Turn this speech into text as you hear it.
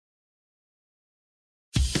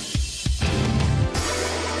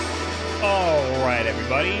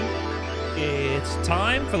everybody. It's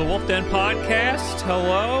time for the Wulff Den podcast.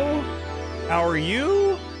 Hello, how are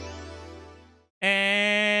you?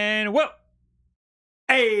 And well,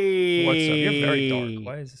 hey, What's up? You're very dark.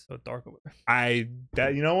 Why is it so dark over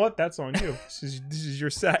there? You know what? That's on you. This is your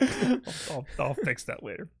set. I'll fix that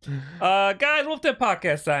later. Guys, Wulff Den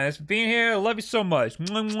podcast. Thanks for being here. Love you so much.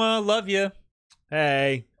 Mwah, mwah, love you.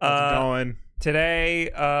 Hey, how's it going? Today,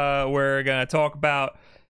 we're gonna talk about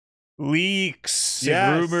leaks,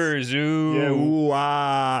 Yes. rumors. Ooh. Yeah, ooh,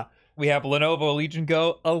 ah. We have Lenovo Legion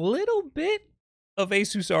Go, a little bit of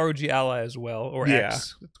Asus ROG Ally as well, or Yeah.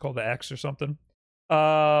 X. It's called the X or something. They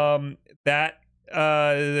kind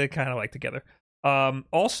of like together.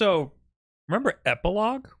 Also, remember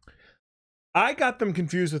Epilogue? I got them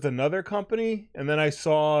confused with another company, and then I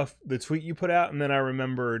saw the tweet you put out, and then I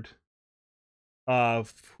remembered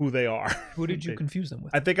who they are. Who did you confuse them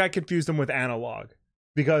with? I think I confused them with Analog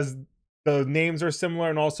because the names are similar,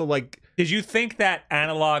 and also like Did you think that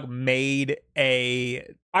Analog made a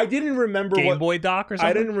I didn't remember Game what Boy dock or something?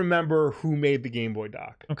 I didn't remember who made the Game Boy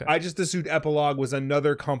dock. Okay. I just assumed Epilogue was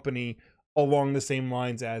another company along the same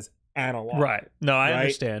lines as Analog. Right. No, I Right?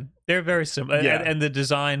 understand. They're very similar. Yeah. And the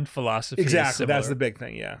design philosophy is Exactly. That's the similar. big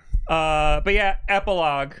thing. Yeah. But yeah,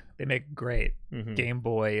 Epilogue, they make great Mhm. Game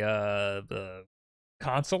Boy, the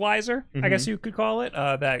consoleizer, I guess you could call it,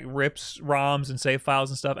 that rips ROMs and save files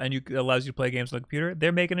and stuff, and allows you to play games on the computer.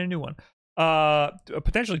 They're making a new one.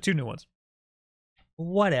 Potentially two new ones.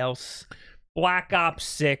 What else? Black Ops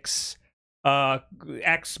 6,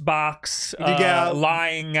 Xbox, Yeah.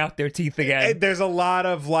 lying out their teeth again. There's a lot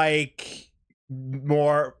of like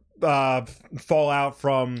more fallout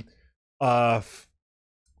from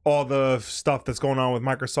all the stuff that's going on with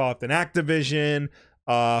Microsoft and Activision.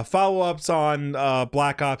 Follow-ups on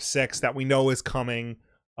Black Ops 6 that we know is coming.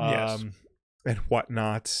 Yes. And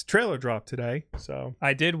whatnot. Trailer dropped today, so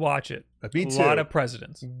I did watch it. me A too. lot of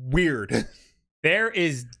presidents. Weird. There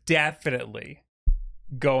is definitely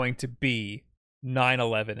going to be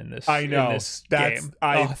 9/11 in this. I know. in this That's- game.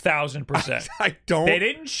 I- 1,000%. I don't. They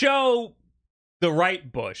didn't show the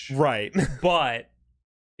right bush, Right. but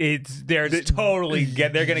they're totally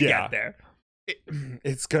they're gonna Yeah. get there.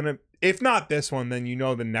 It's gonna, if not this one, then you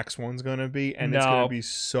know the next one's gonna be, and it's No. gonna be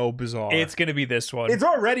so bizarre. It's gonna be this one. It's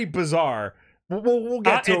already bizarre. We'll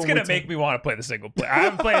get to it. It's gonna make me want to play the single player. I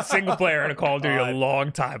haven't played a single player in a Call of Duty in a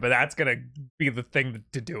long time, but that's gonna be the thing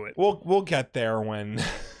to do it. We'll get there when.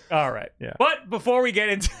 All right. Yeah. But before we get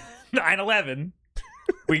into 9/11,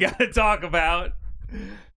 we got to talk about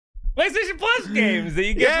PlayStation Plus games that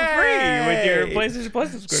you get for free with your Yay! PlayStation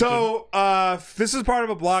Plus subscription. So this is part of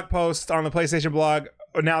a blog post on the PlayStation blog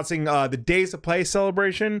announcing the Days of Play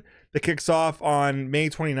celebration that kicks off on May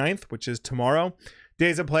 29th, which is tomorrow.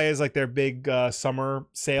 Days of Play is like their big summer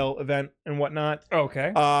sale event and whatnot.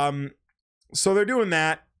 okay. So they're doing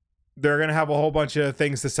that. They're gonna have a whole bunch of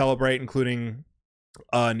things to celebrate, including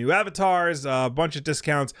new avatars, a bunch of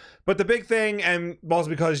discounts. But the big thing, and also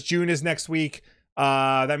because June is next week,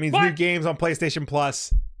 that means new games on PlayStation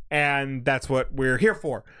Plus, and that's what we're here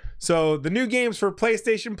for. So the new games for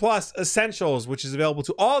PlayStation Plus Essentials, which is available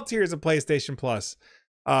to all tiers of PlayStation Plus,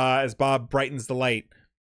 as Bob brightens the light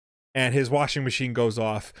and his washing machine goes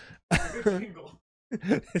off.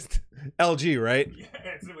 It's LG, right? Yeah,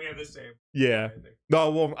 so we have the same. Yeah. No,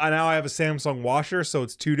 well, now I have a Samsung washer, so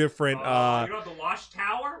it's two different. you don't have the wash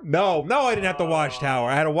tower? No, I didn't have the wash tower.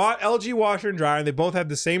 I had a LG washer and dryer, and they both had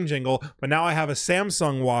the same jingle. But now I have a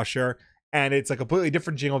Samsung washer, and it's a completely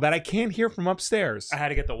different jingle that I can't hear from upstairs. I had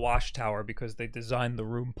to get the wash tower because they designed the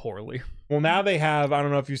room poorly. Well, now they have. I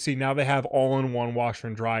don't know if you see. Now they have all-in-one washer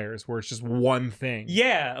and dryers, where it's just one thing.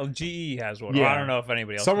 Yeah, GE has one. Yeah. I don't know if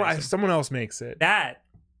anybody else. makes them. Someone else makes it. Why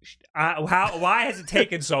has it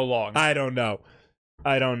taken so long? I don't know.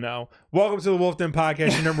 Welcome to the Wulff Den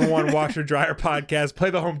podcast, your number one washer dryer podcast. Play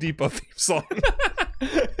the Home Depot theme song.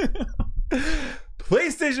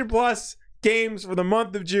 PlayStation Plus games for the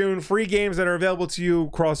month of June. Free games that are available to you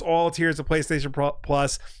across all tiers of PlayStation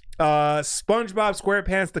Plus. SpongeBob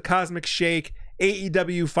SquarePants: The Cosmic Shake,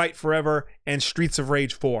 AEW Fight Forever, and Streets of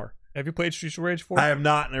Rage 4. Have you played Streets of Rage 4? I have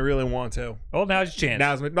not, and I really want to. Well, now's your chance.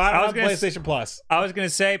 Now's not on PlayStation Plus. I was gonna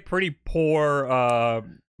say pretty poor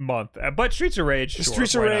month, but Streets of Rage. Sure,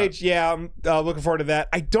 Streets of why not? Rage, yeah, I'm looking forward to that.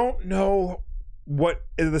 I don't know what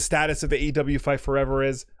the status of AEW Fight Forever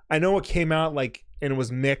is. I know it came out like and it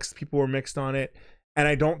was mixed. People were mixed on it, and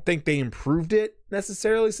I don't think they improved it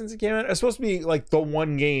necessarily since it came out. It's supposed to be like the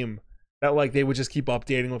one game that like they would just keep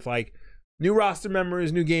updating with like new roster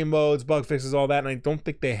members, new game modes, bug fixes, all that, and I don't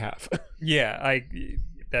think they have. Yeah,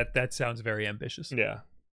 that sounds very ambitious. Yeah.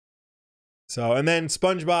 So, and then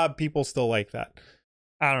SpongeBob, people still like that.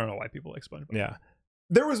 I don't know why people like SpongeBob. Yeah.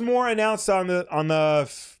 There was more announced on the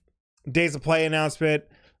Days of Play announcement.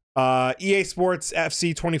 EA Sports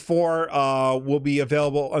FC 24 will be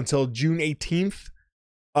available until June 18th.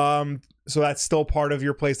 So that's still part of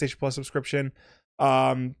your PlayStation Plus subscription.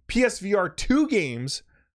 PSVR 2 games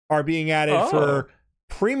are being added for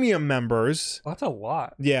premium members. That's a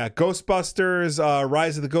lot. Yeah, Ghostbusters,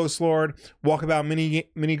 Rise of the Ghost Lord, Walkabout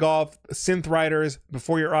Mini Golf, Synth Riders,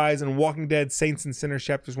 Before Your Eyes, and Walking Dead Saints and Sinners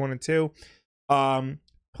Chapters 1 and 2.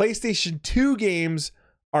 PlayStation 2 games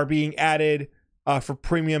are being added for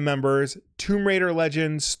premium members. Tomb Raider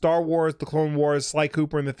Legends, Star Wars, The Clone Wars, Sly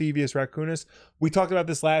Cooper, and the Thievius Raccoonus. We talked about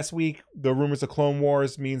this last week. The rumors of Clone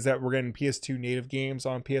Wars means that we're getting PS2 native games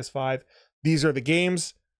on PS5. These are the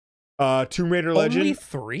games. Tomb Raider Legend. Only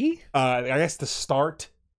 3? I guess the start.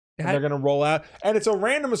 They're going to roll out. And it's a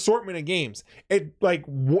random assortment of games.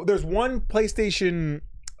 There's one PlayStation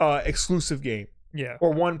exclusive game. Yeah.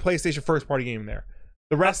 Or one PlayStation first party game in there.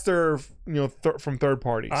 The rest are, from third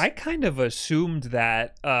parties. I kind of assumed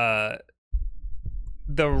that the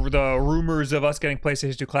rumors of us getting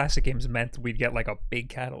PlayStation 2 classic games meant we'd get like a big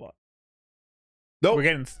catalog. Nope. We're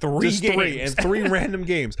getting three games. 3 random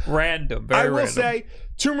games. Random, very random. I will say,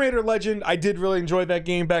 Tomb Raider Legend, I did really enjoy that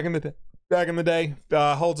game back in the day.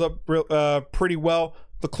 Holds up pretty well.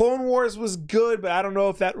 The Clone Wars was good, but I don't know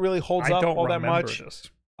if that really holds up all that much.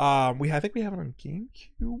 I think we have it on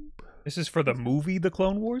GameCube. This is for the movie The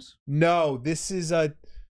Clone Wars? No, this is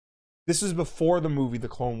before the movie The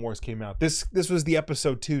Clone Wars came out. This was the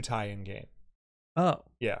episode 2 tie-in game. Oh.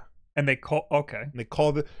 Yeah. And they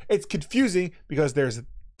called it. It's confusing because there was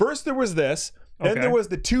this, then there was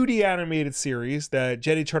the 2D animated series that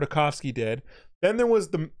Jenny Tartakovsky did. Then there was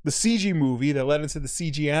the CG movie that led into the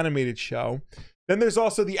CG animated show. Then there's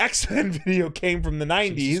also the X-Men video game from the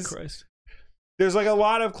 90s. Jesus Christ. There's like a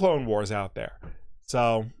lot of Clone Wars out there.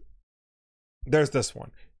 So there's this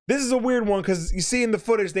one. This is a weird one because you see in the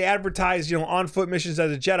footage they advertise, on foot missions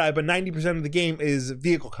as a Jedi, but 90% of the game is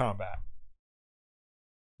vehicle combat.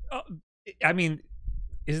 I mean,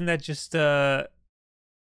 isn't that just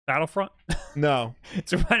Battlefront? No.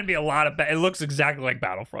 It's reminding me a lot of it looks exactly like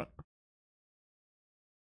Battlefront.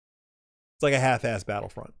 It's like a half-ass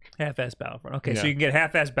Battlefront. Half-ass Battlefront. Okay, so you can get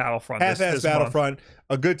half-ass Battlefront. Half-ass Battlefront,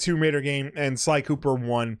 a good Tomb Raider game, and Sly Cooper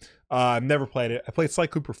 1. I've never played it. I played Sly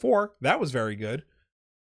Cooper 4. That was very good.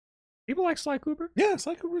 People like Sly Cooper? Yeah,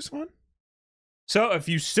 Sly Cooper's fun. So if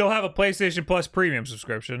you still have a PlayStation Plus premium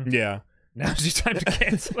subscription, now's your time to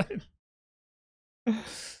cancel it.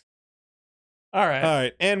 All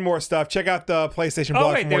right, and more stuff. Check out the PlayStation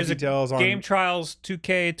blog for more details on Game Trials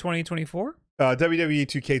 2K 2024. WWE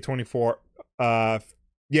 2K24.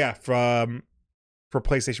 For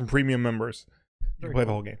PlayStation Premium members, you can play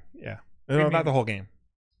the whole game. Yeah, no, not the whole game.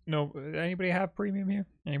 No, anybody have premium here?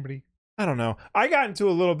 Anybody? I don't know. I got into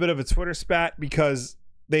a little bit of a Twitter spat because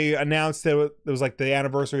they announced that it was like the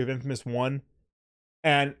anniversary of Infamous 1,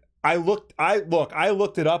 and I looked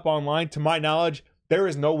it up online. To my knowledge, there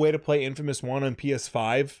is no way to play Infamous 1 on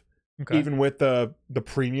PS5, even with the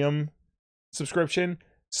premium subscription.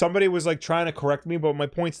 Somebody was like trying to correct me, but my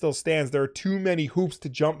point still stands. There are too many hoops to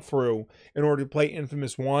jump through in order to play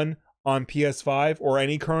Infamous 1 on PS5 or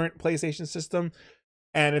any current PlayStation system.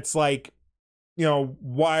 And it's like,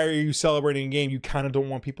 why are you celebrating a game you kind of don't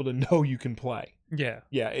want people to know you can play? Yeah,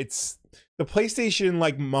 it's the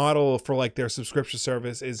PlayStation model for their subscription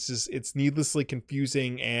service is just, it's needlessly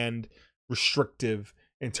confusing and restrictive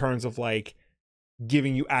in terms of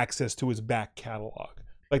giving you access to its back catalog.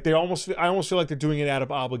 I almost feel like they're doing it out of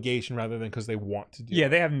obligation rather than because they want to do it. Yeah,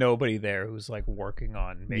 they have nobody there who's working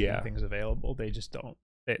on making things available. They just don't.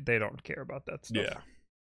 They don't care about that stuff.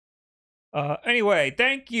 Yeah. Anyway,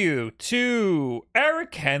 thank you to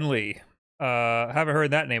Eric Henley. Haven't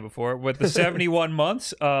heard that name before. With the 71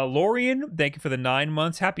 months. Lorian, thank you for the 9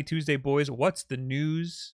 months. Happy Tuesday, boys. What's the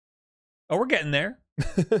news? Oh, we're getting there.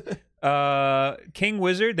 King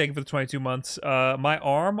Wizard, thank you for the 22 months. My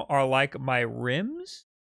arm are like my rims.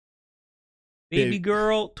 Baby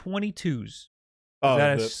girl 22s. Oh,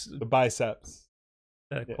 the biceps. Is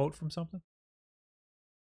that a quote from something?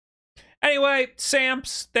 Anyway,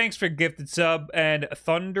 Samps, thanks for gifted sub, and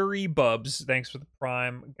Thundery Bubs, thanks for the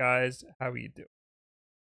prime, guys. How are you doing?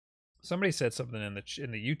 Somebody said something in the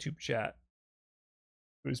YouTube chat.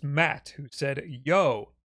 It was Matt who said,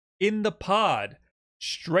 "Yo, in the pod,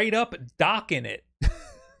 straight up docking it."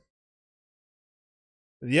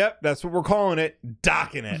 Yep, that's what we're calling it,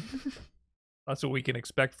 docking it. That's what we can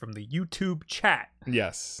expect from the YouTube chat.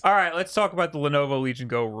 Yes. All right, let's talk about the Lenovo Legion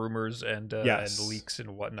Go rumors and leaks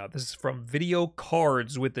and whatnot. This is from Video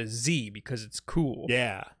Cards with a Z because it's cool.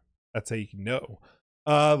 Yeah, that's how you can know.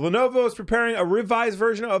 Lenovo is preparing a revised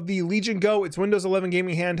version of the Legion Go. It's Windows 11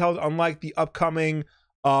 gaming handheld, unlike the upcoming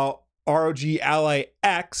ROG Ally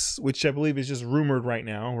X, which I believe is just rumored right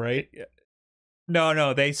now, right?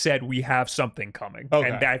 No, they said we have something coming. Okay.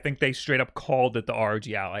 And I think they straight up called it the ROG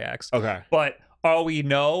Ally X. Okay. But all we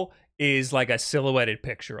know is like a silhouetted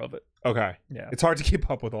picture of it. Okay. Yeah. It's hard to keep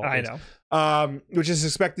up with all this. I know. Which is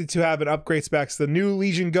expected to have an upgrade specs. The new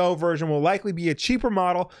Legion Go version will likely be a cheaper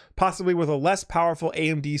model, possibly with a less powerful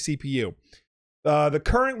AMD CPU. The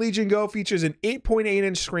current Legion Go features an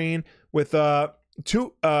 8.8-inch screen with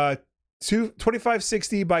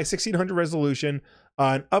 2560 by 1600 resolution,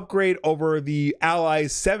 an upgrade over the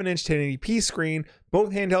Ally's 7-inch 1080p screen.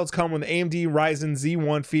 Both handhelds come with AMD Ryzen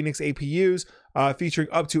Z1 Phoenix APUs, featuring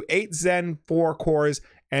up to 8 Zen 4 cores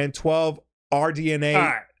and 12 RDNA. All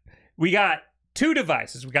right. We got two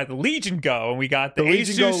devices. We got the Legion Go and we got the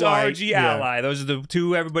Legion Go Asus Lite, ROG Ally. Those are the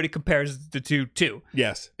two everybody compares the two to.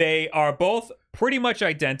 Yes. They are both pretty much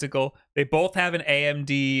identical. They both have an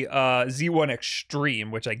AMD Z1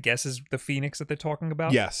 Extreme, which I guess is the Phoenix that they're talking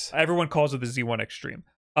about. Yes. Everyone calls it the Z1 Extreme.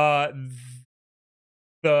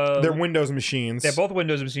 They're Windows machines. They're both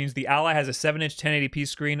Windows machines. The Ally has a 7-inch 1080p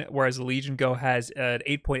screen, whereas the Legion Go has an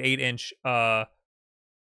 8.8-inch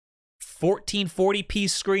 1440p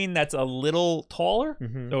screen that's a little taller,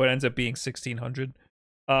 so it ends up being 1600.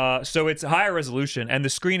 So it's higher resolution, and the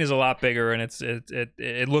screen is a lot bigger, and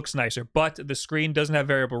it looks nicer. But the screen doesn't have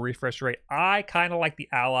variable refresh rate. I kind of like the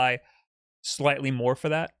Ally slightly more for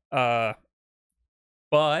that.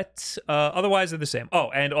 But otherwise they're the same.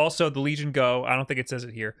 Oh, and also the Legion Go. I don't think it says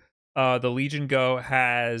it here. The Legion Go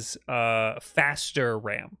has faster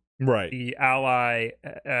RAM. Right. The Ally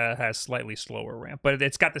has slightly slower RAM, but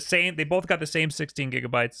it's got the same. They both got the same 16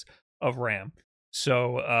 gigabytes of RAM,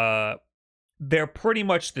 so they're pretty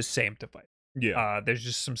much the same device. Yeah. There's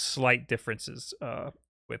just some slight differences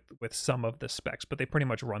with some of the specs, but they pretty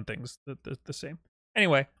much run things the same.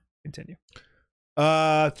 Anyway, continue.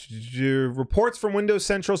 Reports from Windows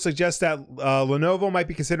Central suggest that Lenovo might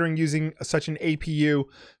be considering using such an APU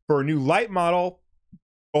for a new Lite model.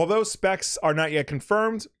 Although specs are not yet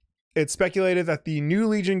confirmed, it's speculated that the new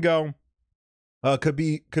Legion Go could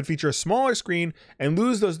feature a smaller screen and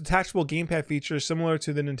lose those detachable gamepad features similar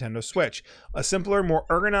to the Nintendo Switch. A simpler, more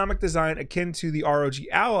ergonomic design akin to the ROG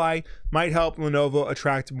Ally might help Lenovo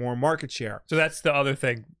attract more market share. So that's the other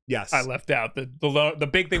thing. Yes, I left out. The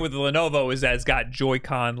big thing with the Lenovo is that it's got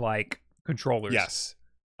Joy-Con like controllers. Yes.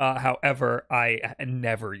 However, I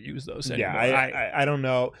never use those anymore. Yeah, I don't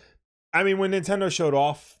know. I mean, when Nintendo showed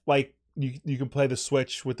off, like, you can play the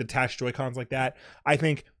Switch with attached Joy-Cons like that, I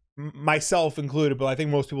think, myself included, but I think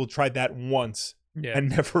most people tried that once and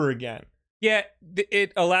never again. Yeah,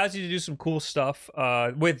 it allows you to do some cool stuff.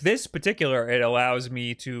 With this particular, it allows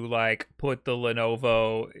me to, like, put the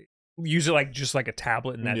Lenovo, use it like just like a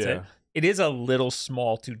tablet, and that's it. It is a little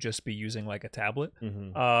small to just be using like a tablet.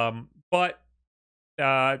 But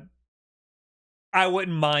I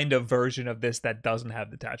wouldn't mind a version of this that doesn't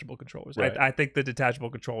have detachable controllers. Right. I think the detachable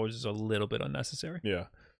controllers is a little bit unnecessary. Yeah.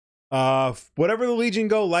 Whatever the Legion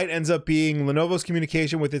Go Lite ends up being, Lenovo's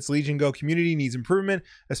communication with its Legion Go community needs improvement,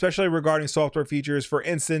 especially regarding software features. For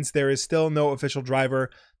instance, there is still no official driver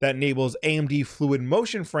that enables AMD Fluid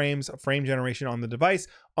Motion frame generation on the device,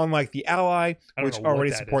 unlike the Ally, which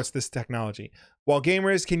already supports this technology. While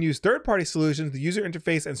gamers can use third-party solutions, the user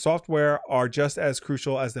interface and software are just as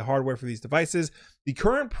crucial as the hardware for these devices. The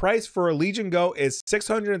current price for a Legion Go is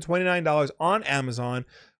 $629 on Amazon,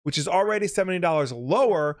 which is already $70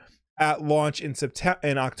 lower at launch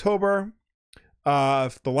in October.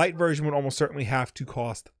 The Lite version would almost certainly have to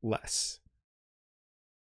cost less.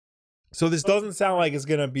 So this doesn't sound like it's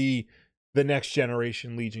going to be the next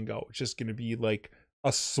generation Legion Go. It's just going to be like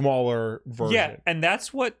a smaller version. Yeah, and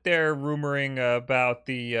that's what they're rumoring about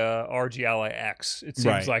the ROG Ally X. It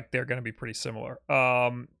seems like they're going to be pretty similar.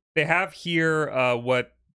 They have here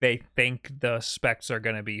what they think the specs are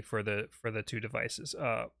going to be for the two devices.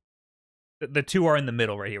 The two are in the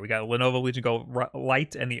middle right here. We got Lenovo Legion Go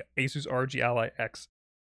Lite and the Asus ROG Ally X.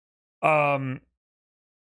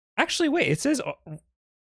 Actually, wait. It says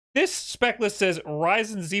this spec list says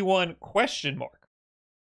Ryzen Z1 ?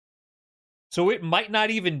 So it might not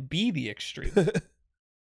even be the Extreme.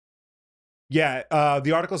 Yeah,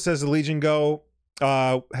 the article says the Legion Go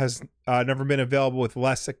has never been available with the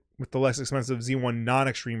less expensive Z1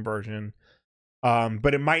 non-Extreme version,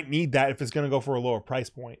 but it might need that if it's going to go for a lower price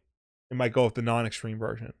point. It might go with the non-Extreme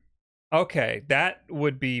version. Okay, that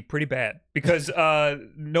would be pretty bad because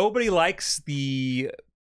nobody likes the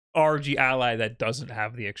ROG Ally that doesn't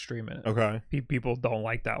have the Extreme in it. Okay, people don't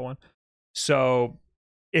like that one, so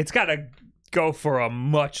it's got a go for a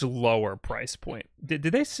much lower price point. Did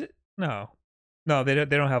they no they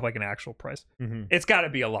don't have like an actual price. It's got to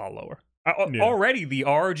be a lot lower. Already the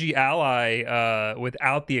ROG Ally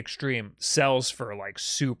without the Extreme sells for like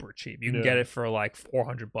super cheap. You can get it for like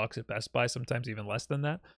 $400 at Best Buy, sometimes even less than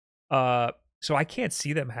that. So I can't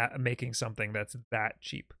see them making something that's that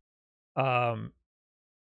cheap. I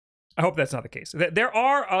hope that's not the case. There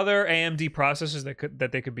are other AMD processors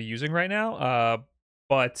that they could be using right now,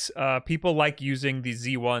 but people like using the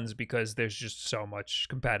Z1s because there's just so much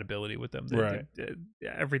compatibility with them. Right.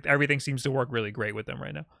 Everything seems to work really great with them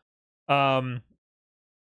right now.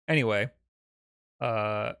 Anyway,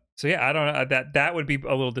 so yeah, I don't know. That would be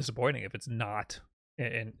a little disappointing if it's not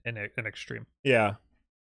an Extreme. Yeah.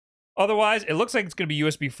 Otherwise, it looks like it's going to be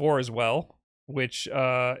USB 4 as well, which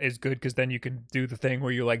is good because then you can do the thing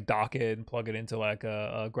where you like dock it and plug it into like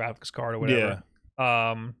a graphics card or whatever.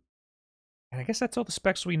 And I guess that's all the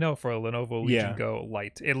specs we know for a Lenovo Legion Go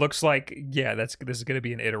LITE. It looks like, this is going to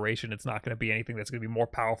be an iteration. It's not going to be anything that's going to be more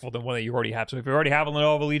powerful than one that you already have. So if you already have a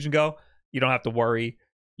Lenovo Legion Go, you don't have to worry.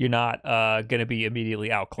 You're not going to be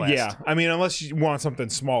immediately outclassed. Yeah, I mean, unless you want something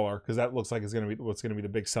smaller, because that looks like it's going to be what's going to be the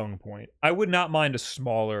big selling point. I would not mind a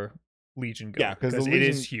smaller Legion Go. Yeah, because it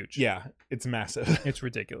is huge. Yeah, it's massive. It's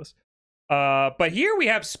ridiculous. But here we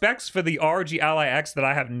have specs for the ROG Ally X that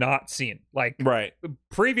I have not seen. Like,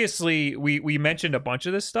 previously, we mentioned a bunch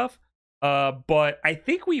of this stuff. But I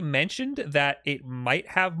think we mentioned that it might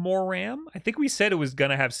have more RAM. I think we said it was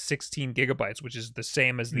going to have 16 gigabytes, which is the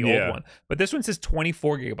same as the old one. But this one says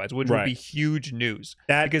 24 gigabytes, which would be huge news.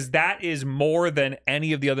 Because that is more than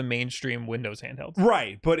any of the other mainstream Windows handhelds.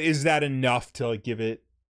 Right, but is that enough to like give it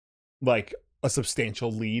like a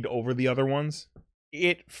substantial lead over the other ones?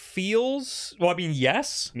 It feels, well, I mean,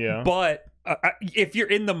 yes. Yeah. But if you're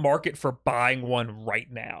in the market for buying one right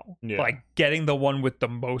now, like getting the one with the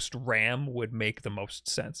most RAM would make the most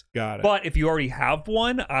sense. Got it. But if you already have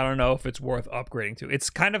one, I don't know if it's worth upgrading to. It's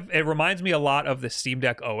kind of, it reminds me a lot of the Steam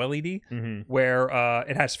Deck OLED, where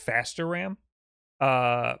it has faster RAM,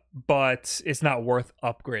 but it's not worth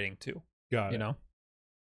upgrading to. Got it. You know?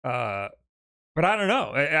 But I don't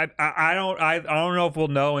know. I don't know if we'll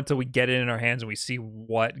know until we get it in our hands and we see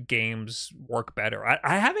what games work better.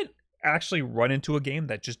 I haven't actually run into a game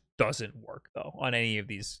that just doesn't work though on any of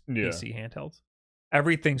these PC handhelds.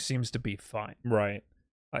 Everything seems to be fine. Right.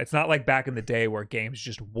 It's not like back in the day where games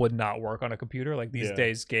just would not work on a computer. Like these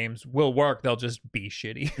days, games will work. They'll just be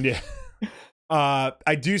shitty. Yeah.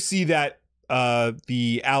 I do see that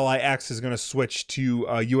the Ally X is going to switch to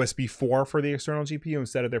USB 4 for the external GPU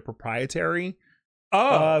instead of their proprietary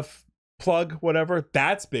plug, whatever.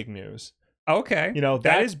 That's big news. Okay. You know,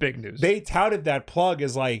 that is big news. They touted that plug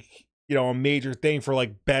as like, you know, a major thing for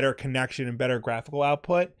like better connection and better graphical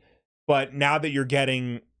output. But now that you're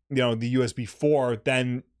getting, you know, the USB 4,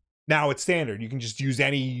 then now it's standard. You can just use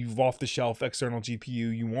any off-the-shelf external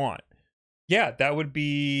GPU you want. Yeah, that would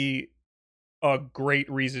be a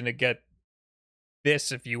great reason to get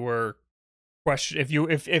this if you were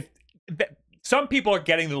some people are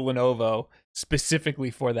getting the Lenovo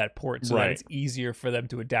specifically for that port, so that it's easier for them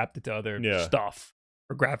to adapt it to other stuff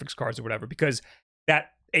or graphics cards or whatever, because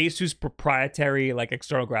that Asus proprietary like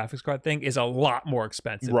external graphics card thing is a lot more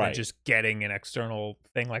expensive than just getting an external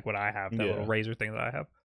thing like what I have, that little Razer thing that I have.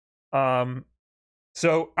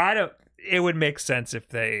 So it would make sense if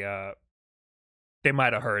they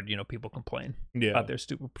might have heard, you know, people complain about their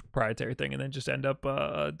stupid proprietary thing and then just end up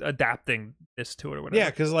adapting this to it or whatever. Yeah,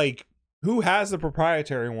 because like, who has the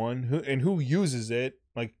proprietary one who uses it?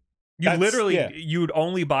 Like, you literally you'd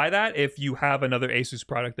only buy that if you have another Asus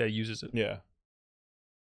product that uses it. Yeah.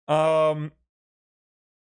 And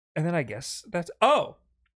then I guess that's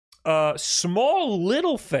small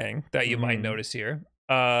little thing that you might notice here.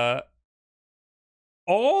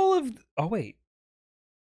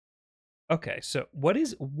 Okay, so what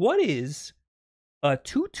is a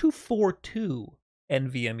 2242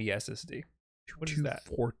 NVMe SSD? What is that?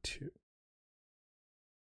 2242.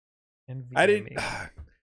 NVMe. I didn't.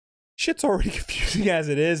 Shit's already confusing as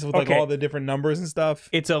it is with like all the different numbers and stuff.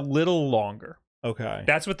 It's a little longer. Okay.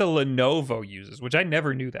 That's what the Lenovo uses, which I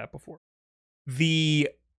never knew that before. The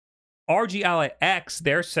ROG Ally X,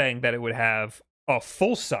 they're saying that it would have a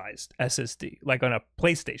full-sized SSD, like on a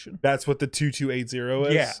PlayStation. That's what the 2280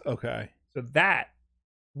 is? Yeah. Okay. So that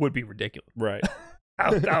would be ridiculous. Right.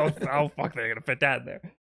 How fuck they're gonna fit that in there?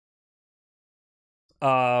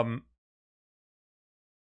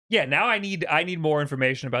 Yeah, now I need more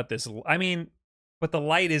information about this. I mean, but the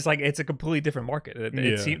Lite is like, it's a completely different market.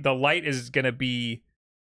 The Lite is gonna be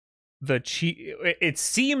the cheap. It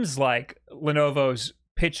seems like Lenovo's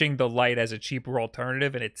pitching the Lite as a cheaper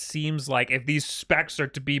alternative, and it seems like if these specs are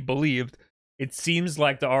to be believed, it seems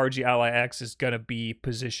like the ROG Ally X is going to be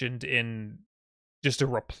positioned in just a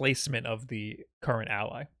replacement of the current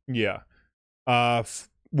Ally. Yeah.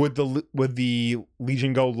 Would the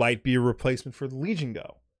Legion Go Lite be a replacement for the Legion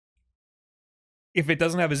Go? If it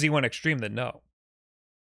doesn't have a Z1 Extreme, then no.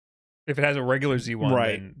 If it has a regular Z1,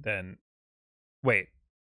 right, then wait.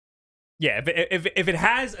 Yeah, if it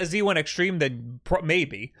has a Z1 Extreme, then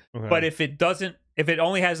maybe. Okay. But if it doesn't, if it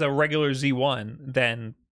only has a regular Z1,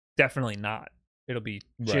 then definitely not. It'll be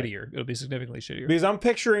shittier. It'll be significantly shittier. Because I'm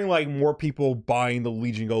picturing like more people buying the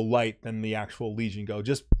Legion Go Lite than the actual Legion Go,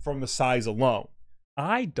 just from the size alone.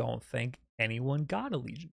 I don't think anyone got a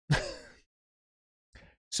Legion.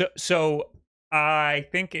 So I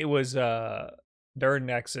think it was Nerd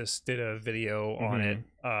Nexus did a video on it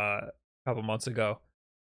a couple months ago.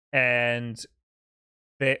 And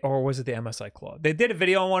or was it the MSI Claw? They did a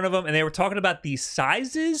video on one of them, and they were talking about the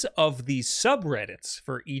sizes of the subreddits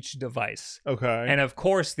for each device. Okay. And of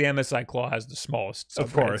course, the MSI Claw has the smallest subreddit.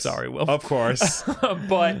 Of course. Sorry, Will. Of course.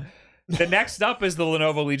 But the next up is the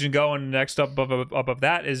Lenovo Legion Go, and the next up above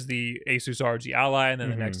that is the Asus ROG Ally, and then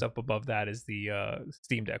the next up above that is the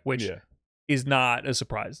Steam Deck, which is not a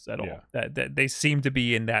surprise at all. That they seem to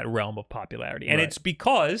be in that realm of popularity. And it's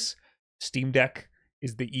because Steam Deck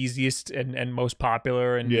is the easiest and most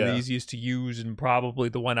popular and the easiest to use, and probably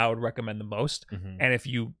the one I would recommend the most. And if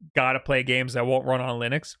you gotta play games that won't run on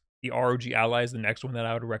Linux, the ROG Ally is the next one that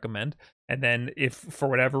I would recommend. And then if for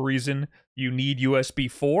whatever reason you need USB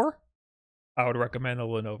 4, I would recommend a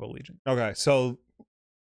Lenovo Legion. Okay, so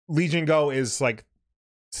Legion Go is like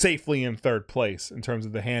safely in third place in terms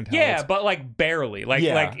of the handheld. Yeah, but like barely. Like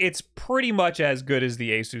it's pretty much as good as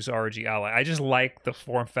the Asus ROG Ally. I just like the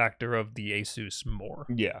form factor of the Asus more.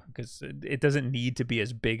 Yeah. Because it doesn't need to be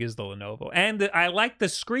as big as the Lenovo. And I like the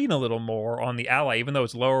screen a little more on the Ally, even though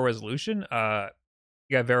it's lower resolution.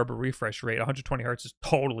 You got variable refresh rate. 120 hertz is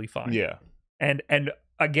totally fine. Yeah. And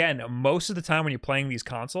again, most of the time when you're playing these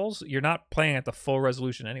consoles, you're not playing at the full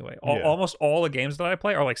resolution anyway. Almost all the games that I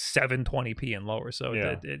play are like 720p and lower, so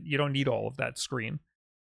you don't need all of that screen.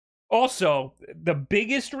 Also, the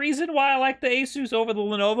biggest reason why I like the Asus over the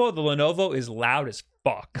Lenovo is loud as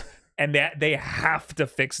fuck. And that they have to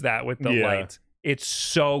fix that with the Lite. It's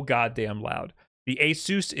so goddamn loud. The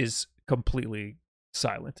Asus is completely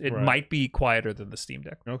silent. It might be quieter than the Steam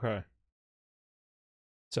Deck. Okay.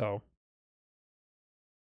 So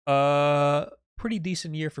pretty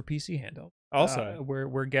decent year for PC handheld. Also,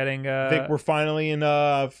 we're getting. I think we're finally in.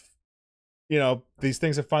 These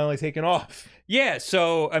things have finally taken off. Yeah.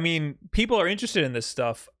 So I mean, people are interested in this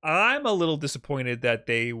stuff. I'm a little disappointed that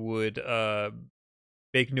they would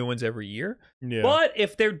make new ones every year. Yeah. But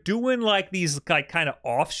if they're doing like these like kind of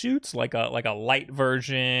offshoots, like a light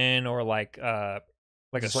version or like a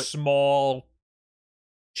small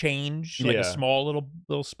change, like a small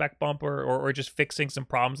little spec bump or just fixing some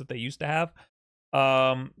problems that they used to have,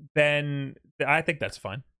 then I think that's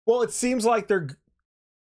fine. Well, it seems like they're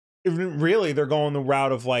going the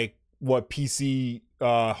route of like what PC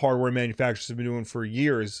hardware manufacturers have been doing for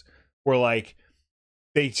years, where like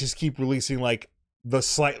they just keep releasing like the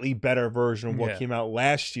slightly better version of what came out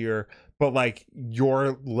last year, but like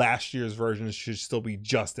your last year's version should still be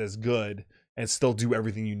just as good and still do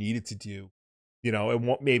everything you need it to do. It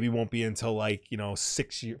won't be until like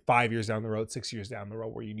 5 years down the road, 6 years down the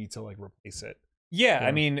road where you need to like replace it. Yeah,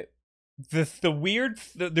 I mean,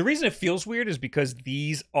 the reason it feels weird is because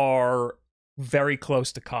these are very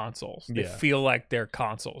close to consoles. They feel like they're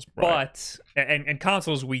consoles, but and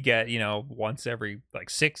consoles we get once every like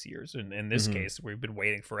 6 years. And in this case, we've been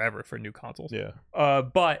waiting forever for new consoles. Yeah.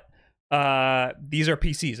 But these are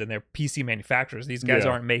PCs and they're PC manufacturers. These guys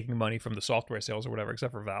aren't making money from the software sales or whatever,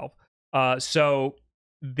 except for Valve. So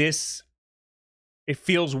it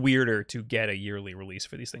feels weirder to get a yearly release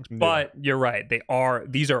for these things. But you're right,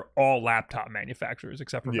 these are all laptop manufacturers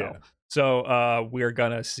except for Valve. So we're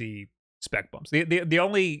gonna see spec bumps. The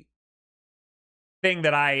only thing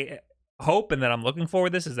that I hope and that I'm looking for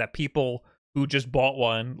with this is that people who just bought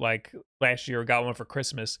one like last year or got one for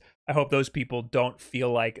Christmas, I hope those people don't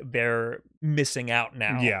feel like they're missing out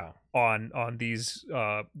now on these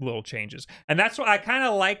little changes. And that's why I kind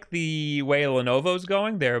of like the way Lenovo's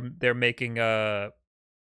going. They're making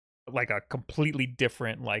like a completely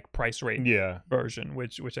different like price rate version,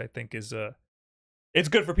 which I think is it's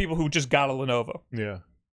good for people who just got a Lenovo. Yeah.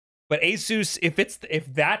 But Asus,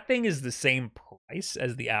 if that thing is the same price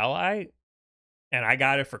as the Ally and I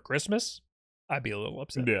got it for Christmas, I'd be a little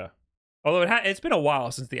upset. Yeah. Although it's been a while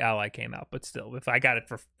since the Ally came out, but still, if I got it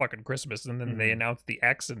for fucking Christmas and then they announced the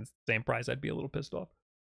X and it's the same price, I'd be a little pissed off.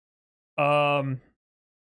 But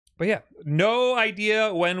yeah, no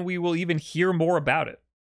idea when we will even hear more about it.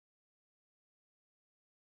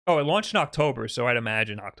 Oh, it launched in October, so I'd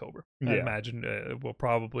imagine October. I'd imagine we'll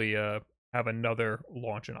probably have another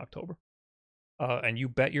launch in October. And you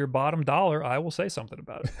bet your bottom dollar I will say something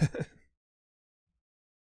about it.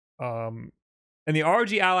 And the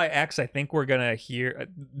RG Ally X, I think we're gonna hear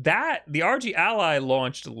that the RG Ally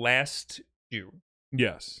launched last June.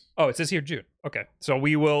 Yes. Oh, it says here June. Okay, so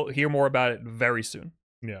we will hear more about it very soon.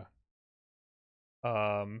 Yeah.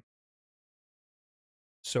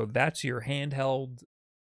 So that's your handheld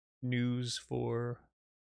news for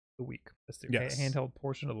the week. That's the handheld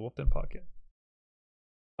portion of the Wulff Den podcast.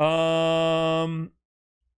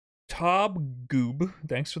 Tob Goob,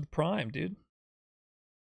 thanks for the prime, dude.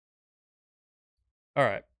 All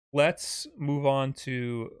right, let's move on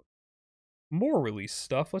to more release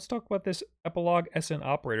stuff. Let's talk about this Epilogue SN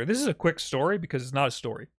Operator. This is a quick story because it's not a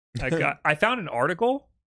story. I found an article,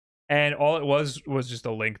 and all it was just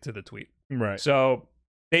a link to the tweet. Right. So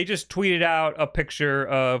they just tweeted out a picture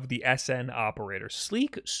of the SN Operator.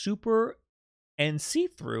 Sleek, super, and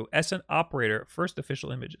see-through SN Operator first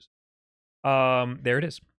official images. There it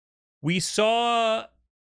is. We saw,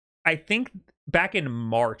 I think back in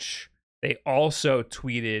March, they also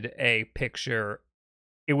tweeted a picture.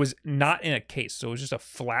 It was not in a case, so it was just a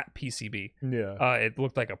flat PCB. Yeah. It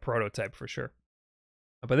looked like a prototype for sure.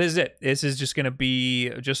 But this is it. This is just going to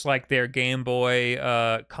be just like their Game Boy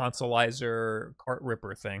consoleizer cart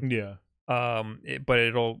ripper thing. Yeah. But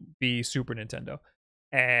it'll be Super Nintendo.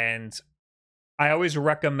 And I always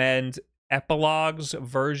recommend Epilogue's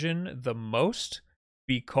version the most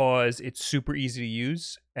because it's super easy to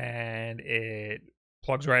use and it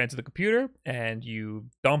plugs right into the computer and you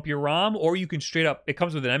dump your ROM, or you can straight up, it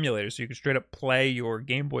comes with an emulator, so you can straight up play your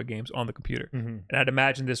Game Boy games on the computer. And I'd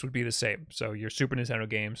imagine this would be the same. So your Super Nintendo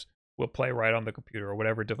games will play right on the computer or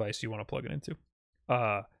whatever device you want to plug it into.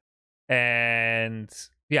 And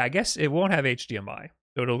yeah, I guess it won't have HDMI.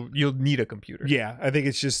 So you'll need a computer. Yeah, I think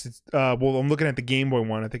it's just well, I'm looking at the Game Boy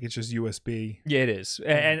one. I think it's just USB. Yeah, it is.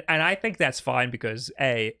 And I think that's fine because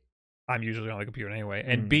A, I'm usually on the computer anyway,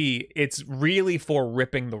 and B, it's really for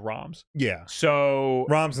ripping the ROMs. Yeah. So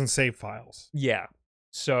ROMs and save files. Yeah.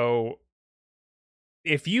 So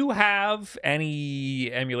if you have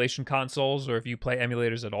any emulation consoles or if you play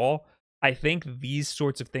emulators at all, I think these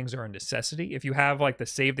sorts of things are a necessity. If you have like the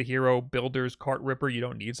Save the Hero Builders Cart Ripper, you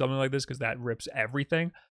don't need something like this because that rips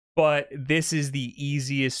everything. But this is the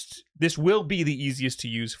easiest. This will be the easiest to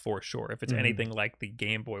use for sure if it's anything like the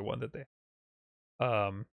Game Boy one that they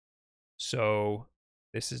So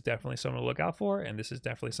this is definitely something to look out for, and this is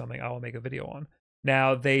definitely something I will make a video on.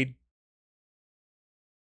 Now it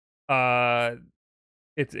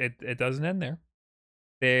doesn't end there.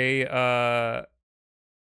 They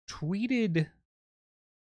tweeted,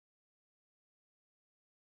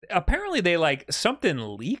 apparently they like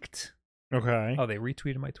something leaked. Okay. Oh, they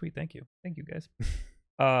retweeted my tweet. Thank you guys.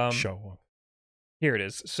 Show off. Here it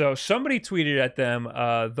is. So somebody tweeted at them,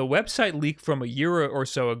 the website leak from a year or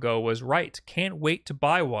so ago was right. Can't wait to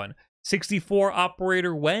buy one. 64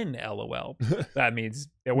 operator when, LOL. That means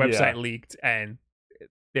their website leaked and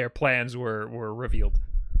their plans were revealed.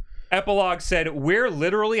 Epilogue said, we're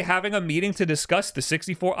literally having a meeting to discuss the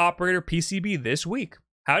 64 operator PCB this week.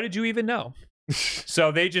 How did you even know?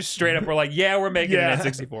 So they just straight up were like, yeah, we're making an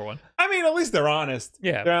N64 one. I mean, at least they're honest.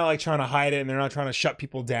 Yeah. They're not like trying to hide it, and they're not trying to shut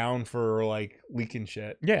people down for like leaking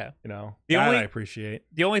shit. Yeah. You know, I appreciate.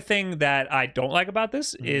 The only thing that I don't like about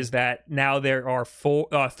this is that now there are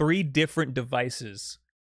 3 different devices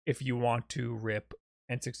if you want to rip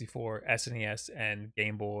N64, SNES, and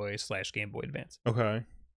Game Boy / Game Boy Advance. Okay.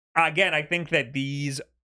 Again, I think that these...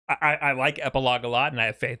 I like Epilogue a lot, and I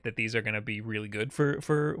have faith that these are going to be really good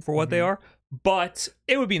for what they are. But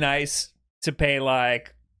it would be nice to pay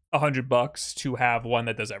like $100 to have one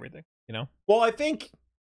that does everything, you know? Well, I think,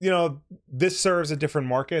 this serves a different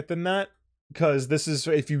market than that, because this is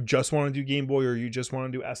if you just want to do Game Boy or you just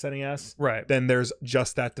want to do SNES, right? Then there's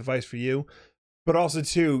just that device for you. But also,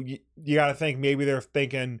 too, you got to think maybe they're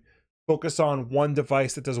thinking focus on one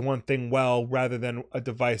device that does one thing well rather than a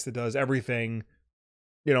device that does everything,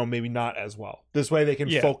 maybe not as well. This way they can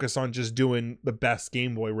focus on just doing the best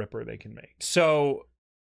Game Boy ripper they can make. So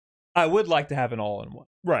I would like to have an all-in-one.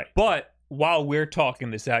 Right. But while we're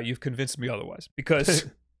talking this out, you've convinced me otherwise. Because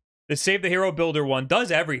the Save the Hero Builder one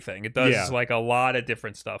does everything. It does like a lot of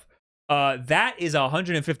different stuff. That is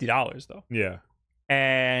 $150 though. Yeah.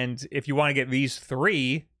 And if you want to get these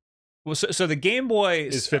 3... Well, so the Game Boy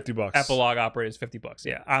is $50. Epilogue operator is $50.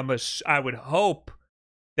 Yeah. I would hope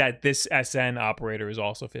that this SN operator is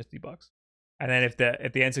also $50. And then if the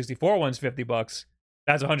N64 one's $50,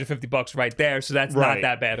 that's $150 right there. So that's not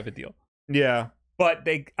that bad of a deal. Yeah. But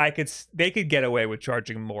they could get away with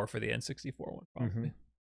charging more for the N64 one, probably.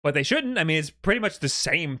 But they shouldn't. I mean, it's pretty much the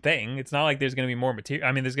same thing. It's not like there's going to be more material.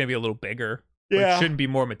 I mean, there's going to be a little bigger. Yeah. It shouldn't be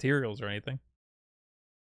more materials or anything.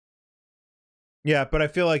 Yeah, but I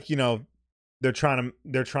feel like, you know, they're trying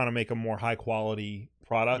to make a more high quality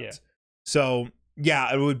product. Yeah. So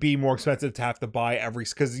yeah, it would be more expensive to have to buy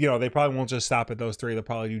because, you know, they probably won't just stop at those three. They'll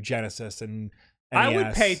probably do Genesis and NES. I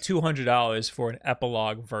would pay $200 for an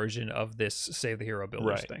Epilogue version of this Save the Hero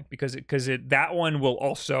Builders thing because that one will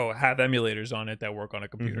also have emulators on it that work on a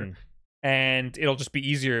computer, and it'll just be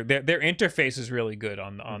easier. Their interface is really good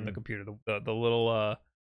on the computer. The little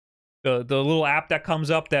the little app that comes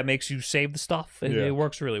up that makes you save the stuff. It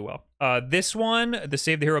works really well. This one, the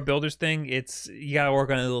Save the Hero Builders thing, you gotta work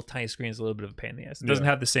on a little tiny screen. It's a little bit of a pain in the ass. It doesn't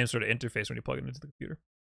have the same sort of interface when you plug it into the computer.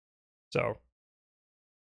 So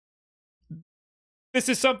this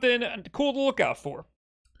is something cool to look out for.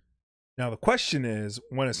 Now the question is,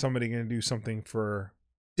 when is somebody going to do something for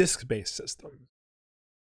disc-based systems?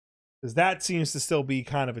 Because that seems to still be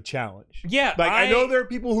kind of a challenge. Yeah, like I know there are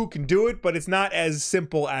people who can do it, but it's not as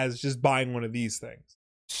simple as just buying one of these things.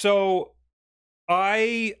 So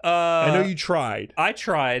I know you tried. I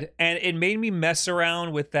tried, and it made me mess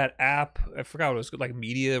around with that app. I forgot what it was, like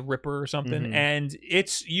Media Ripper or something. And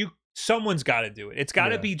someone's got to do it. It's got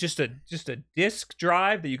to be just a disk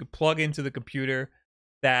drive that you could plug into the computer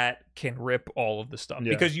that can rip all of the stuff,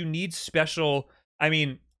 because you need special. I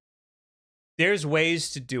mean, there's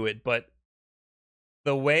ways to do it, but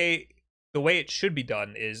the way it should be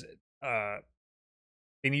done is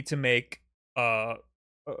they need to make a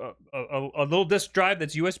little disk drive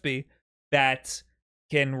that's USB that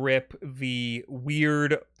can rip the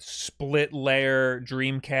weird split layer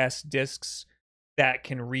Dreamcast discs, that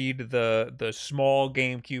can read the small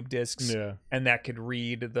GameCube discs, and that could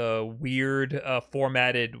read the weird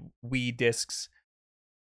formatted Wii discs.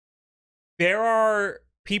 There are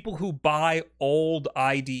people who buy old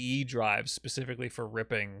IDE drives specifically for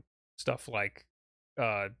ripping stuff like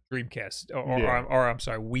Dreamcast or I'm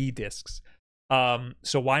sorry, Wii discs.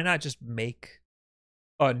 So why not just make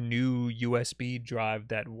a new USB drive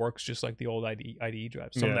that works just like the old IDE drive,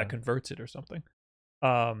 something that converts it or something?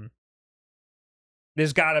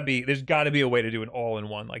 There's gotta be a way to do an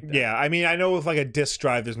all-in-one like that. Yeah, I mean, I know with like a disk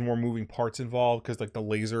drive, there's more moving parts involved because like the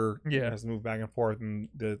laser has to move back and forth, and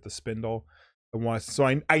the spindle. So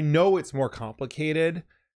I know it's more complicated.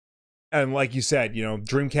 And like you said, you know,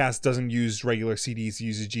 Dreamcast doesn't use regular CDs; it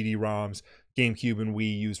uses GD-ROMs. GameCube and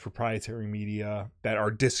Wii use proprietary media that are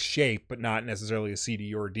disc shaped, but not necessarily a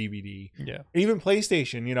CD or a DVD. Yeah. Even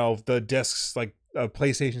PlayStation, you know, the discs, like a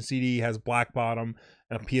PlayStation CD has black bottom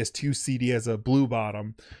and a PS2 CD has a blue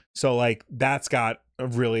bottom. So like that's got a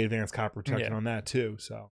really advanced copy protection on that too.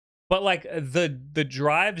 So, but like the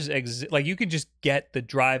drives like you can just get the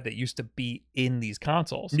drive that used to be in these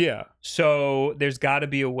consoles. Yeah. So there's got to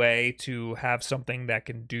be a way to have something that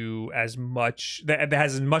can do as much, that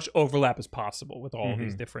has as much overlap as possible with all of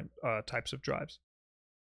these different types of drives.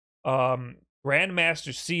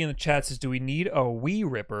 Grandmaster C in the chat says, do we need a Wii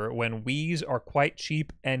ripper when Wiis are quite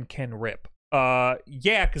cheap and can rip?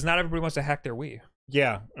 Yeah, because not everybody wants to hack their Wii.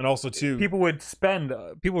 Yeah, and also too, people would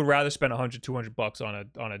rather spend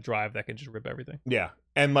 $100-200 on a drive that can just rip everything. Yeah,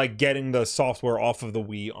 and like getting the software off of the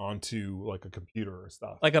Wii onto like a computer or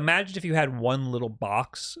stuff. Like imagine if you had one little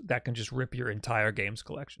box that can just rip your entire games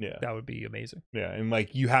collection. Yeah, that would be amazing. Yeah, and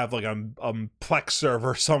like you have like a Plex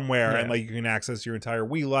server somewhere, and like you can access your entire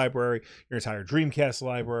Wii library, your entire Dreamcast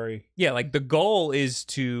library. Yeah, like the goal is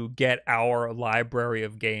to get our library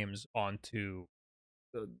of games onto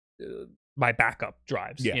my backup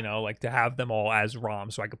drives, you know, like to have them all as ROM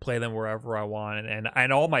so I could play them wherever I want,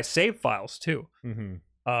 and all my save files too.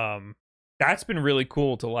 That's been really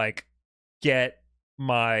cool to like get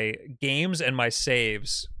my games and my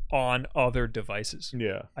saves on other devices.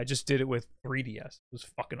 Yeah, I just did it with 3DS. It was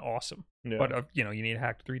fucking awesome. But you know, you need a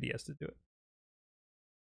hacked 3DS to do it.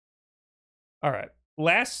 All right,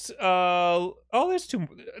 last there's two.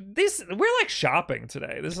 We're like shopping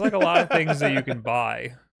today. There's like a lot of things that you can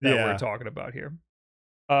buy that we're talking about here.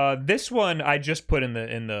 This one I just put in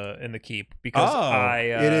the keep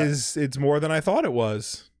because it's more than I thought it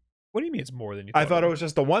was. What do you mean it's more than you thought? I thought it was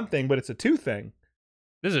just a one thing, but it's a two thing.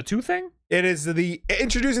 This is a two thing? It is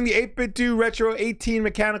introducing the 8BitDo Retro 18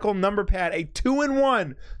 mechanical number pad, a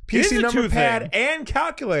 2-in-1 PC number pad and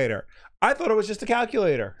calculator. I thought it was just a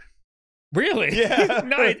calculator. Really? Yeah.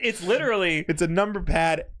 No, it's literally. It's a number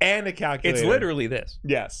pad and a calculator. It's literally this.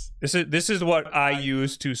 Yes. This is what I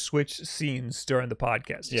use to switch scenes during the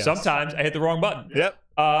podcast. Yes. Sometimes I hit the wrong button. Yep.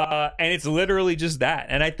 And it's literally just that.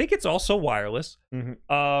 And I think it's also wireless.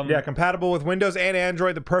 Mm-hmm. Yeah, compatible with Windows and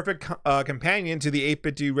Android. The perfect companion to the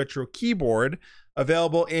 8BitDo Retro keyboard.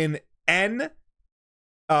 Available in N,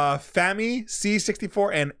 FAMI,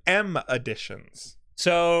 C64, and M editions.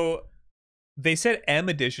 So they said M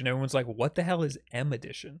edition. Everyone's like, what the hell is M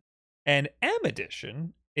edition? And M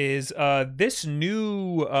edition is this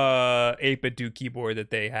new 8BitDo keyboard that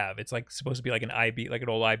they have. It's like supposed to be like an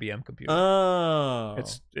old IBM computer. Oh,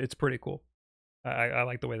 it's pretty cool. I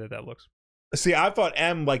like the way that looks. See, I thought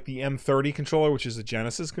M like the M30 controller, which is a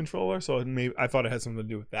Genesis controller. So I thought it had something to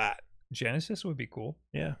do with that. Genesis would be cool.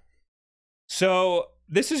 Yeah. So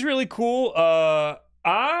this is really cool.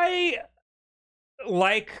 I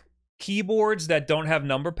like keyboards that don't have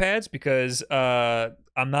number pads because I'm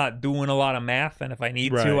not doing a lot of math, and if I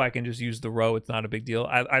need to, I can just use the row. It's not a big deal.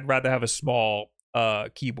 I'd rather have a small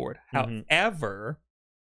keyboard. However,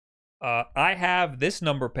 I have this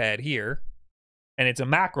number pad here, and it's a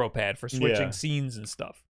macro pad for switching scenes and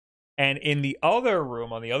stuff. And in the other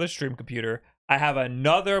room, on the other stream computer, I have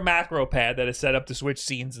another macro pad that is set up to switch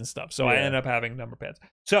scenes and stuff. So I end up having number pads.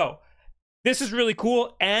 So this is really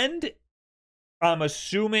cool, and I'm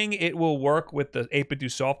assuming it will work with the 8BitDo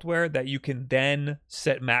software that you can then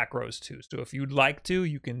set macros to. So if you'd like to,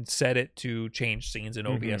 you can set it to change scenes in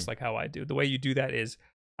OBS like how I do. The way you do that is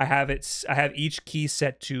I have each key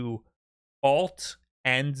set to Alt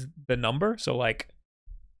and the number. So like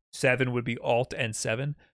 7 would be Alt and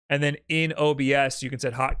 7. And then in OBS, you can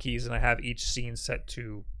set hotkeys, and I have each scene set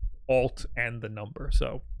to Alt and the number.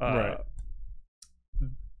 So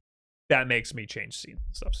that makes me change scenes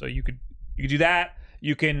and stuff. So you could do that.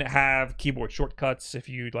 You can have keyboard shortcuts if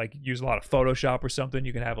you like use a lot of Photoshop or something.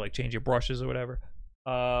 You can have like change your brushes or whatever.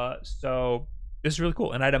 So this is really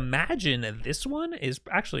cool. And I'd imagine this one is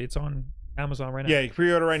actually it's on Amazon right now. Yeah, you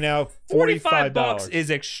pre-order right now. $45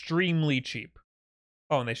 is extremely cheap.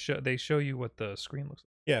 Oh, and they show you what the screen looks like.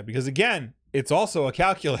 Yeah, because again, it's also a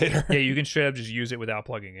calculator. Yeah, you can straight up just use it without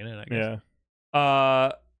plugging it in, I guess.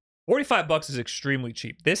 Yeah. $45 is extremely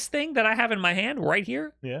cheap. This thing that I have in my hand right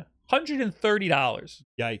here, $130.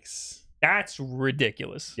 Yikes. That's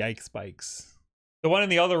ridiculous. Yikes spikes. The one in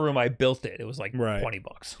the other room, I built it. It was like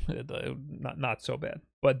 $20. Not so bad.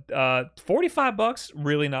 But $45,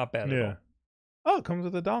 really not bad at all. Oh, it comes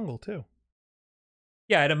with a dongle too.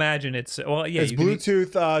 Yeah, I'd imagine it's it's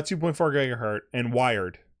Bluetooth 2.4 gigahertz and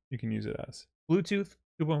wired. You can use it as Bluetooth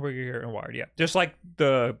 2.4 gigahertz and wired. Yeah, just like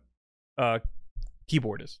the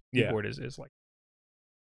keyboard is. Keyboard is like,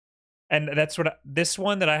 and that's what this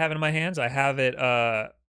one that I have in my hands. I have it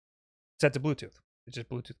set to Bluetooth. It's just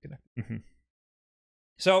Bluetooth connected.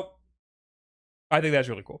 So I think that's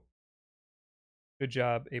really cool. Good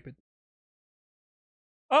job, 8BitDo.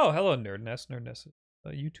 Oh, hello, Nerdnest. Nerdnest is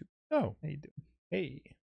YouTube. Oh, how you doing? Hey.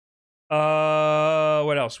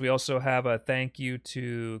 What else? We also have a thank you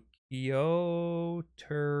to Kyo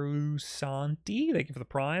Terusanti. Thank you for the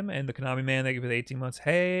Prime. And the Konami Man, thank you for the 18 months.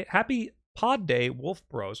 Hey, happy Pod Day, Wolf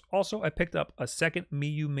Bros. Also, I picked up a second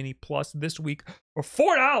Miyu Mini Plus this week for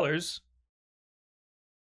 $4.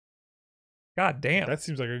 God damn. That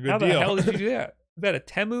seems like a good deal. How the hell did you do that? Is that a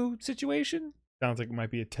Temu situation? Sounds like it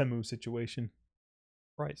might be a Temu situation.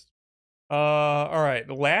 Christ. All right.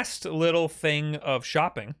 The last little thing of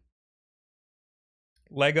shopping.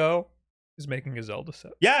 Lego is making a Zelda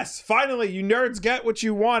set. Yes, finally, you nerds get what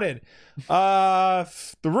you wanted. The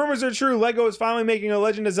rumors are true. Lego is finally making a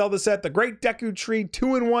Legend of Zelda set. The Great Deku Tree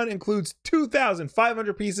 2-in-1 includes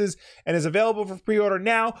 2,500 pieces and is available for pre-order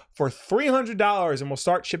now for $300 and will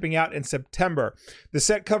start shipping out in September. The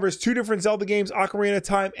set covers 2 different Zelda games, Ocarina of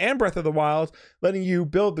Time and Breath of the Wild, letting you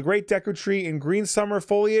build the Great Deku Tree in green summer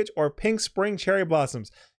foliage or pink spring cherry blossoms.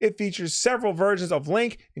 It features several versions of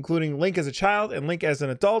Link, including Link as a child and Link as an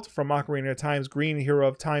adult from Ocarina of Time's Green Hero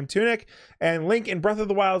of Time tunic, and Link in Breath of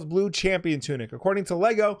the Wild's Blue Champion tunic. According to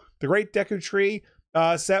LEGO, the Great Deku Tree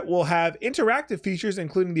set will have interactive features,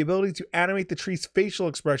 including the ability to animate the tree's facial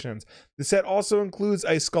expressions. The set also includes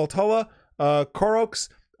a Skulltula, Koroks,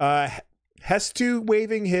 Hestu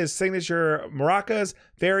waving his signature maracas,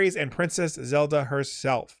 fairies, and Princess Zelda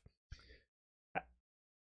herself.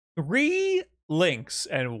 3 Links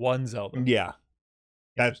and 1 Zelda. Yeah.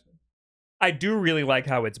 I do really like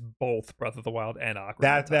how it's both Breath of the Wild and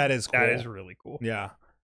Ocarina. That is cool. That is really cool. Yeah.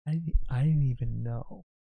 I didn't even know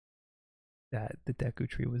that the Deku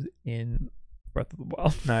Tree was in Breath of the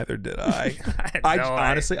Wild. Neither did I.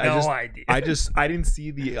 Honestly, idea. I didn't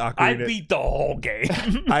see the Ocarina. I beat the whole game.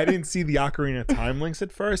 I didn't see the Ocarina of Time links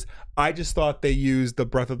at first. I just thought they used the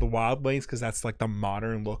Breath of the Wild links because that's like the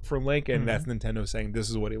modern look for Link, and that's Nintendo saying this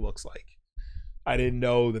is what he looks like. I didn't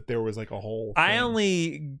know that there was like a whole thing. I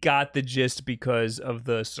only got the gist because of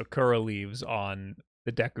the Sakura leaves on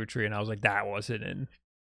the Deku Tree, and I was like, that wasn't in.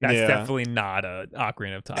 That's definitely not a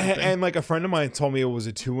Ocarina of Time thing. And like a friend of mine told me it was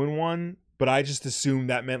a 2-in-1. But I just assumed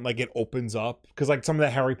that meant like it opens up because like some of the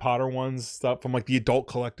Harry Potter ones stuff from like the adult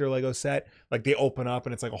collector Lego set, like they open up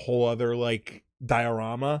and it's like a whole other like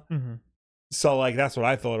diorama. So like that's what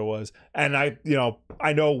I thought it was. And I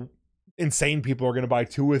know insane people are gonna buy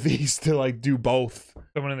 2 of these to like do both.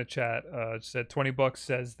 Someone in the chat said $20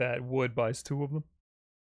 says that Wood buys 2 of them.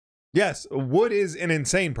 Yes, Wood is an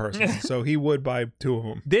insane person, so he would buy 2 of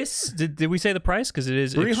them. This did we say the price? Because it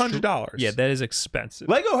is $300. Yeah, that is expensive.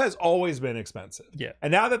 Lego has always been expensive. Yeah,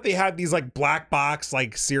 and now that they have these like black box,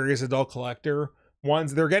 like serious adult collector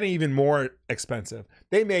ones, they're getting even more expensive.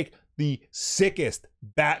 They make the sickest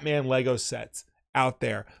Batman Lego sets out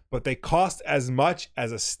there, but they cost as much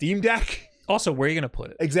as a Steam Deck. Also, where are you gonna put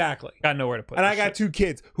it? Exactly. Got nowhere to put it. And I got 2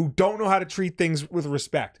 kids who don't know how to treat things with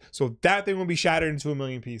respect. So that thing will be shattered into a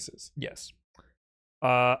million pieces. Yes.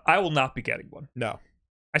 I will not be getting one. No.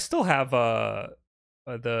 I still have the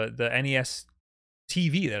NES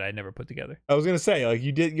TV that I never put together. I was gonna say, like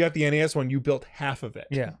you got the NES one, you built half of it.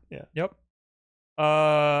 Yeah. Yep.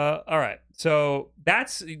 All right. So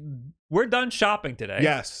we're done shopping today.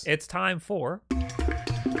 Yes. It's time for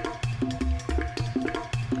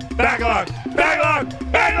Backlog!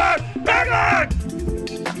 Backlog! Backlog! Backlog!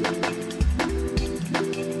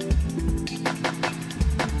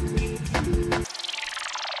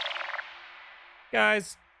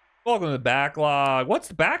 Guys, welcome to the Backlog. What's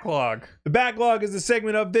the Backlog? The Backlog is a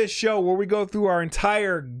segment of this show where we go through our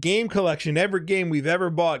entire game collection. Every game we've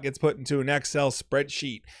ever bought gets put into an Excel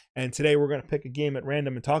spreadsheet. And today we're going to pick a game at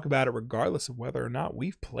random and talk about it regardless of whether or not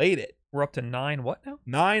we've played it. We're up to 9 what now?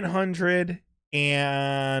 959.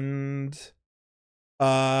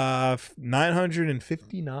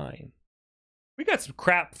 We got some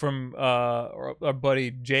crap from our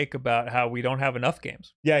buddy Jake about how we don't have enough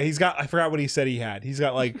games. Yeah, I forgot what he said he had. He's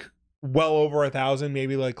got like well over 1,000,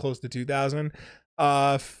 maybe like close to 2,000.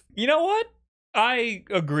 You know what? I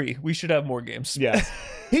agree. We should have more games. Yeah.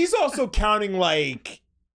 He's also counting like,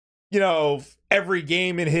 every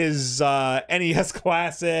game in his NES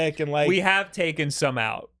Classic and like we have taken some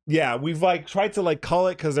out. Yeah, we've like tried to like cull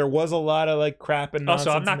it because there was a lot of like crap and nonsense.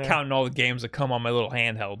 Also, I'm not counting all the games that come on my little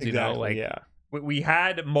handhelds. Exactly, yeah. We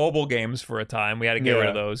had mobile games for a time. We had to get rid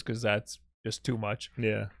of those because that's just too much.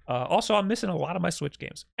 Yeah. Also, I'm missing a lot of my Switch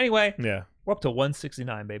games. Anyway, yeah, we're up to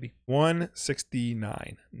 169, baby.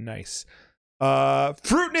 169. Nice.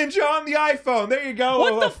 Fruit Ninja on the iPhone. There you go.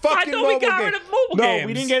 What the fuck? I thought we got rid of mobile games. No,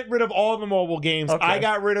 we didn't get rid of all the mobile games. Okay. I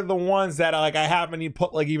got rid of the ones that I haven't even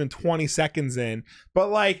put like even 20 seconds in.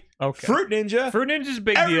 But like Fruit Ninja. Fruit Ninja's a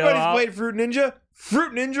big deal. Everybody's played Fruit Ninja.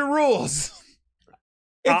 Fruit Ninja rules.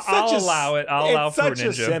 I'll allow it. I'll allow Fruit Ninja.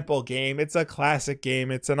 It's such a simple game. It's a classic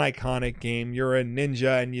game. It's an iconic game. You're a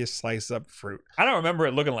ninja and you slice up fruit. I don't remember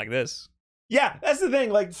it looking like this. Yeah, that's the thing.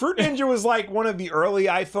 Like Fruit Ninja was like one of the early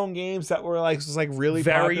iPhone games that were like really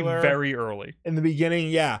popular. Very early in the beginning.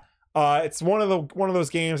 Yeah, it's one of those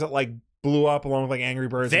games that like blew up along with like Angry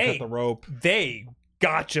Birds and Cut the Rope. They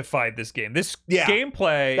gotcha-fied this game. This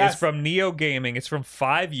gameplay is from Neo Gaming. It's from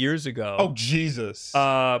 5 years ago. Oh Jesus!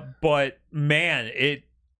 But man, it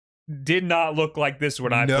did not look like this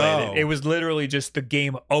when I played it. It was literally just the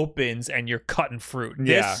game opens and you're cutting fruit.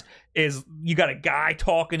 This is, you got a guy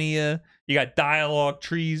talking to you. You got dialogue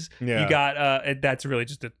trees. You got that's really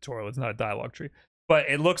just a tutorial. It's not a dialogue tree. But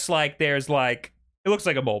it looks like it looks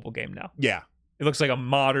like a mobile game now. Yeah. It looks like a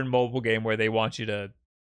modern mobile game where they want you to,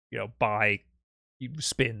 buy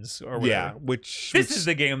spins or whatever. Yeah, this is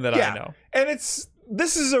the game that I know. And this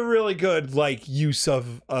is a really good like use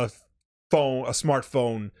of a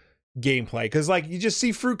smartphone gameplay, because like you just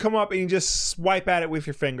see fruit come up and you just swipe at it with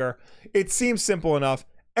your finger. It seems simple enough.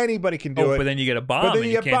 Anybody can do it. But then you get a bomb. But then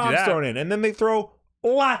and you get bombs thrown in, and then they throw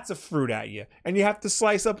lots of fruit at you, and you have to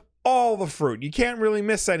slice up all the fruit. You can't really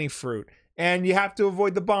miss any fruit, and you have to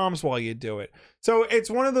avoid the bombs while you do it. So it's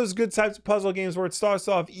one of those good types of puzzle games where it starts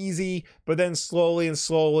off easy, but then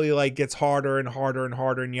slowly like gets harder and harder and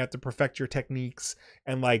harder, and you have to perfect your techniques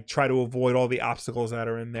and like try to avoid all the obstacles that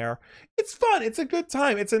are in there. It's fun. It's a good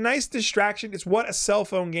time. It's a nice distraction. It's what a cell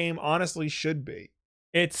phone game honestly should be.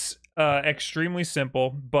 It's extremely simple,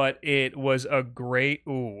 but it was a great.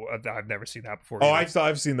 Ooh, I've never seen that before. Oh,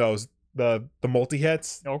 I've seen those. the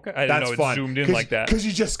multi-hits. Okay. I didn't know it fun. zoomed in like that. Because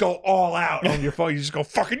you just go all out on your phone. You just go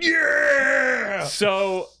fucking yeah!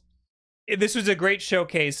 So this was a great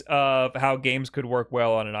showcase of how games could work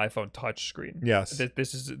well on an iPhone touchscreen. Yes.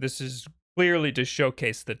 This is clearly to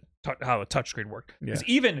showcase how a touchscreen worked. Because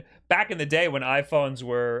Yeah. even back in the day when iPhones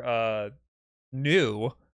were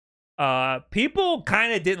new, people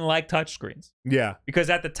kind of didn't like touchscreens. Yeah. Because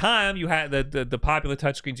at the time, you had the popular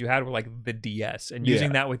touchscreens you had were like the DS, and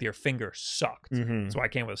using that with your finger sucked. Mhm. So I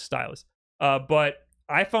came with a stylus. But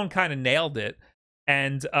iPhone kind of nailed it,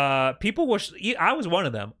 and people were. I was one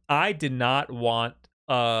of them. I did not want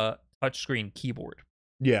a touchscreen keyboard.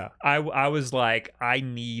 Yeah. I was like, I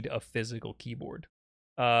need a physical keyboard.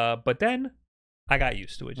 But then I got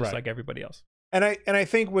used to it, just like everybody else. And I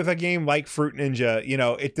think with a game like Fruit Ninja, you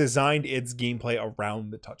know, it designed its gameplay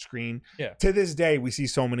around the touchscreen. Yeah. To this day, we see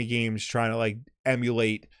so many games trying to like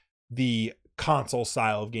emulate the console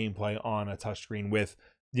style of gameplay on a touchscreen with,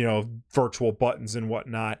 you know, virtual buttons and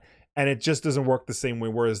whatnot. And it just doesn't work the same way.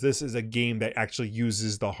 Whereas this is a game that actually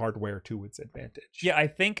uses the hardware to its advantage. Yeah, I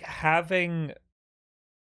think having,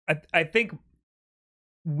 I think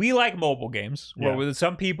we like mobile games. Yeah. Well,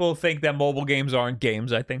 some people think that mobile games aren't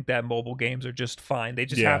games. I think that mobile games are just fine. They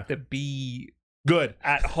just have to be good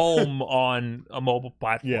at home on a mobile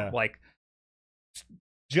platform. Yeah. Like,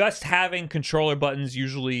 just having controller buttons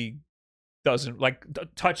usually doesn't, like,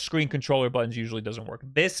 touchscreen controller buttons usually doesn't work.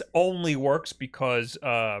 This only works because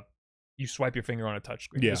you swipe your finger on a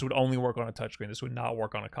touchscreen. Yeah. This would only work on a touchscreen. This would not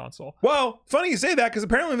work on a console. Well, funny you say that, because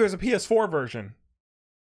apparently there's a PS4 version.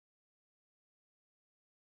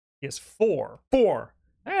 PS4. 4.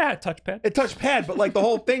 Touchpad. It touchpad, but like the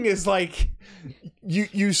whole thing is like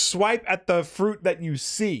you swipe at the fruit that you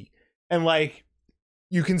see, and like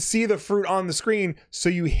you can see the fruit on the screen, so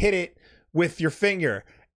you hit it with your finger,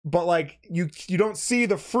 but like you don't see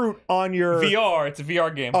the fruit on your VR. It's a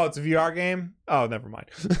VR game. Oh, it's a VR game. Oh, never mind.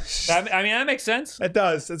 I mean, that makes sense. It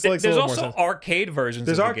does. It's like there's a little also more sense. arcade versions.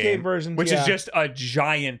 There's of the arcade game, versions, which yeah. is just a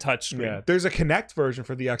giant touchscreen. Yeah, there's a Kinect version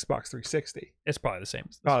for the Xbox 360. It's probably the same.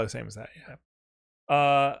 Probably the same as that. Yeah.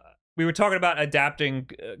 We were talking about adapting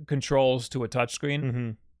controls to a touchscreen. Mm-hmm.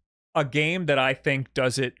 A game that I think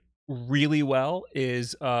does it really well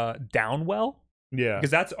is Downwell. Yeah,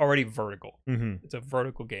 because that's already vertical. Mm-hmm. It's a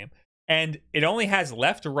vertical game, and it only has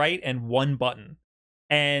left, right, and one button.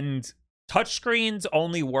 And touchscreens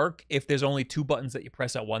only work if there's only 2 buttons that you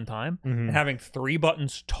press at one time. Mm-hmm. And having 3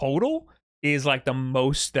 buttons total is like the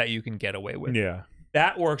most that you can get away with. Yeah,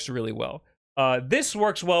 that works really well. This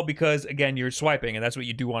works well because, again, you're swiping, and that's what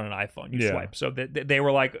you do on an iPhone. You swipe. So they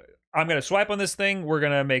were like, I'm going to swipe on this thing. We're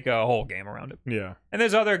going to make a whole game around it. Yeah. And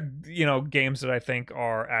there's other, games that I think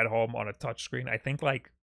are at home on a touchscreen. I think,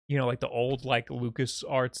 like, like the old, like,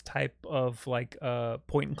 LucasArts type of, like,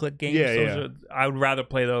 point-and-click games. Yeah, I would rather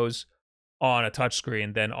play those on a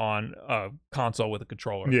touchscreen than on a console with a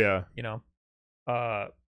controller. Yeah.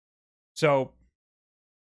 So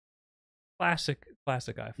classic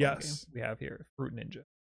iPhone game we have here, Fruit Ninja.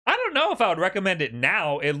 I don't know if I would recommend it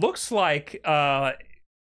now. It looks like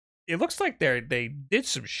they did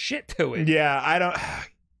some shit to it. Yeah, I don't.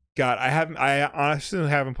 God, I honestly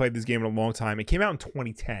haven't played this game in a long time. It came out in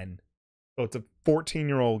 2010, so it's a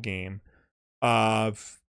 14-year-old game. I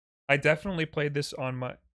definitely played this on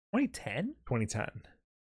my 2010. 2010.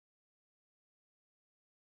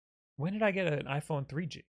 When did I get an iPhone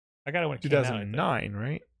 3G? I got it when it 2009, came out,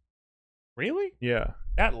 right? Really? Yeah.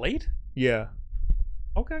 That late? Yeah.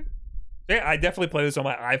 Okay. Yeah, I definitely played this on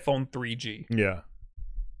my iPhone 3G. Yeah.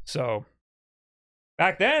 So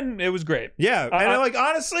back then, it was great. Yeah, and like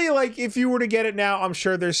honestly, like if you were to get it now, I'm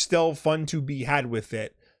sure there's still fun to be had with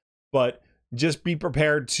it, but just be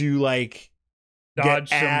prepared to like dodge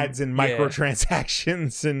get ads and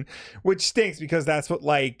microtransactions, and which stinks because that's what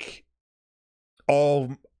like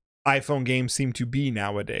all iPhone games seem to be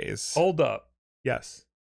nowadays. Hold up. Yes.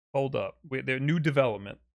 Hold up. They're new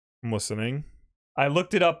development. I'm listening. I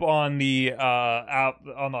looked it up on the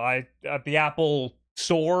at the Apple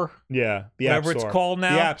Store. Yeah, the whatever App Store. It's called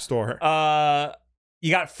now. The App Store.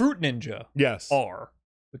 You got Fruit Ninja. Yes. R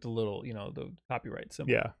with the little, the copyright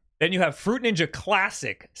symbol. Yeah. Then you have Fruit Ninja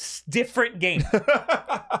Classic, different game.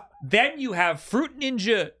 Then you have Fruit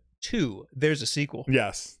Ninja 2. There's a sequel.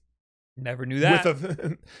 Yes. Never knew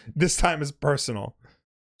that. This time is personal.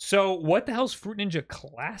 So what the hell's Fruit Ninja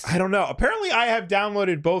Classic? I don't know. Apparently I have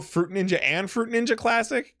downloaded both Fruit Ninja and Fruit Ninja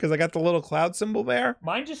Classic because I got the little cloud symbol there.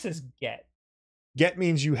 Mine just says Get. Get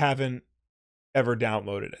means you haven't ever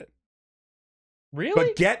downloaded it. Really?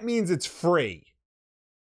 But Get means it's free.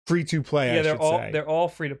 Free to play, I should say. They're all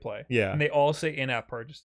free to play. Yeah. And they all say in-app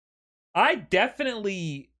purchase. I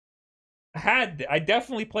definitely I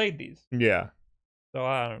definitely played these. Yeah. So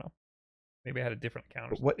I don't know. Maybe I had a different account.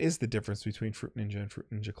 But what is the difference between Fruit Ninja and Fruit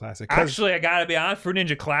Ninja Classic? Actually, I gotta be honest. Fruit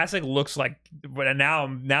Ninja Classic looks like, but now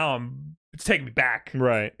I'm it's taking me back.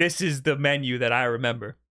 Right. This is the menu that I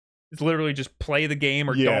remember. It's literally just play the game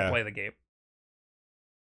or don't play the game.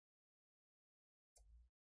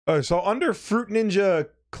 So under Fruit Ninja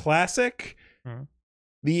Classic,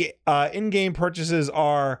 the in-game purchases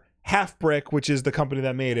are Half Brick, which is the company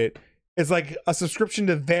that made it. It's like a subscription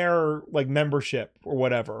to their like membership or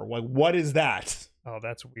whatever. Like, what is that? Oh,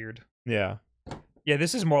 that's weird. Yeah. Yeah,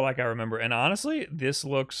 this is more like I remember. And honestly, this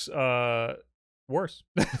looks worse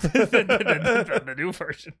than the new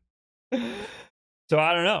version. So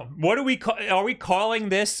I don't know. What do we call? Are we calling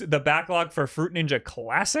this the backlog for Fruit Ninja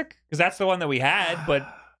Classic? Because that's the one that we had,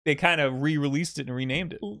 but they kind of re-released it and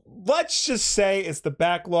renamed it. Let's just say it's the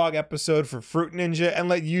backlog episode for Fruit Ninja and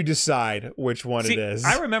let you decide which one it is.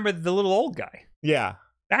 I remember the little old guy. Yeah.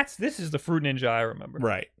 This is the Fruit Ninja I remember.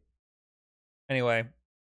 Right. Anyway,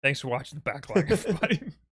 thanks for watching the backlog, everybody.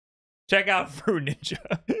 Check out Fruit Ninja.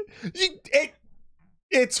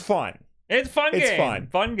 It's fun. It's fun game. It's fun.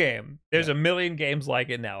 Fun game. There's a million games like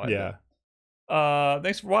it now.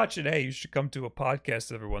 Thanks for watching. Hey, you should come to a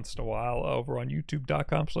podcast every once in a while over on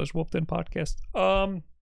youtube.com/Wulff Den podcast.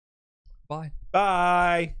 Bye.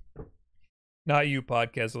 Bye. Not you,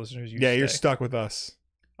 podcast listeners. You're stuck with us.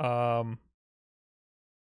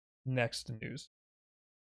 Next news.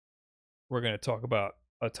 We're going to talk about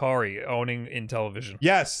Atari owning Intellivision.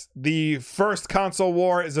 Yes, the first console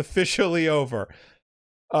war is officially over.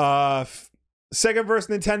 Sega versus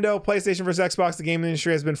Nintendo, PlayStation versus Xbox. The gaming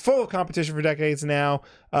industry has been full of competition for decades now.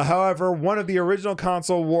 However, one of the original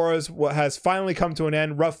console wars has finally come to an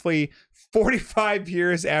end, roughly 45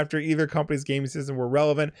 years after either company's gaming system were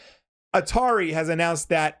relevant. Atari has announced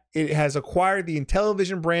that it has acquired the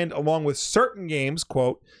Intellivision brand along with certain games,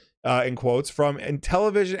 quote, in quotes, from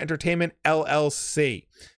Intellivision Entertainment LLC.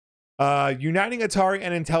 Uniting Atari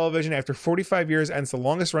and Intellivision after 45 years ends the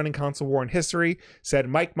longest running console war in history, said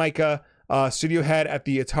Mike Micah, studio head at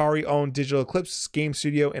the Atari-owned Digital Eclipse game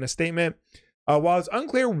studio, in a statement. While it's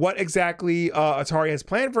unclear what exactly Atari has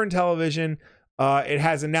planned for Intellivision, it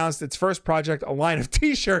has announced its first project, a line of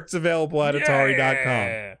t-shirts available at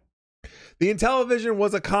Atari.com. The Intellivision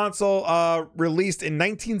was a console released in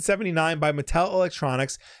 1979 by Mattel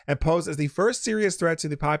Electronics and posed as the first serious threat to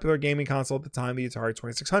the popular gaming console at the time, the Atari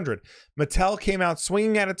 2600. Mattel came out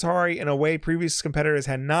swinging at Atari in a way previous competitors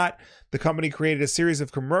had not. The company created a series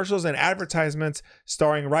of commercials and advertisements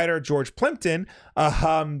starring writer George Plimpton.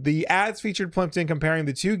 The ads featured Plimpton comparing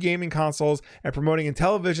the two gaming consoles and promoting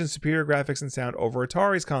Intellivision's superior graphics and sound over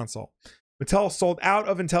Atari's console. Mattel sold out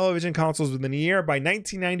of Intellivision consoles within a year. By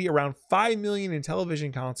 1990, around 5 million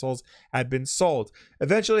Intellivision consoles had been sold.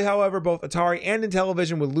 Eventually, however, both Atari and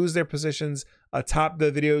Intellivision would lose their positions atop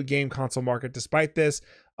the video game console market. Despite this,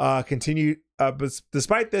 both continued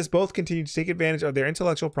to take advantage of their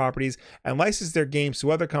intellectual properties and license their games to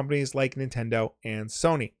other companies like Nintendo and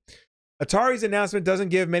Sony. Atari's announcement doesn't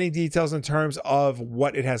give many details in terms of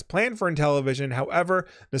what it has planned for Intellivision. However,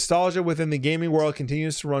 nostalgia within the gaming world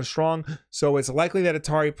continues to run strong, so it's likely that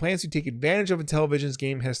Atari plans to take advantage of Intellivision's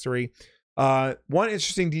game history. One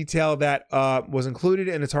interesting detail that was included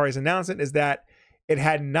in Atari's announcement is that it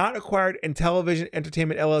had not acquired Intellivision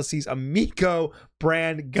Entertainment LLC's Amico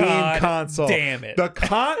brand game console. Damn it.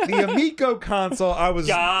 The Amico console,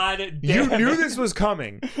 you knew this was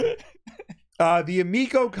coming. The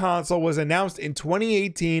Amico console was announced in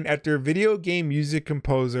 2018 after video game music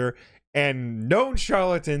composer and known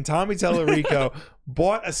charlatan Tommy Tallarico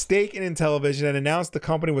bought a stake in Intellivision and announced the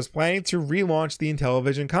company was planning to relaunch the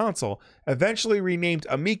Intellivision console. Eventually renamed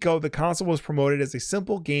Amico, the console was promoted as a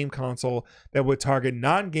simple game console that would target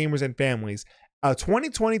non-gamers and families. A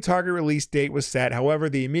 2020 target release date was set. However,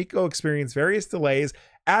 the Amico experienced various delays.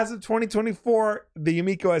 As of 2024, the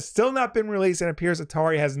Amico has still not been released and appears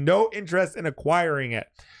Atari has no interest in acquiring it.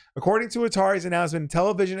 According to Atari's announcement,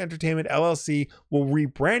 Intellivision Entertainment LLC will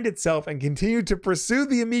rebrand itself and continue to pursue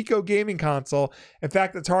the Amico gaming console. In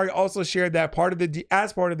fact, Atari also shared that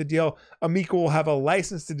as part of the deal, Amico will have a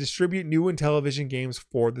license to distribute new Intellivision games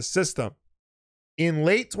for the system. In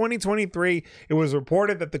late 2023, it was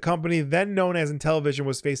reported that the company then known as Intellivision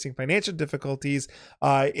was facing financial difficulties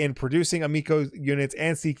in producing Amico units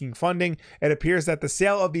and seeking funding. It appears that the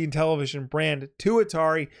sale of the Intellivision brand to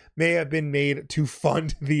Atari may have been made to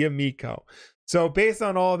fund the Amico. So based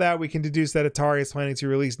on all of that, we can deduce that Atari is planning to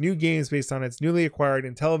release new games based on its newly acquired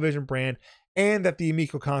Intellivision brand and that the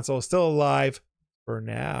Amico console is still alive for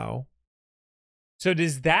now. So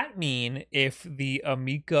does that mean if the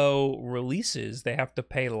Amico releases, they have to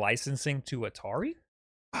pay licensing to Atari?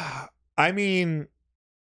 I mean,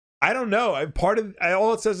 I don't know.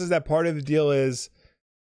 All it says is that part of the deal is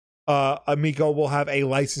Amico will have a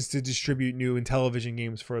license to distribute new Intellivision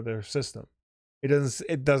games for their system.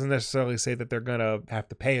 It doesn't necessarily say that they're gonna have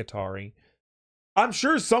to pay Atari. I'm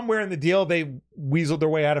sure somewhere in the deal they weaseled their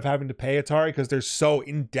way out of having to pay Atari because they're so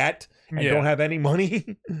in debt and don't have any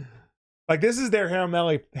money. Like, this is their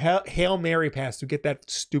Hail Mary pass to get that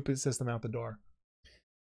stupid system out the door.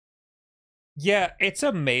 Yeah, it's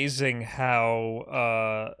amazing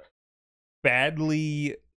how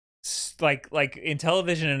badly like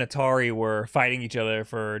Intellivision and Atari were fighting each other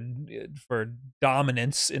for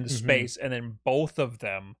dominance in the space, and then both of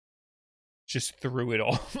them just threw it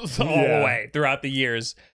all away throughout the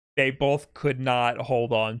years. They both could not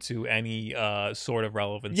hold on to any sort of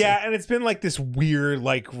relevance. Yeah, and it's been like this weird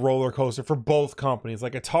like roller coaster for both companies.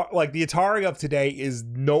 Like the Atari of today is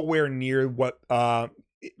nowhere near what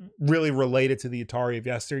really related to the Atari of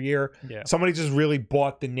yesteryear. Yeah. Somebody just really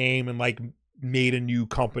bought the name and like made a new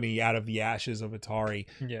company out of the ashes of Atari.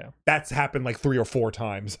 Yeah. That's happened like 3 or 4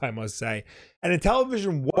 times, I must say. And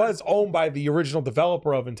Intellivision was owned by the original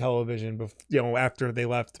developer of Intellivision, after they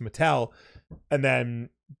left Mattel. And then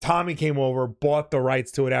Tommy came over, bought the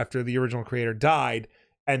rights to it after the original creator died,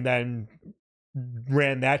 and then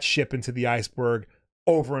ran that ship into the iceberg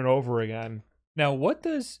over and over again. Now, what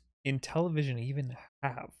does Intellivision even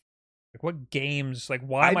have? Like, what games? Like,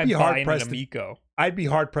 why am I buying an Amico? I'd be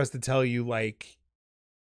hard pressed to tell you like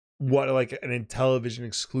what like an Intellivision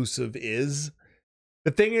exclusive is.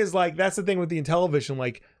 The thing is, like, that's the thing with the Intellivision.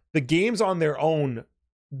 Like, the games on their own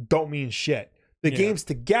don't mean shit. The games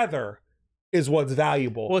together is what's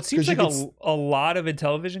valuable. Well, it seems like a lot of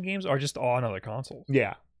Intellivision games are just on other consoles.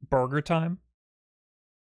 Yeah. Burger Time.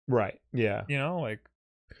 Right. Yeah. Like.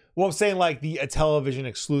 Well, I'm saying like the Intellivision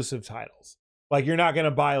exclusive titles. Like, you're not going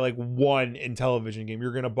to buy like one Intellivision game.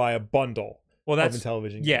 You're going to buy a bundle of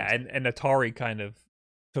Intellivision games. Yeah, and Atari kind of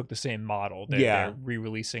took the same model. They're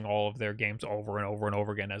re-releasing all of their games over and over and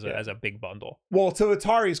over again as a big bundle. Well, to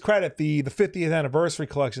Atari's credit, the 50th anniversary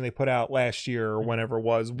collection they put out last year or whenever it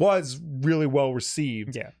was really well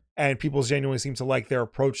received. Yeah. And people genuinely seem to like their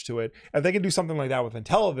approach to it. If they can do something like that with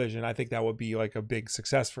Intellivision, I think that would be like a big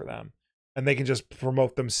success for them. And they can just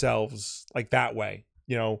promote themselves like that way,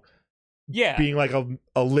 being like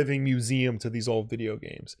a living museum to these old video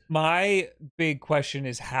games. My big question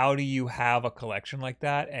is, how do you have a collection like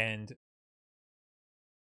that and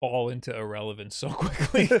fall into irrelevance so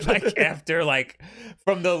quickly? Like, after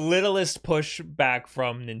from the littlest push back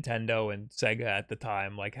from Nintendo and Sega at the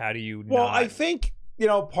time, like, how do you I think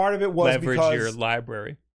part of it was leverage because your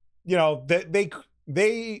library.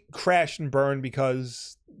 They crashed and burned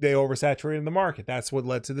because they oversaturated the market. That's what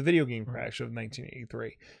led to the video game crash of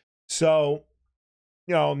 1983. So,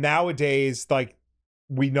 nowadays, like,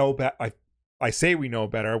 we know better. I say we know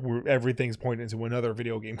better. Everything's pointing to another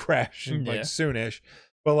video game crash soonish.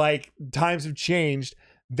 But like, times have changed.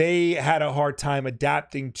 They had a hard time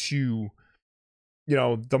adapting to,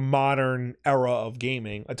 the modern era of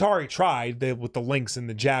gaming. Atari tried with the Lynx and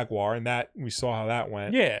the Jaguar, and that we saw how that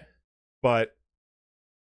went. Yeah, but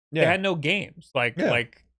they had no games.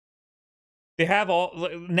 They have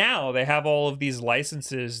all of these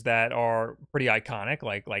licenses that are pretty iconic,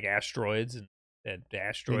 like Asteroids and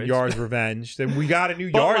Asteroids. Yard's Revenge. Then we got a new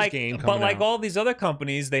Yard's game coming out. All these other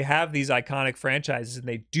companies, they have these iconic franchises and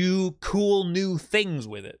they do cool new things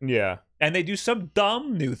with it. Yeah. And they do some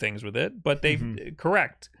dumb new things with it, but they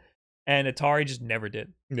correct. And Atari just never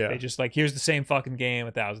did. Yeah. They just here's the same fucking game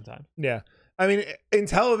 1,000 times. Yeah. I mean,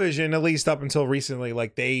 Intellivision, at least up until recently,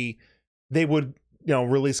 like they would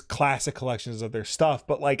release classic collections of their stuff,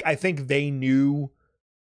 but I think they knew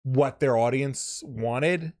what their audience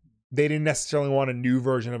wanted. They didn't necessarily want a new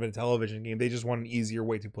version of an Intellivision game. They just want an easier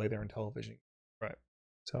way to play their Intellivision. Right.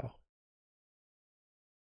 So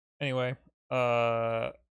anyway,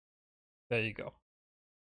 there you go.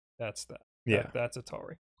 That's that. Yeah. That's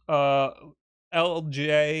Atari.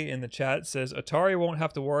 LJ in the chat says Atari won't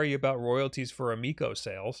have to worry about royalties for Amico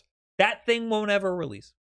sales. That thing won't ever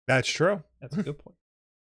release. That's true. That's a good point.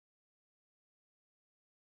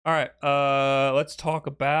 All right, let's talk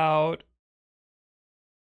about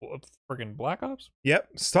friggin' Black Ops. Yep,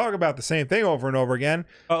 let's talk about the same thing over and over again.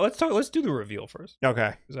 Let's do the reveal first.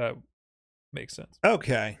 Okay, because that makes sense.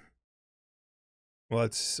 Okay,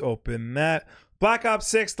 let's open that. Black Ops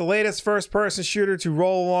 6, the latest first-person shooter to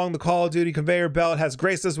roll along the Call of Duty conveyor belt, has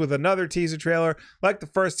graced us with another teaser trailer. Like the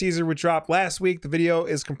first teaser we dropped last week, the video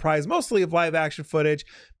is comprised mostly of live-action footage,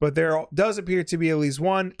 but there does appear to be at least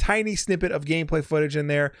one tiny snippet of gameplay footage in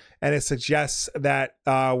there, and it suggests that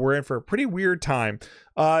we're in for a pretty weird time.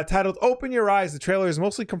 Titled Open Your Eyes, the trailer is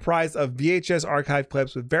mostly comprised of VHS archive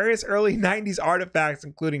clips with various early 90s artifacts,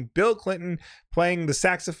 including Bill Clinton playing the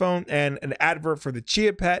saxophone and an advert for the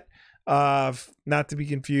Chia Pet. Not to be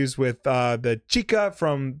confused with the Chica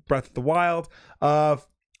from Breath of the Wild.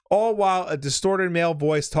 All while a distorted male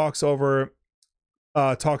voice talks to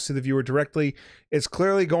the viewer directly. It's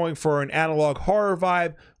clearly going for an analog horror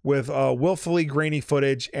vibe with willfully grainy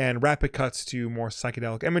footage and rapid cuts to more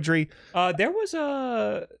psychedelic imagery.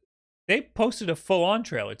 They posted a full-on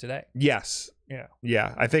trailer today. Yes.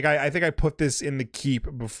 Yeah. I think I put this in the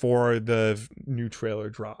keep before the new trailer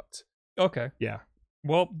dropped. Okay. Yeah.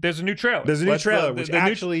 Well, there's a new trailer. There's a new trailer, which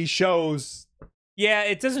actually shows... Yeah,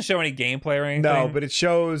 it doesn't show any gameplay or anything. No, but it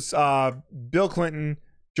shows Bill Clinton,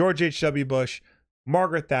 George H.W. Bush,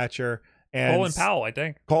 Margaret Thatcher, and... Colin Powell, I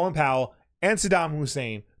think. Colin Powell and Saddam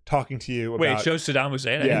Hussein talking to you about... Wait, it shows Saddam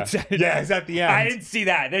Hussein? Yeah, it's at the end. I didn't see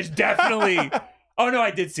that. There's definitely... Oh, no, I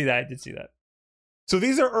did see that. So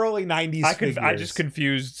these are early 90s figures. I just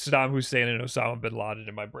confused Saddam Hussein and Osama bin Laden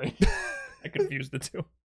in my brain. I confused the two.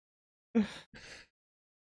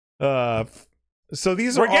 So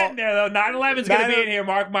these We're are getting there though. 9/11's gonna be in here.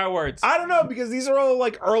 Mark my words. I don't know, because these are all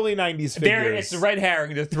like early 90s figures. It's a red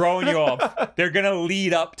herring. They're throwing you off. They're gonna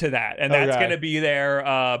lead up to that, and that's gonna be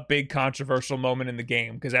their big controversial moment in the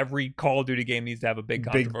game, because every Call of Duty game needs to have a big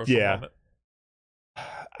controversial moment.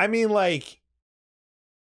 I mean, like,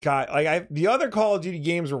 God, like the other Call of Duty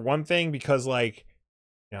games were one thing, because like,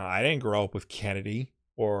 you know, I didn't grow up with Kennedy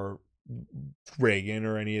or Reagan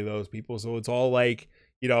or any of those people, so it's all like,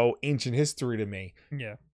 you know, ancient history to me.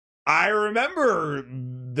 Yeah, I remember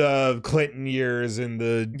the Clinton years and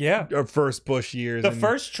the first Bush years. The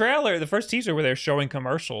first trailer, the first teaser where they're showing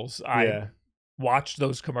commercials. I watched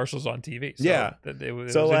those commercials on TV. So it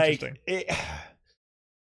was like, interesting.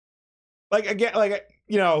 Like again, like,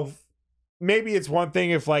 you know, maybe it's one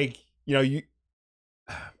thing if, like, you know, you.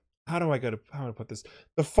 How do I put this?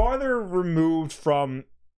 The farther removed from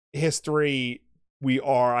history we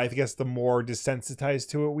are, I guess, the more desensitized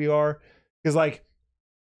to it we are, because like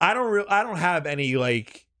I don't have any,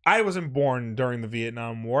 like, I wasn't born during the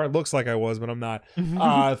Vietnam War. It looks like I was, but I'm not.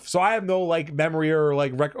 So I have no like memory or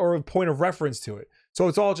like or point of reference to it. So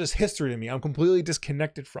it's all just history to me. I'm completely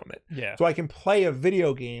disconnected from it. Yeah. So I can play a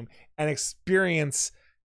video game and experience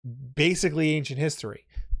basically ancient history.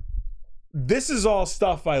 This is all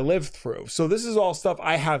stuff I lived through. So this is all stuff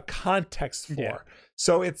I have context for. Yeah.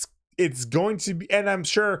 So it's going to be, and I'm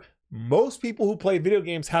sure most people who play video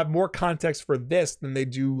games have more context for this than they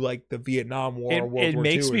do like the Vietnam War or World War II. It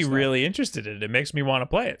makes me really interested in it. It makes me want to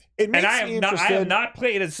play it. It makes me interested. I have not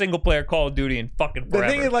played a single player Call of Duty in fucking forever.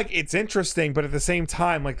 The thing is, like, it's interesting, but at the same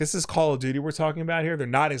time, like, this is Call of Duty we're talking about here. They're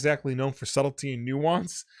not exactly known for subtlety and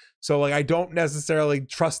nuance. So like, I don't necessarily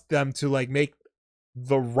trust them to like make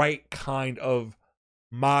the right kind of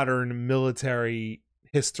modern military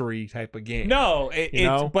history type of game. No,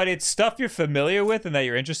 but it's stuff you're familiar with and that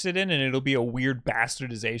you're interested in, and it'll be a weird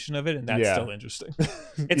bastardization of it, and that's still interesting.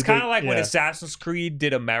 It's kind of like when Assassin's Creed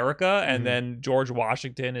did America, and then George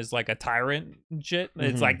Washington is like a tyrant and shit.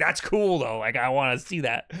 It's like, that's cool though. Like, I want to see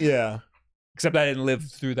that. Yeah. Except I didn't live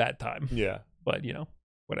through that time. Yeah. But, you know,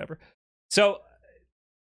 whatever. So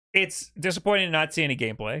it's disappointing to not see any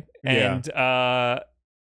gameplay, and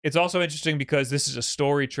it's also interesting because this is a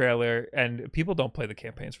story trailer, and people don't play the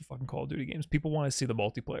campaigns for fucking Call of Duty games. People want to see the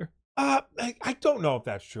multiplayer. I don't know if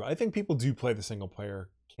that's true. I think people do play the single player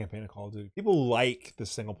campaign of Call of Duty. People like the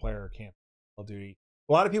single player campaign of Call of Duty.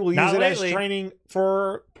 A lot of people use it as training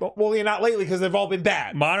for, well, yeah, not lately, because they've all been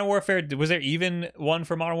bad. Modern Warfare, was there even one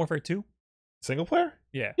for Modern Warfare 2? Single player?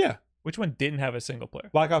 Yeah. Yeah. Which one didn't have a single player?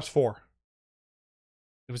 Black Ops 4.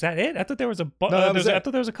 Was that it? I thought there was a I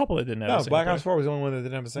thought there was a couple that didn't have a single player. Black Ops 4 was the only one that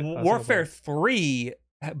didn't have a single player. Warfare 3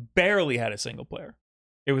 barely had a single player.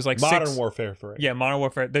 It was like Modern Warfare 3. Yeah, Modern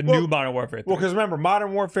Warfare, new Modern Warfare 3. Well, because remember,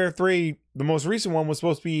 Modern Warfare 3, the most recent one, was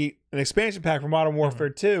supposed to be an expansion pack for Modern Warfare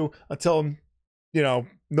 2 until, you know,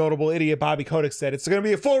 notable idiot Bobby Kotick said it's going to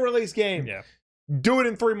be a full release game. Yeah. Do it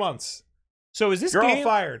in 3 months. So is this You're game all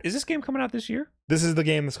fired. Is this game coming out this year? This is the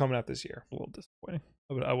game that's coming out this year. A little disappointing.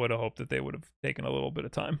 I would have hoped that they would have taken a little bit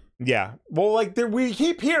of time. Yeah. Well, like, we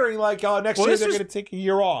keep hearing, like, next year they're going to take a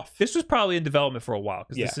year off. This was probably in development for a while,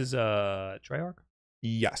 because this is Treyarch?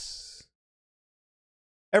 Yes.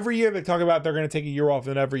 every year they talk about they're going to take a year off,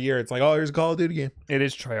 and every year it's like, oh, here's a Call of Duty game. It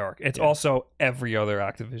is Treyarch. It's also every other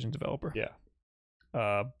Activision developer. Yeah.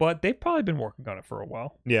 But they've probably been working on it for a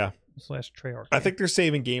while. Yeah. Slash Treyarch. I think they're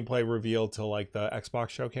saving gameplay reveal till like the Xbox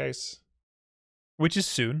showcase, which is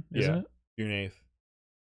soon, isn't it? June 8th.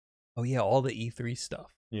 Oh yeah, all the E3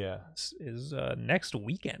 stuff. Yeah. Is next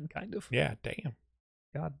weekend, kind of. Yeah, damn.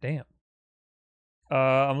 God damn.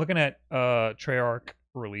 I'm looking at Treyarch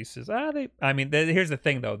releases. Here's the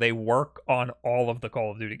thing though. They work on all of the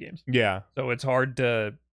Call of Duty games. Yeah. So it's hard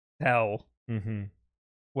to tell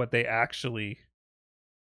what they actually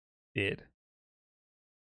did.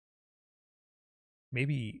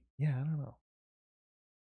 Maybe, yeah, I don't know.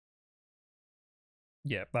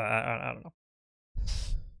 Yeah, but I don't know.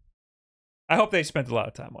 I hope they spent a lot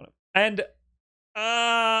of time on it. And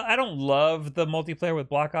I don't love the multiplayer with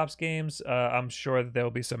Black Ops games. I'm sure that there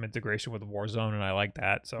will be some integration with Warzone, and I like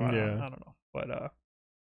that. So I don't know. But at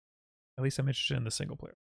least I'm interested in the single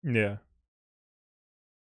player. Yeah.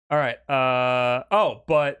 All right.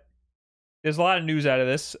 But there's a lot of news out of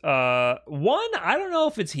this. One, I don't know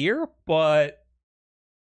if it's here, but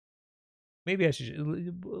maybe I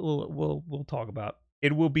should. We'll talk about.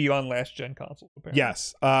 It will be on last gen consoles. Apparently.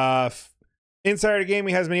 Yes. Insider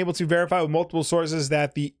Gaming has been able to verify with multiple sources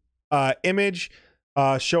that the image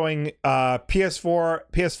showing PS4,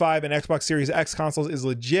 PS5, and Xbox Series X consoles is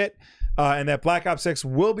legit, and that Black Ops 6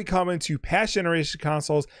 will be coming to past generation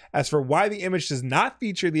consoles. As for why the image does not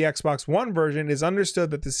feature the Xbox One version, it is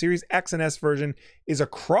understood that the Series X and S version is a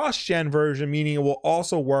cross-gen version, meaning it will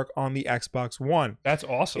also work on the Xbox One. That's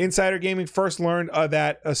awesome. Insider Gaming first learned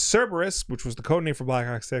that Cerberus, which was the codename for Black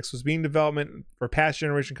Ops 6, was being developed for past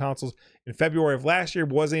generation consoles in February of last year.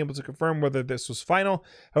 Wasn't able to confirm whether this was final.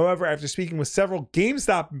 However, after speaking with several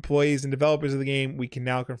GameStop employees and developers of the game, we can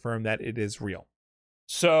now confirm that it is real.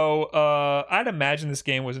 So I'd imagine this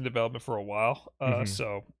game was in development for a while,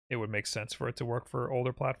 so it would make sense for it to work for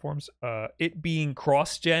older platforms. It being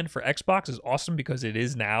cross-gen for Xbox is awesome because it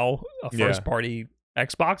is now a first-party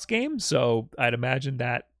Xbox game, so I'd imagine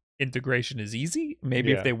that integration is easy.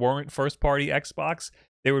 Maybe if they weren't first-party Xbox,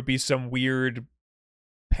 there would be some weird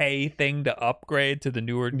pay thing to upgrade to the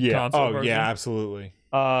newer console version. Yeah, absolutely.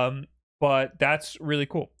 But that's really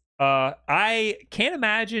cool. I can't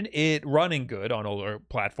imagine it running good on older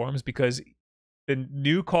platforms because the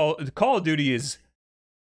new Call of Duty is,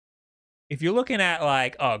 if you're looking at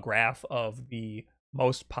like a graph of the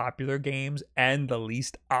most popular games and the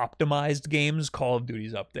least optimized games, Call of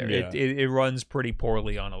Duty's up there. Yeah. It runs pretty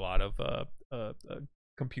poorly on a lot of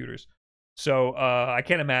computers. So I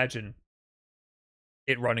can't imagine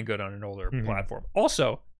it running good on an older platform.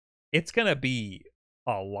 Also, it's going to be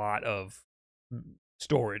a lot of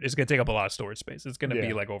storage. It's going to take up a lot of storage space. It's going to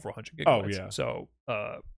be like over 100 gigabytes. Oh, yeah. So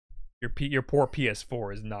your poor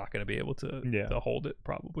PS4 is not going to be able to hold it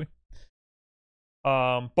probably.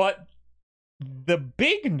 But the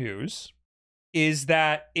big news is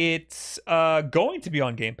that it's going to be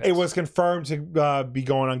on Game Pass. It was confirmed to be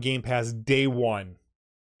going on Game Pass day one.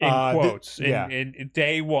 In quotes. In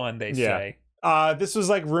day one, they say. This was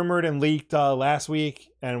like rumored and leaked last week,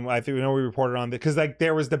 and I think we reported on it because like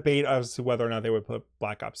there was debate as to whether or not they would put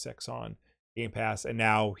Black Ops 6 on Game Pass, and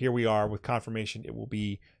now here we are with confirmation it will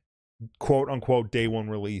be quote unquote day one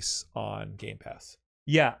release on Game Pass.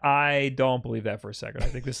 Yeah, I don't believe that for a second. I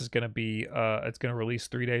think this is gonna be it's gonna release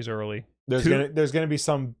 3 days early. There's gonna be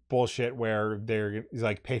some bullshit where they're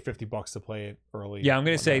like pay $50 to play it early. Yeah, I'm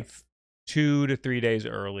gonna say 2 to 3 days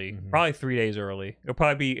early, probably 3 days early. It'll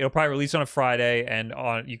probably release on a Friday, and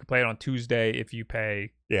you can play it on Tuesday if you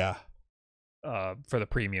pay for the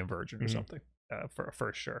premium version or something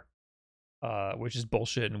for sure. Which is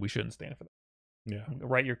bullshit, and we shouldn't stand for that. Yeah,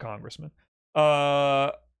 write your congressman.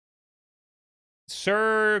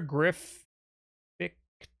 Sir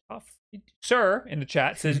Sir in the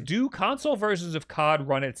chat says, do console versions of COD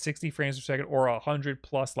run at 60 frames per second or 100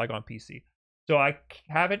 plus like on PC? So I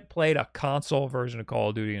haven't played a console version of Call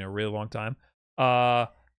of Duty in a really long time.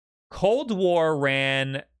 Cold War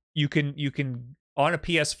ran, you can on a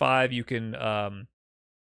PS5 you can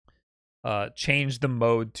change the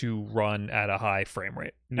mode to run at a high frame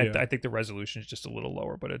rate. I think the resolution is just a little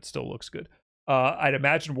lower, but it still looks good. I'd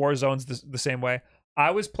imagine Warzone's the same way.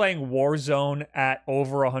 I was playing Warzone at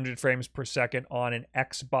over 100 frames per second on an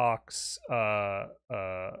Xbox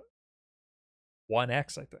One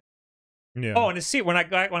X, I think. Yeah. Oh, and see, when I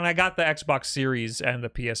got the Xbox Series and the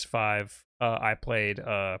PS5, I played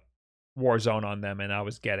Warzone on them, and I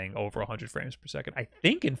was getting over 100 frames per second. I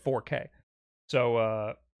think in 4K.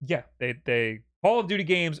 So yeah, they Call of Duty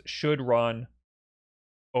games should run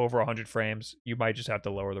over 100 frames. You might just have to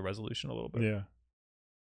lower the resolution a little bit. Yeah.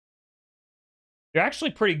 They're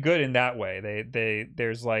actually pretty good in that way.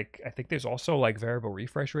 There's like, I think there's also like variable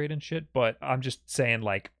refresh rate and shit, but I'm just saying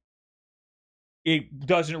like it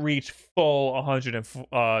doesn't reach full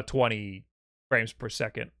 120 frames per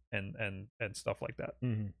second and stuff like that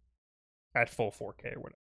at full 4K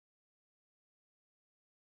or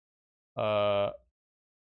whatever.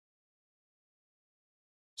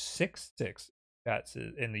 66 that's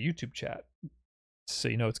in the YouTube chat, so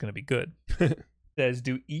you know it's gonna be good. Says,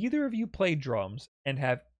 do either of you play drums, and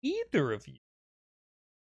have either of you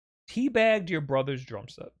teabagged your brother's drum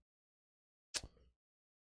set?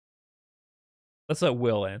 Let's let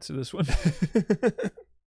Will answer this one.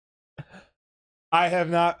 I have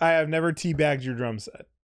never teabagged your drum set.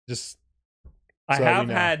 Just I have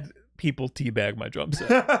had people teabag my drum set.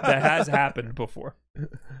 That has happened before,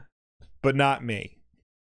 but not me.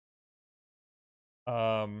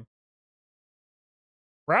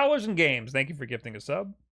 Growlers and Games, thank you for gifting a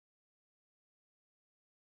sub.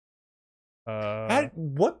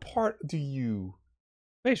 What part do you?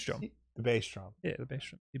 Bass drum. The bass drum. Yeah, the bass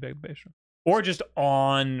drum. Teabag the bass drum. Or just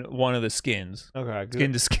on one of the skins. Okay.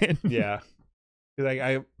 Skin to skin. Yeah.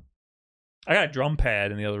 I got a drum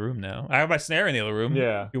pad in the other room now. I have my snare in the other room.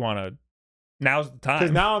 Yeah. If you want to, now's the time.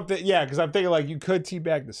 Because now because I'm thinking like you could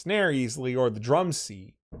teabag the snare easily or the drum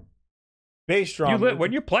seat. Bass drum.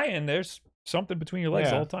 When you're playing, there's something between your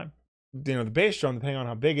legs all the time. You know, the bass drum, depending on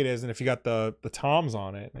how big it is, and if you got the toms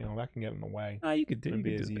on it, you know, that can get in the way. You could do it. Wouldn't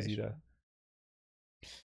be as easy to.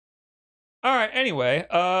 All right. Anyway,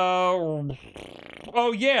 oh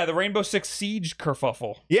yeah, the Rainbow Six Siege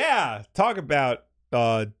kerfuffle. Yeah, talk about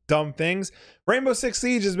dumb things. Rainbow Six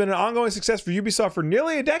Siege has been an ongoing success for Ubisoft for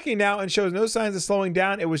nearly a decade now and shows no signs of slowing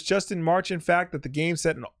down. It was just in March, in fact, that the game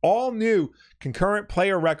set an all-new concurrent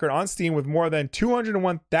player record on Steam with more than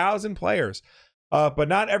 201,000 players. But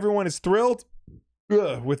not everyone is thrilled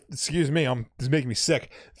excuse me, this is making me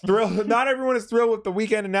sick. Not everyone is thrilled with the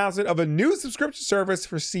weekend announcement of a new subscription service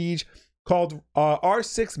for Siege called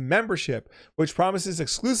R6 Membership, which promises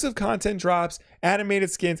exclusive content drops,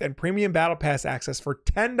 animated skins, and premium battle pass access for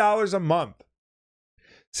 $10 a month.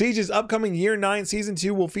 Siege's upcoming Year 9 Season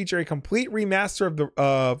 2 will feature a complete remaster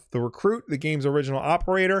of the Recruit, the game's original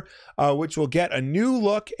operator, which will get a new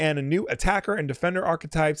look and a new attacker and defender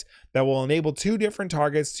archetypes that will enable 2 different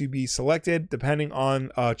targets to be selected depending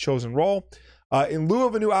on chosen role. In lieu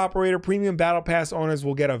of a new operator, premium battle pass owners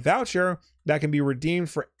will get a voucher that can be redeemed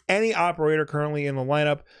for any operator currently in the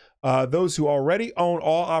lineup. Those who already own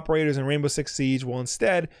all operators in Rainbow Six Siege will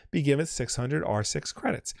instead be given 600 R6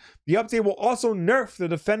 credits. The update will also nerf the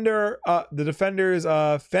defenders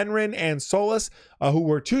Fenrir and Solus, who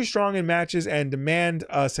were too strong in matches and demand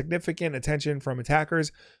significant attention from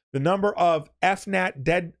attackers. The number of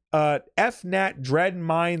FNAT Dread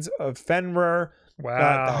Mines of Fenrir.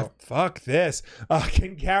 Wow. Fuck this.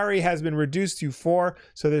 Can carry has been reduced to 4,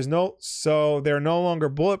 so they're no longer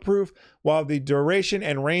bulletproof, while the duration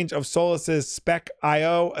and range of Solus's Spec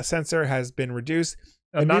IO sensor has been reduced.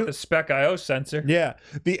 The Spec IO sensor. Yeah.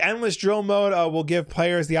 The Endless Drill mode will give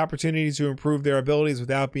players the opportunity to improve their abilities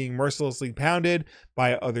without being mercilessly pounded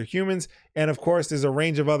by other humans. And of course, there's a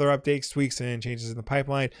range of other updates, tweaks, and changes in the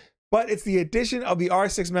pipeline. But it's the addition of the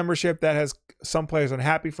R6 membership that has some players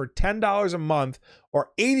unhappy. For $10 a month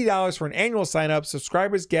or $80 for an annual sign-up,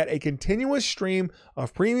 subscribers get a continuous stream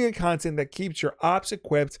of premium content that keeps your ops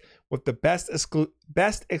equipped with the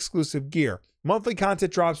best exclusive gear. Monthly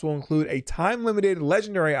content drops will include a time-limited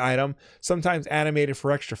legendary item, sometimes animated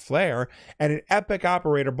for extra flair, and an epic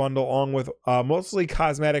operator bundle along with mostly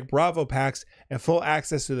cosmetic Bravo packs and full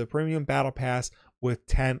access to the premium battle pass with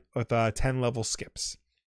 10 level skips.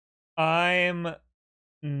 I'm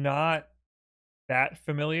not that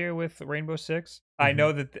familiar with Rainbow Six. I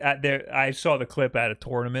know that I saw the clip at a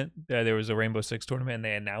tournament. There was a Rainbow Six tournament, and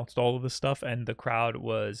they announced all of this stuff, and the crowd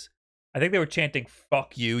was, I think they were chanting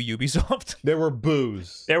 "Fuck you, Ubisoft." There were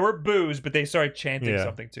boos. But they started chanting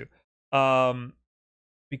something too,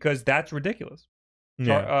 because that's ridiculous.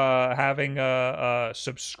 Yeah. Having a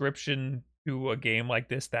subscription to a game like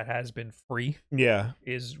this that has been free,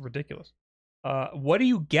 is ridiculous. What do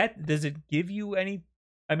you get? Does it give you any?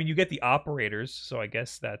 I mean, you get the operators, so I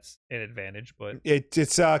guess that's an advantage. But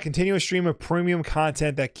it's a continuous stream of premium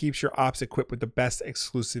content that keeps your ops equipped with the best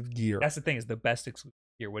exclusive gear. That's the thing, is the best exclusive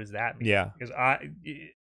gear. What does that mean? Yeah, because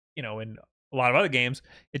in a lot of other games,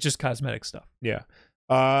 it's just cosmetic stuff. Yeah,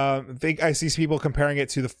 I think I see people comparing it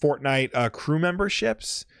to the Fortnite crew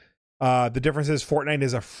memberships. The difference is Fortnite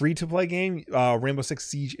is a free-to-play game. Rainbow Six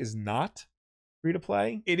Siege is not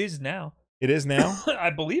free-to-play. It is now. It is now? I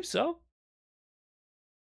believe so.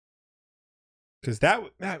 Because that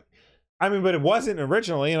I mean, but it wasn't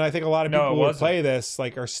originally, and I think a lot of people who play this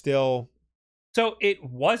like are still. So it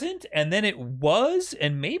wasn't, and then it was,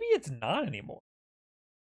 and maybe it's not anymore.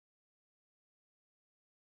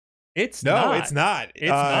 It's not. It's not.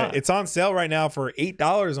 It's on sale right now for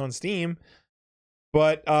 $8 on Steam,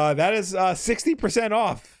 but that is 60%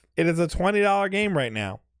 off. It is a $20 game right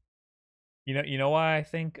now. You know why I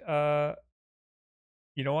think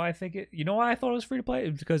you know why I thought it was free to play?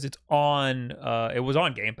 It's because it's on it was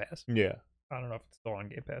on Gamepass. Yeah. I don't know if it's still on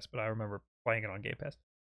Gamepass, but I remember playing it on Gamepass.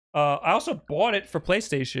 I also bought it for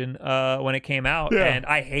PlayStation when it came out, and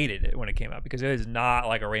I hated it when it came out because it is not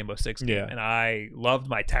like a Rainbow Six game, and I loved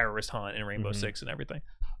my terrorist hunt in Rainbow Six and everything.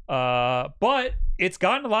 But it's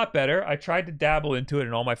gotten a lot better. I tried to dabble into it,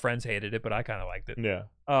 and all my friends hated it, but I kind of liked it. Yeah.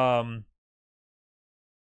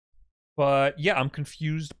 But yeah, I'm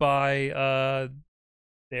confused by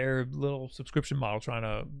their little subscription model trying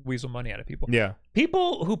to weasel money out of people. Yeah.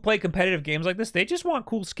 People who play competitive games like this, they just want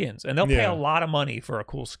cool skins, and they'll pay a lot of money for a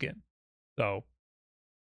cool skin. So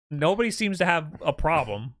nobody seems to have a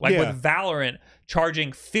problem. Like with Valorant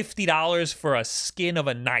charging $50 for a skin of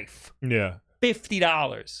a knife. Yeah.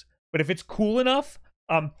 $50. But if it's cool enough,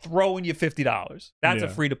 I'm throwing you $50. That's a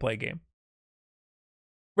free-to-play game.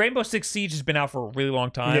 Rainbow Six Siege has been out for a really long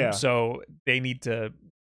time, so they need to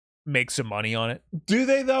make some money on it. Do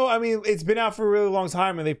they though? I mean, it's been out for a really long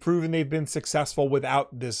time, and they've proven they've been successful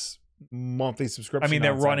without this monthly subscription. I mean,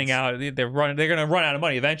 they're running out. They're going to run out of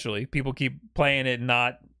money eventually. People keep playing it, and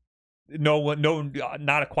not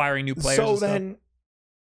acquiring new players. So then,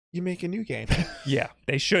 you make a new game. Yeah,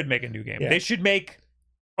 they should make a new game. Yeah. They should make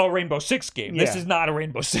a Rainbow Six game. This is not a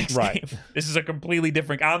Rainbow Six game. This is a completely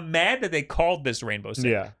different. I'm mad that they called this Rainbow Six.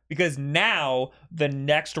 Yeah. Because now the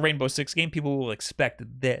next Rainbow Six game, people will expect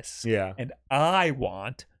this. Yeah. And I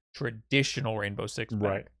want traditional Rainbow Six back.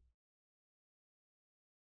 Right.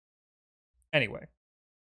 Anyway.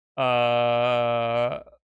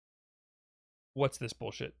 What's this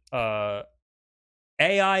bullshit?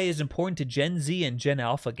 AI is important to Gen Z and Gen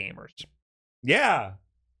Alpha gamers. Yeah.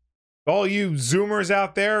 All you Zoomers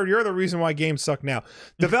out there, you're the reason why games suck now.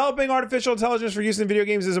 Developing artificial intelligence for use in video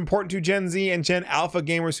games is important to Gen Z and Gen Alpha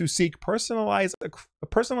gamers who seek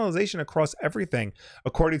personalization across everything,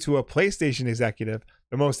 according to a PlayStation executive,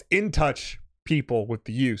 the most in-touch people with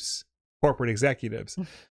the use, corporate executives.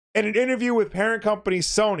 In an interview with parent company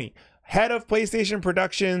Sony, head of PlayStation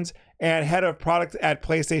Productions and head of product at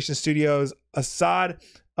PlayStation Studios, Assad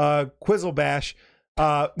Quizzlebash.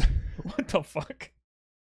 What the fuck?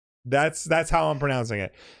 That's how I'm pronouncing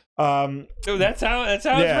it. That's how it's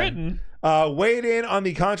written. Weighed in on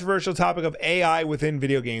the controversial topic of AI within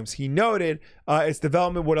video games. He noted its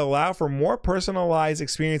development would allow for more personalized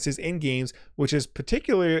experiences in games, which is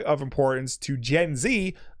particularly of importance to Gen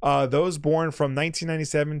Z, those born from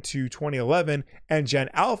 1997 to 2011, and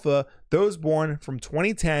Gen Alpha, those born from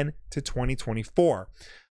 2010 to 2024.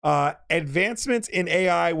 Advancements in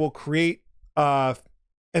AI will create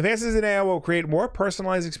more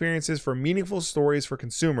personalized experiences for meaningful stories for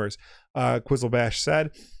consumers, Quizzlebash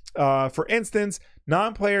said. For instance,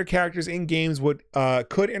 non-player characters in games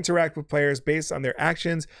could interact with players based on their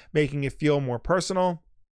actions, making it feel more personal.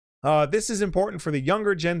 This is important for the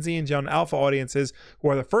younger Gen Z and Gen Alpha audiences who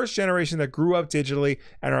are the first generation that grew up digitally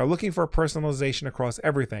and are looking for personalization across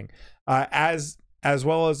everything, as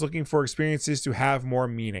well as looking for experiences to have more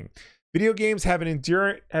meaning. Video games have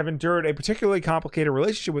endured a particularly complicated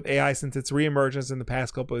relationship with AI since its reemergence in the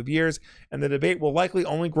past couple of years, and the debate will likely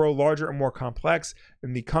only grow larger and more complex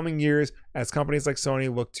in the coming years as companies like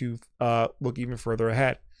Sony look even further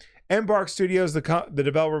ahead. Embark Studios, the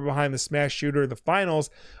developer behind the smash shooter The Finals,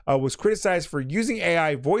 was criticized for using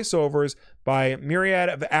AI voiceovers by a myriad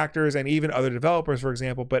of actors and even other developers, for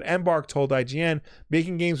example, but Embark told IGN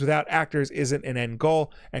making games without actors isn't an end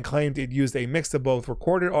goal, and claimed it used a mix of both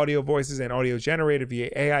recorded audio voices and audio generated via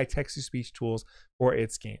AI text-to-speech tools for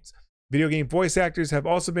its games. Video game voice actors have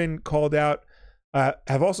also called out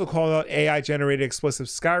AI-generated explicit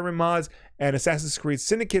Skyrim mods, and Assassin's Creed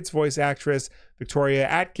Syndicate's voice actress Victoria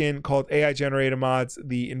Atkin called AI-generated mods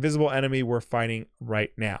the invisible enemy we're fighting right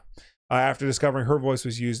now, after discovering her voice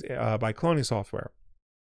was used by cloning software.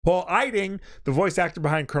 Paul Eiding, the voice actor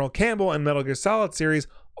behind Colonel Campbell and Metal Gear Solid series,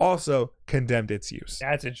 also condemned its use.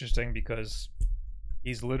 That's interesting because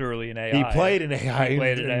he's literally an AI. He played an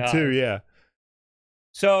AI, too, yeah.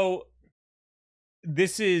 So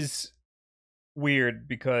this is weird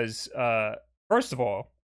because first of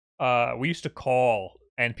all, we used to call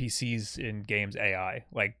NPCs in games AI,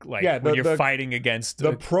 like when you're fighting against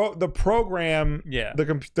the program,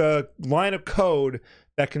 the line of code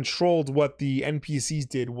that controlled what the NPCs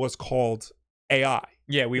did was called AI.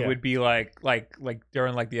 Yeah, we would be like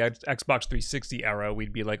during like the Xbox 360 era,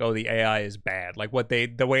 we'd be like, oh, the AI is bad. Like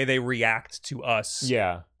the way they react to us,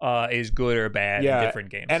 is good or bad in different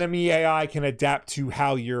games. Enemy AI can adapt to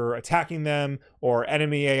how you're attacking them, or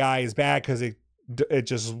enemy AI is bad because it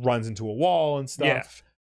just runs into a wall and stuff.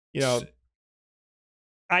 Yeah.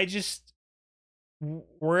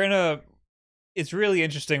 It's really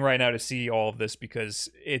interesting right now to see all of this because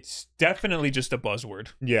it's definitely just a buzzword.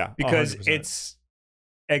 Yeah, because 100%. It's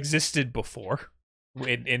existed before.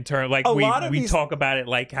 In turn, like we talk about it,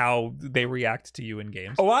 like how they react to you in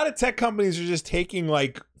games. A lot of tech companies are just taking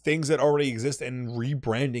like things that already exist and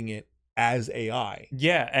rebranding it as AI.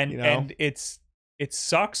 Yeah, and it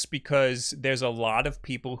sucks because there's a lot of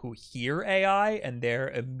people who hear AI and they're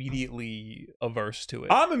immediately averse to it.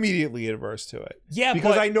 I'm immediately averse to it. Yeah,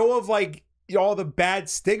 because I know of like all the bad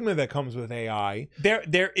stigma that comes with AI.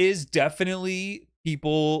 There is definitely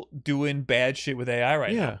people doing bad shit with AI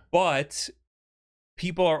right now, but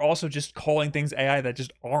people are also just calling things AI that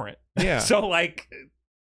just aren't. Yeah. So like,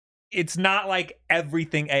 it's not like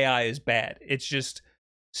everything AI is bad. It's just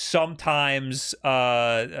sometimes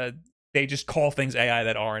they just call things AI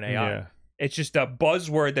that aren't AI. Yeah. It's just a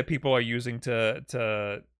buzzword that people are using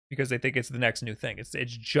to because they think it's the next new thing.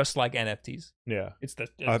 It's just like NFTs. Yeah. It's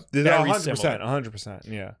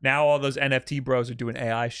 100%. Yeah. Now all those NFT bros are doing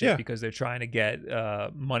AI shit because they're trying to get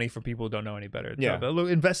money from people who don't know any better. Yeah. So, look,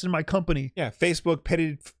 invest in my company. Yeah. Facebook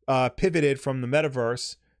pivoted from the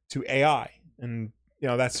metaverse to AI. And,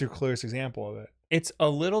 that's your clearest example of it. It's a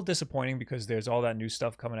little disappointing because there's all that new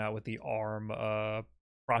stuff coming out with the ARM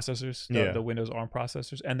processors, the Windows ARM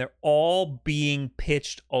processors, and they're all being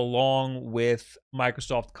pitched along with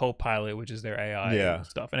Microsoft Copilot, which is their AI and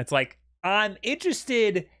stuff. And it's like, I'm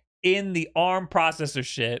interested in the ARM processor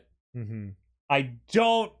shit. Mm-hmm. I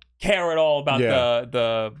don't care at all about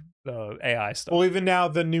the AI stuff. Well, even now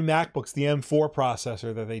the new MacBooks, the M4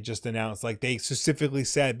 processor that they just announced, like they specifically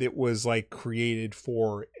said it was like created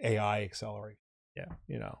for AI acceleration. Yeah.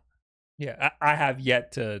 Yeah, I have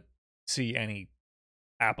yet to see any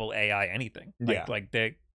Apple AI anything. Like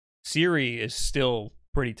the Siri is still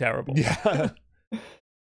pretty terrible. Yeah.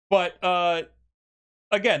 But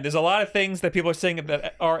again, there's a lot of things that people are saying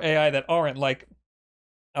that are AI that aren't. Like,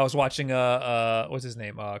 I was watching what's his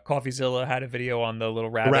name? CoffeeZilla had a video on the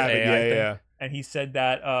little rabbit AI thing. And he said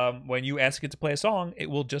that when you ask it to play a song, it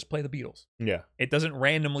will just play the Beatles. Yeah. It doesn't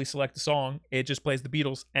randomly select a song. It just plays the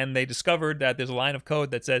Beatles. And they discovered that there's a line of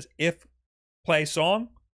code that says if play song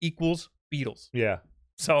equals Beatles. Yeah.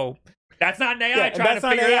 So that's not an AI trying to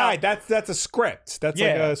figure it out. out. That's a script. That's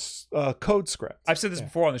like a code script. I've said this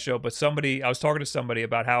before on the show, but I was talking to somebody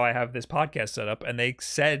about how I have this podcast set up, and they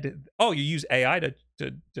said, "Oh, you use AI to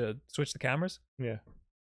switch the cameras?" Yeah.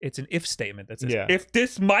 It's an if statement that says, "If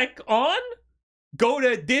this mic on, go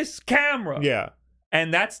to this camera." Yeah.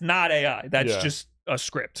 And that's not AI. That's just a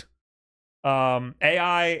script.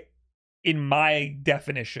 AI, in my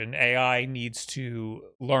definition, AI needs to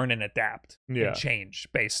learn and adapt and change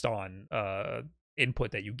based on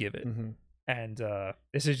input that you give it. Mm-hmm. And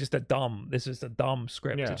this is a dumb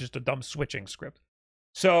script. It's just a dumb switching script.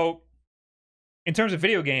 So in terms of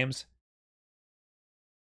video games,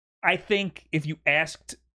 I think if you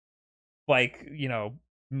asked, like,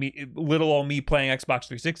 little old me playing Xbox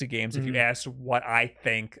 360 games, if you asked what I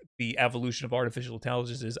think the evolution of artificial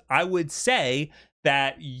intelligence is, I would say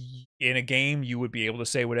that in a game you would be able to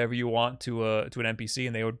say whatever you want to an NPC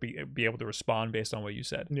and they would be able to respond based on what you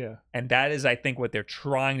said. Yeah. And that is, I think, what they're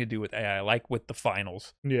trying to do with AI, like with the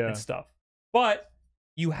finals and stuff. But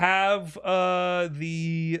you have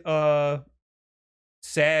the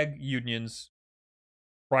SAG unions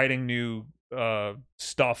writing new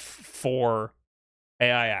stuff for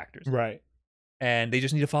AI actors. Right. And they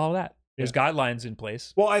just need to follow that. There's guidelines in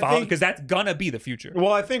place. Well, I think because that's gonna be the future.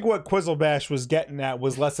 Well, I think what Quizzlebash was getting at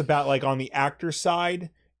was less about like on the actor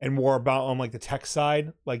side and more about on like the tech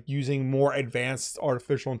side, like using more advanced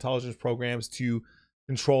artificial intelligence programs to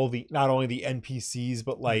control not only the NPCs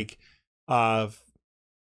but like how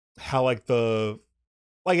like in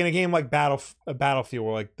a game like Battlefield,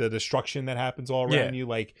 where like the destruction that happens all around you,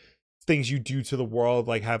 like things you do to the world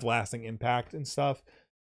like have lasting impact and stuff.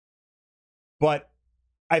 But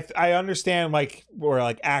I understand like where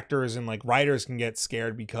like actors and like writers can get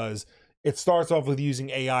scared because it starts off with using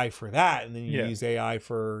AI for that, and then you use AI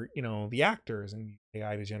for the actors, and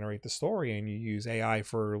AI to generate the story, and you use AI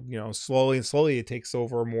for slowly it takes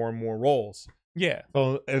over more and more roles. Yeah,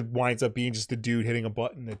 so it winds up being just a dude hitting a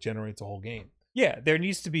button that generates a whole game. Yeah, there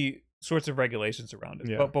needs to be sorts of regulations around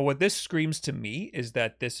it. But what this screams to me is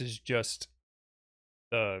that this is just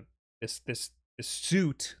this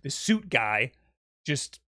suit guy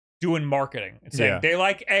just doing marketing and saying they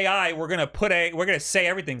like AI. We're gonna say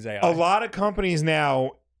everything's AI. A lot of companies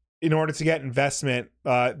now, in order to get investment,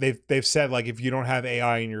 they've said like if you don't have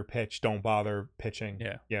AI in your pitch, don't bother pitching.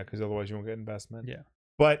 Yeah, because otherwise you won't get investment. Yeah,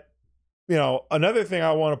 but you know, another thing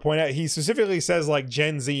I want to point out, he specifically says like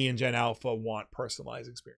Gen Z and Gen Alpha want personalized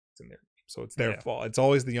experience in their game, so it's their fault. It's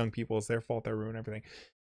always the young people. It's their fault. They ruin everything.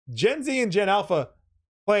 Gen Z and Gen Alpha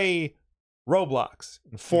play Roblox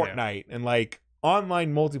and Fortnite and like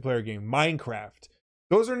online multiplayer game, Minecraft.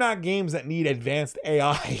 Those are not games that need advanced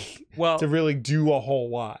AI to really do a whole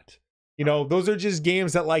lot. You know, those are just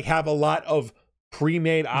games that like have a lot of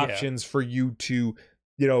pre-made options for you to,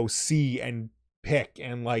 you know, see and pick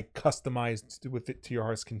and like customize with it to your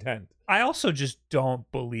heart's content. I also just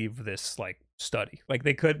don't believe this like study. Like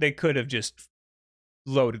they could have just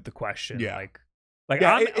loaded the question.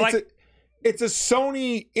 It's a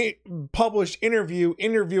Sony published interview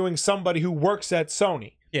interviewing somebody who works at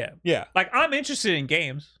Sony. Yeah. Like I'm interested in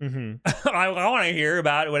games. I want to hear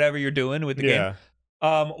about whatever you're doing with the game.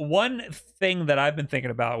 One thing that I've been thinking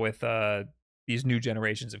about with these new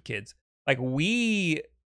generations of kids, like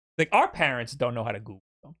our parents don't know how to Google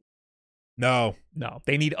something. No,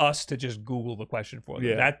 they need us to just Google the question for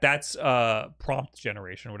them. That's prompt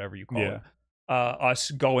generation, whatever you call it.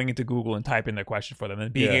 Us going into Google and typing the question for them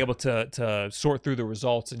and being able to sort through the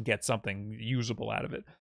results and get something usable out of it.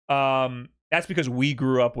 That's because we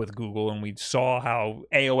grew up with Google and we saw how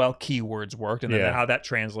AOL keywords worked and then how that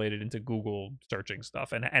translated into Google searching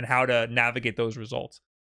stuff and how to navigate those results.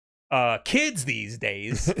 Kids these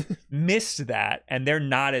days missed that and they're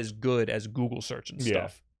not as good as Google search and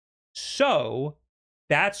stuff. So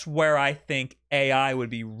that's where I think AI would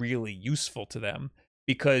be really useful to them,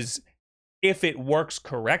 because if it works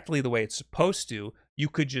correctly the way it's supposed to, you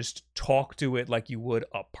could just talk to it like you would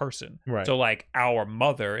a person. Right. So like our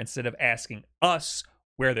mother, instead of asking us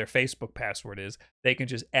where their Facebook password is, they can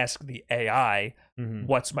just ask the AI,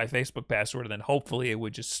 what's my Facebook password? And then hopefully it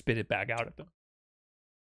would just spit it back out at them.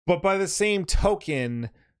 But by the same token,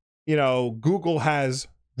 you know, Google has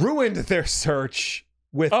ruined their search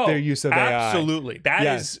with their use of AI. Absolutely.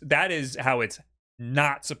 That is how it's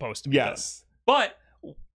not supposed to be done. But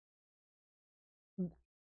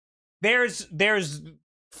there's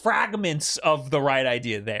fragments of the right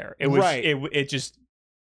idea there. It was it just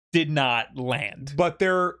did not land. But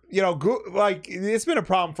they're, you know, like it's been a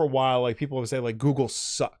problem for a while. Like people have said like Google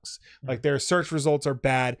sucks. Like their search results are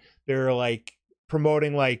bad. They're like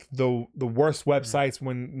promoting like the worst websites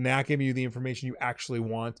when not giving you the information you actually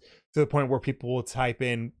want, to the point where people will type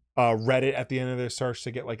in Reddit at the end of their search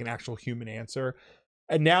to get like an actual human answer.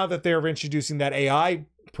 And now that they're introducing that AI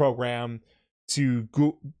program to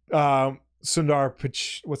Sundar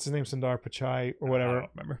Pichai or whatever. I don't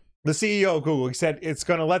remember. The CEO of Google, he said it's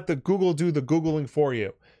going to let the Google do the Googling for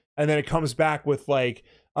you. And then it comes back with like,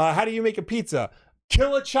 how do you make a pizza?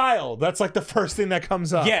 Kill a child. That's like the first thing that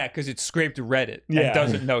comes up. Yeah, because it scraped Reddit and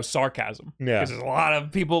doesn't know sarcasm. Because there's a lot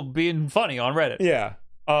of people being funny on Reddit. Yeah.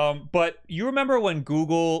 But you remember when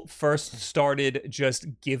Google first started just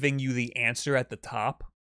giving you the answer at the top?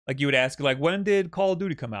 Like you would ask, like, when did Call of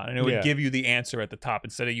Duty come out? And it would give you the answer at the top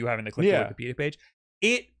instead of you having to click the Wikipedia page.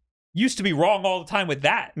 It used to be wrong all the time with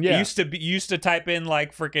that. You used to type in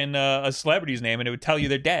like freaking a celebrity's name and it would tell you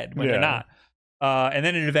they're dead when they're not. And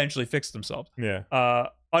then it eventually fixed themselves.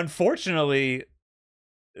 Unfortunately,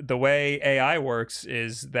 the way AI works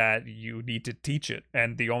is that you need to teach it,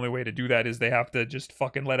 and the only way to do that is they have to just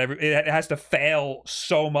fucking it has to fail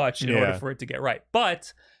so much in order for it to get right.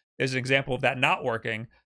 But there's an example of that not working.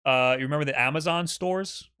 You remember the Amazon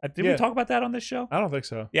stores? Did we talk about that on this show? I don't think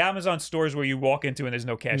so. The Amazon stores where you walk into and there's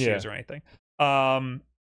no cashiers or anything.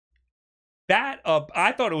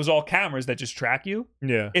 I thought it was all cameras that just track you.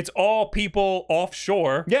 It's all people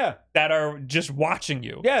offshore that are just watching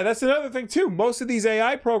you. That's another thing too. Most of these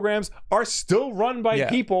AI programs are still run by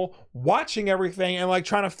people watching everything and like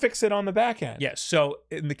trying to fix it on the back end. So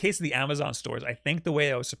in the case of the Amazon stores, I think the way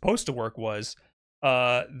that was supposed to work was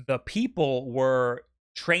the people were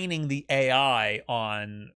training the AI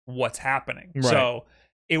on what's happening. So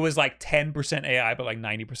it was like 10% AI, but like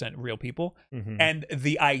 90% real people. And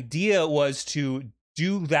the idea was to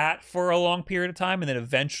do that for a long period of time, and then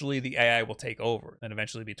eventually the AI will take over. Then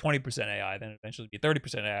eventually be 20% AI, then eventually be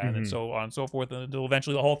 30% AI, and then so on and so forth, until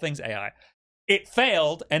eventually the whole thing's AI. It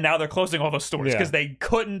failed, and now they're closing all those stores because they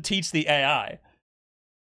couldn't teach the AI.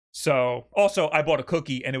 So also I bought a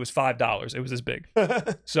cookie and it was $5. It was this big.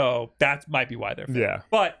 So that might be why they're failing.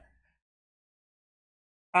 But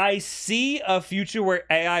I see a future where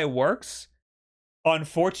AI works.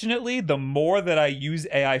 Unfortunately, the more that I use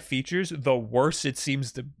AI features, the worse it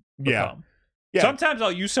seems to become. Yeah. Sometimes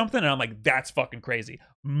I'll use something and I'm like, that's fucking crazy.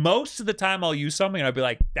 Most of the time I'll use something and I'll be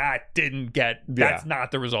like, that's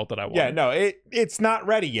not the result that I want. Yeah, no, it's not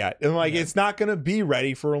ready yet. And like it's not gonna be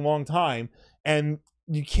ready for a long time. And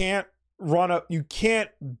you can't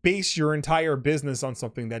base your entire business on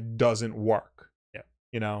something that doesn't work. Yeah.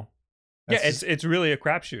 You know? It's really a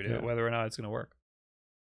crapshoot whether or not it's gonna work.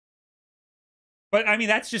 But I mean,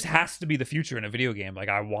 that just has to be the future in a video game. Like,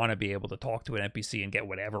 I want to be able to talk to an NPC and get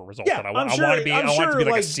whatever result that I want. I want it to be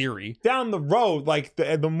like a Siri. Down the road, like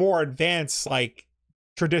the more advanced, like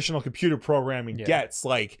traditional computer programming gets,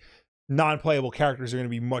 like non-playable characters are going to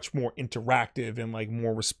be much more interactive and like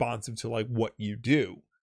more responsive to like what you do.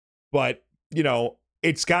 But you know,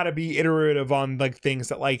 it's got to be iterative on like things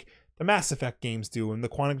that like the Mass Effect games do and the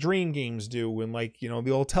Quantic Dream games do and like, you know,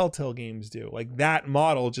 the old Telltale games do. Like that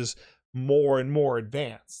model just more and more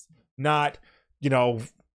advanced, not, you know,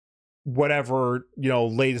 whatever, you know,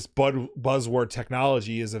 latest buzzword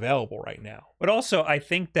technology is available right now. But also I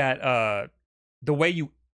think that the way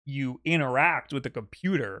you interact with the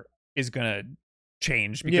computer is gonna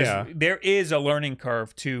change, because there is a learning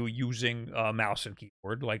curve to using a mouse and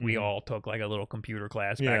keyboard. Like we all took like a little computer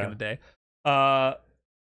class back in the day.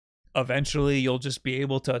 Eventually you'll just be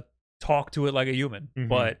able to talk to it like a human,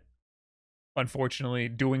 but unfortunately,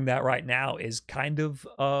 doing that right now is kind of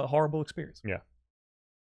a horrible experience. Yeah.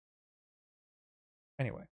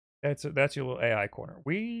 Anyway, that's your little AI corner.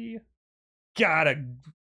 We gotta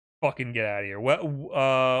fucking get out of here.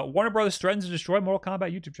 Warner Brothers threatens to destroy Mortal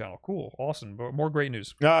Kombat YouTube channel. Cool, awesome, more great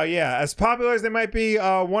news. Yeah, as popular as they might be,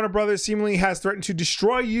 Warner Brothers seemingly has threatened to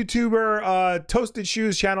destroy YouTuber Toasted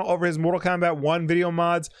Shoes channel over his Mortal Kombat 1 video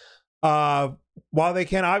mods. While they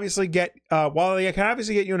can obviously get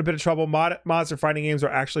you in a bit of trouble, mods for fighting games are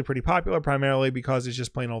actually pretty popular, primarily because it's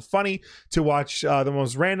just plain old funny to watch the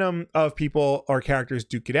most random of people or characters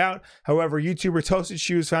duke it out. However, YouTuber Toasted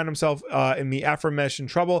Shoes found himself in the aforementioned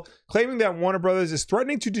trouble, claiming that Warner Brothers is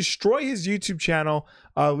threatening to destroy his YouTube channel,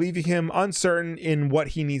 leaving him uncertain in what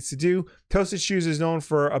he needs to do. Toasted Shoes is known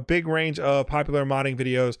for a big range of popular modding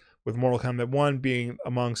videos, with Mortal Kombat 1 being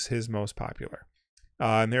amongst his most popular.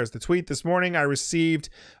 And there's the tweet. This morning, I received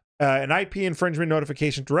an IP infringement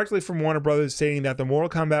notification directly from Warner Brothers stating that the Mortal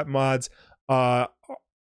Kombat mods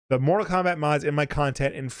in my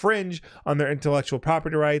content infringe on their intellectual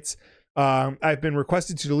property rights. I've been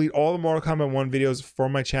requested to delete all the Mortal Kombat 1 videos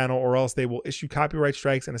from my channel, or else they will issue copyright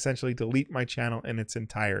strikes and essentially delete my channel in its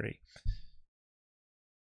entirety.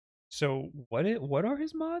 So what are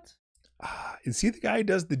his mods? Is he the guy who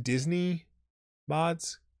does the Disney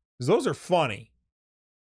mods? Because those are funny.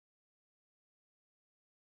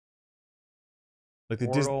 Like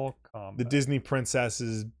the Disney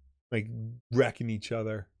princesses like wrecking each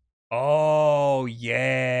other. Oh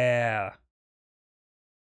yeah.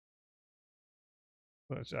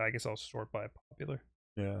 I guess I'll sort by popular.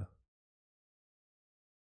 Yeah.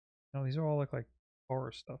 No, these are all like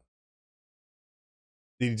horror stuff.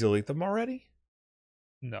 Did you delete them already?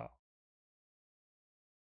 No.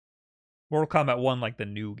 Mortal Kombat 1, like the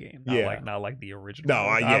new game, not like the original. No,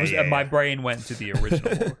 my brain went to the original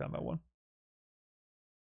Mortal Kombat 1.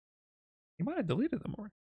 You might have deleted them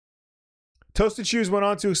already. Toasted Shoes went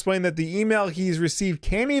on to explain that the email he's received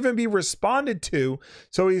can't even be responded to,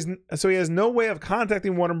 so he has no way of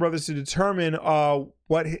contacting Warner Brothers to determine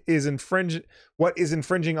what is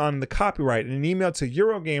infringing on the copyright. In an email to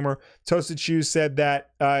Eurogamer, Toasted Shoes said that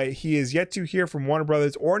he is yet to hear from Warner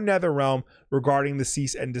Brothers or NetherRealm regarding the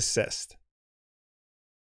cease and desist.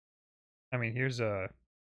 I mean, here's a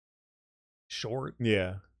short.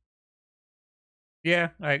 Yeah. Yeah,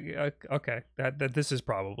 okay. That this is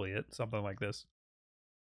probably it. Something like this.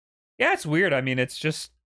 Yeah, it's weird. I mean, it's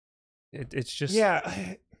just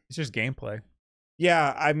gameplay.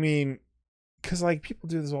 Yeah, I mean, because like people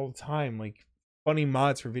do this all the time, like funny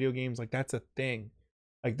mods for video games, like that's a thing.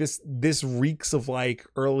 Like this reeks of like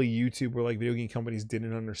early YouTube where like video game companies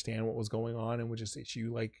didn't understand what was going on and would just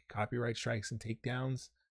issue like copyright strikes and takedowns.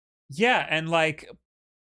 Yeah, and like,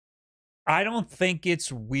 I don't think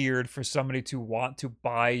it's weird for somebody to want to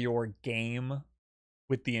buy your game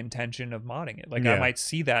with the intention of modding it. Like, I might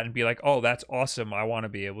see that and be like, oh, that's awesome. I want to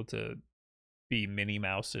be able to be Minnie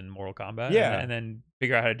Mouse in Mortal Kombat. Yeah. And then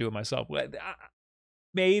figure out how to do it myself.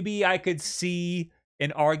 Maybe I could see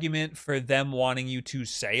an argument for them wanting you to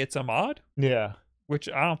say it's a mod. Yeah. Which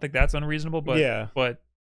I don't think that's unreasonable, but yeah. But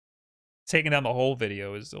taking down the whole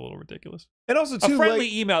video is a little ridiculous. And also, too, a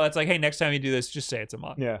friendly email that's like, hey, next time you do this, just say it's a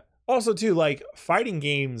mod. Yeah. Also, too, like fighting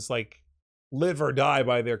games, like live or die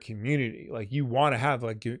by their community. Like you want to have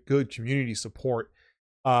like good community support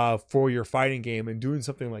for your fighting game, and doing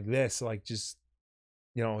something like this, like just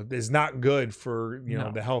is not good for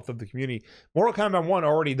the health of the community. Mortal Kombat 1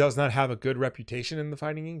 already does not have a good reputation in the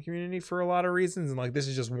fighting game community for a lot of reasons, and like this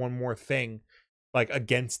is just one more thing like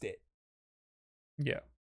against it. Yeah.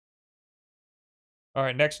 All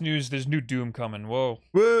right, next news, there's new Doom coming. Whoa.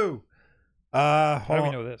 Woo. How do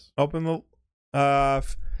we know this? Open the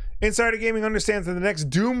Insider Gaming understands that the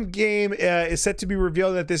next Doom game is set to be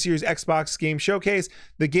revealed at this year's Xbox Game Showcase.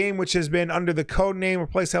 The game, which has been under the code name or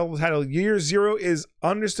placeholder title Year Zero, is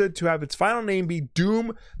understood to have its final name be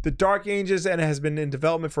Doom: The Dark Ages, and has been in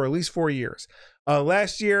development for at least 4 years.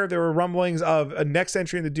 Last year, there were rumblings of a next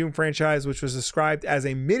entry in the Doom franchise, which was described as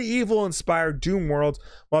a medieval-inspired Doom world.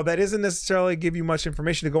 While that isn't necessarily give you much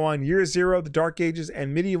information to go on, Year Zero, The Dark Ages,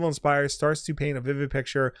 and medieval-inspired starts to paint a vivid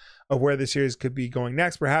picture of where the series could be going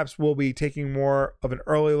next. Perhaps we'll be taking more of an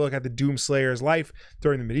early look at the Doom Slayer's life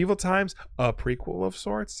during the medieval times, a prequel of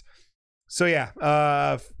sorts. So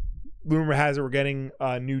yeah, rumor has it we're getting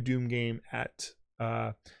a new Doom game at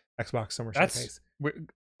Xbox Summer Showcase.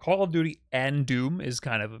 Call of Duty and Doom is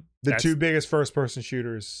kind of the two biggest first-person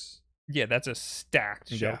shooters. Yeah, that's a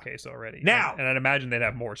stacked showcase already. Now, and I'd imagine they'd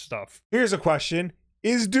have more stuff. Here's a question.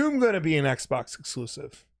 Is Doom going to be an Xbox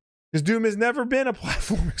exclusive? Because Doom has never been a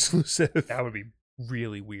platform exclusive. That would be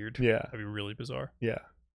really weird. Yeah. That'd be really bizarre. Yeah.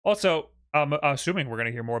 Also, I'm assuming we're going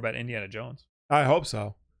to hear more about Indiana Jones. I hope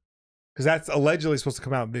so. Because that's allegedly supposed to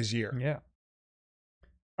come out this year. Yeah.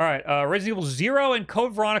 All right, Resident Evil 0 and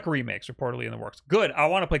Code Veronica remakes reportedly in the works. Good. I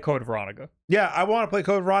want to play Code Veronica. Yeah, I want to play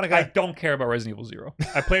Code Veronica. I don't care about Resident Evil 0.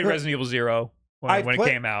 I played Resident Evil 0 when it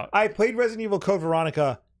came out. I played Resident Evil Code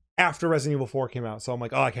Veronica after Resident Evil 4 came out, so I'm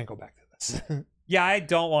like, oh, I can't go back to this. Yeah, I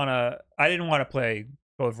didn't want to play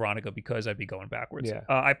Code Veronica because I'd be going backwards. Yeah.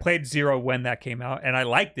 I played 0 when that came out, and I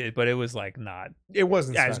liked it, but it was like it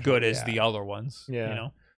wasn't as special. good as the other ones. Yeah. You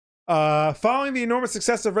know? Following the enormous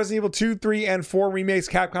success of Resident Evil 2, 3, and 4 remakes,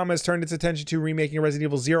 Capcom has turned its attention to remaking Resident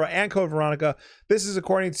Evil 0 and Code Veronica. This is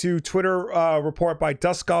according to Twitter report by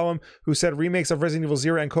Dusk Golem, who said remakes of Resident Evil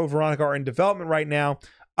 0 and Code Veronica are in development right now.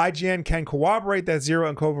 IGN can corroborate that 0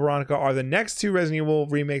 and Code Veronica are the next two Resident Evil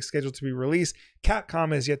remakes scheduled to be released.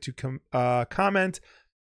 Capcom has yet to comment.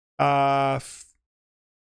 Yeah,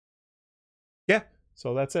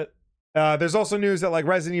 so that's it. There's also news that like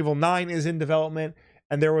Resident Evil 9 is in development,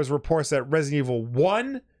 and there was reports that Resident Evil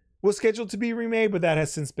 1 was scheduled to be remade, but that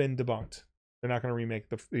has since been debunked. They're not going to remake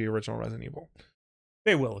the original Resident Evil.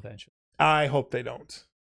 They will eventually. I hope they don't.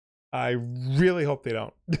 I really hope they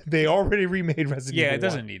don't. They already remade Resident Evil 1. Yeah, it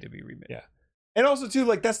doesn't need to be remade. Yeah. And also too,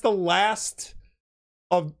 like that's the last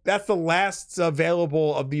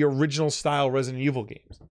available of the original style Resident Evil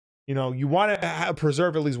games. You want to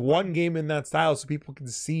preserve at least one game in that style so people can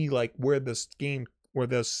see like where this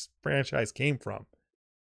franchise came from.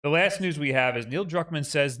 The last news we have is Neil Druckmann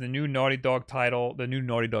says the new Naughty Dog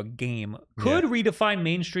game, could redefine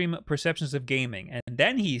mainstream perceptions of gaming. And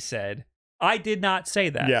then he said, I did not say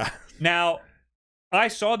that. Yeah. Now, I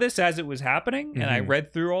saw this as it was happening, and I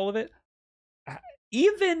read through all of it.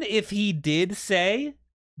 Even if he did say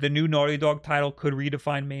the new Naughty Dog title could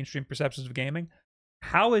redefine mainstream perceptions of gaming,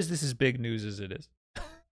 how is this as big news as it is?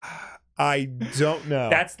 I don't know.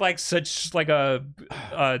 That's like such like a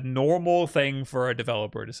normal thing for a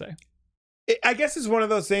developer to say. I guess it's one of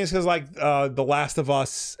those things because like The Last of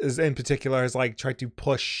Us is in particular has like tried to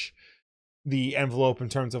push the envelope in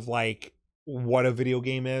terms of like what a video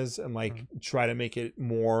game is and like try to make it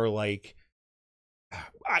more like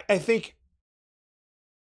I think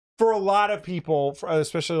for a lot of people,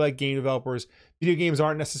 especially like game developers, video games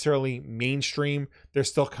aren't necessarily mainstream. They're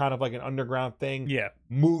still kind of like an underground thing. Yeah.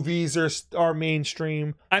 Movies are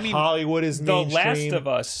mainstream. I mean, Hollywood is mainstream. The Last of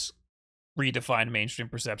Us redefined mainstream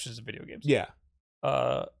perceptions of video games. Yeah.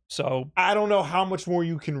 So I don't know how much more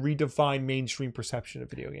you can redefine mainstream perception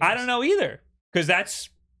of video games. I don't know either, because that's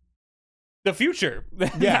the future.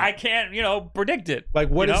 Yeah. I can't, predict it. Like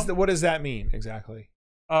what does that mean exactly?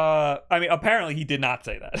 I mean, apparently he did not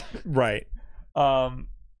say that. Right.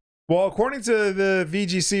 Well, according to the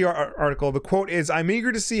VGC article, the quote is, I'm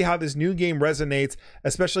eager to see how this new game resonates,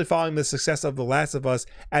 especially following the success of The Last of Us,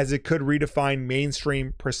 as it could redefine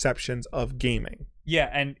mainstream perceptions of gaming. Yeah,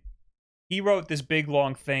 and he wrote this big,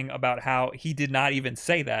 long thing about how he did not even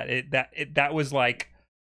say that. That was like,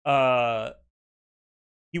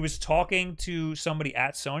 he was talking to somebody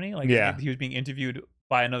at Sony. Like, he was being interviewed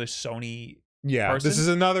by another Sony person. This is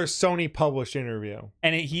another Sony published interview,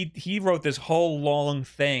 and he wrote this whole long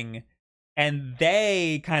thing, and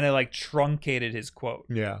they kind of like truncated his quote.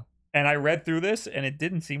 Yeah, and I read through this, and it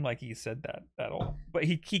didn't seem like he said that at all. But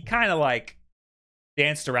he kind of like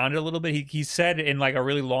danced around it a little bit. He said in like a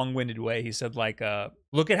really long-winded way, he said like,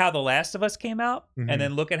 look at how The Last of Us came out, and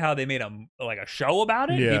then look at how they made a show about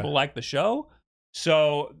it. Yeah. People like the show.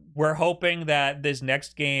 So we're hoping that this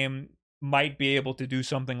next game might be able to do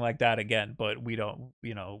something like that again, but we don't,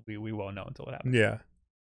 we won't know until it happens. Yeah.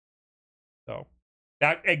 So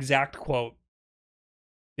that exact quote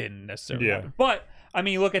didn't necessarily happen. But I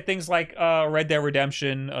mean, look at things like Red Dead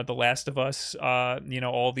Redemption, The Last of Us,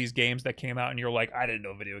 all these games that came out and you're like, I didn't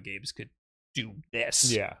know video games could do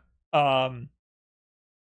this. Yeah. And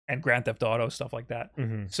Grand Theft Auto, stuff like that.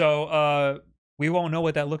 So we won't know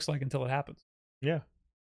what that looks like until it happens. Yeah.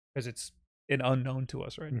 Because it's an unknown to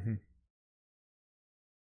us, right?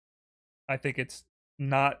 I think it's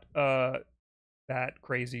not that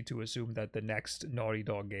crazy to assume that the next Naughty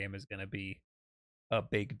Dog game is going to be a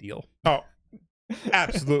big deal. Oh,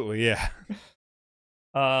 absolutely, yeah.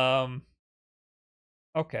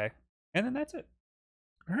 Okay. And then that's it.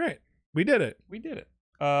 All right. We did it. We did it.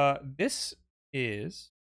 This is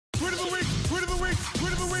Tweet of the week! Tweet of the week!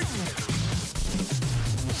 Tweet of the week!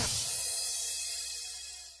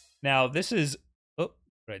 Now, this is what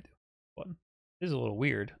did I do? Button. This is a little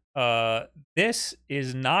weird. This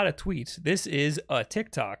is not a tweet. This is a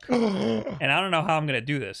TikTok. And I don't know how I'm going to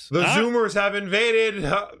do this. The Zoomers have invaded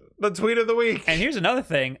the tweet of the week. And here's another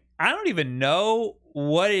thing. I don't even know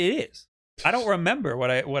what it is. I don't remember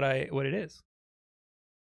what it is.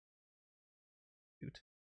 Dude.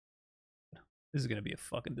 This is going to be a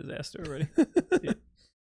fucking disaster already. Can't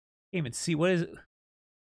even see what is it.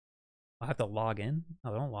 I have to log in.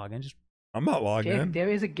 No, don't log in. Just I'm not logged in. There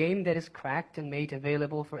is a game that is cracked and made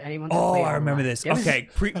available for anyone to Oh, play I remember online. this. Yes. Okay,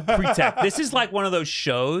 pre-tech. This is like one of those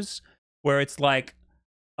shows where it's like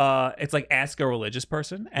ask a religious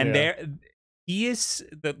person, and he is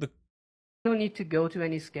the You don't need to go to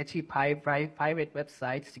any sketchy pirate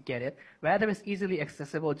websites to get it. Rather, it's easily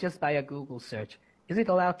accessible just by a Google search. Is it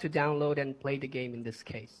allowed to download and play the game in this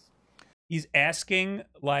case? he's asking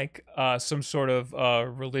like some sort of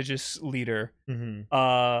religious leader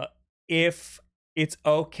if it's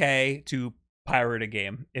okay to pirate a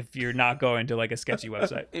game if you're not going to like a sketchy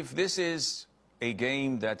website. If this is a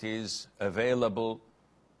game that is available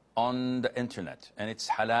on the internet and it's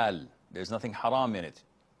halal, there's nothing haram in it,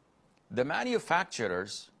 the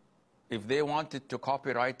manufacturers, if they wanted to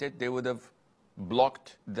copyright it, they would have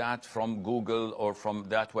blocked that from Google or from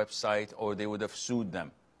that website, or they would have sued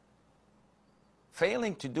them.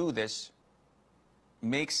 Failing to do this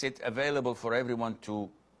makes it available for everyone to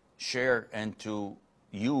share and to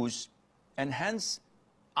use, and hence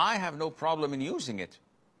I have no problem in using it.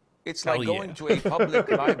 It's like going to a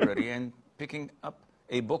public library and picking up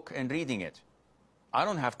a book and reading it. I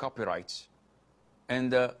don't have copyrights,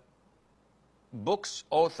 and the book's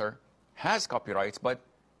author has copyrights, but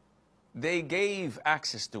they gave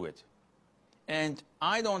access to it, and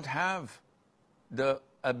I don't have the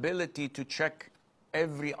ability to check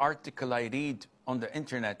every article I read on the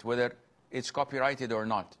internet whether it's copyrighted or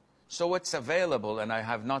not. So it's available, and I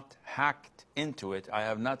have not hacked into it, I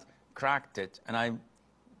have not cracked it, and I'm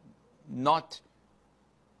not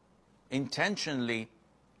intentionally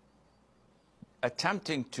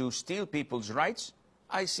attempting to steal people's rights.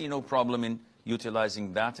 I see no problem in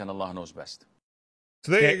utilizing that, and Allah knows best.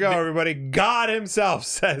 So there you go, everybody. God himself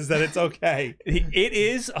says that it's okay. It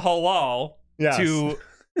is halal to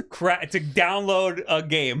download a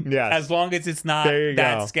game as long as it's not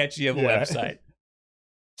that sketchy of a website.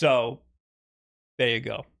 So there you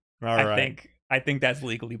go. I think that's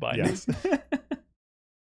legally binding. Yes.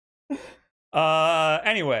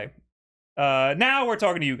 Anyway, now we're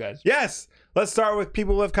talking to you guys. Yes. Let's start with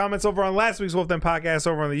people who left comments over on last week's Wulff Den podcast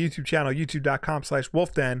over on the YouTube channel,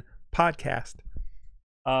 youtube.com/Wulff Den podcast.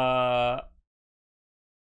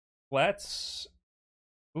 Let's.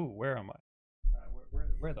 Ooh, where am I?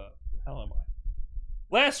 Where the hell am I?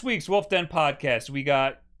 Last week's Wulff Den podcast, we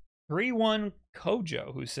got 3-1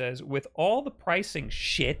 Kojo, who says, with all the pricing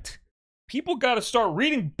shit, people got to start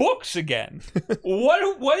reading books again.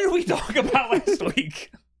 What did we talk about last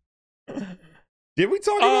week? Did we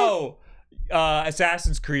talk about?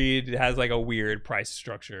 Assassin's Creed has like a weird price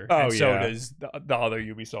structure. And so does the other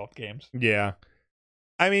Ubisoft games. Yeah.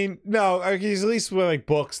 I mean, no, at least with like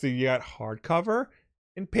books that you got hardcover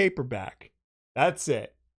and paperback. That's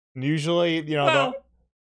it. And usually, you know,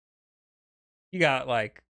 you got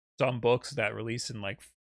like some books that release in like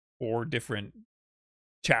 4 different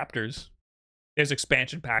chapters. There's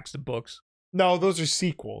expansion packs to books. No, those are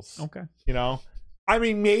sequels. Okay. You know, I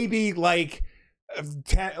mean, maybe like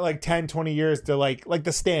 10, 20 years to like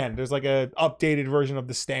The Stand. There's like a updated version of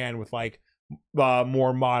The Stand with like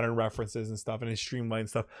more modern references and stuff, and it's streamlined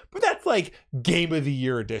stuff. But that's like Game of the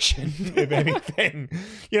Year edition, if anything.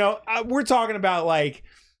 You know, we're talking about like,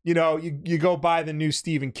 you know, you go buy the new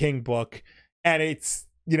Stephen King book, and it's,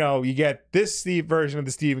 you know, you get this version of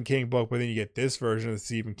the Stephen King book, but then you get this version of the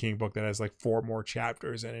Stephen King book that has like 4 more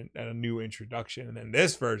chapters and a new introduction, and then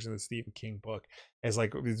this version of the Stephen King book is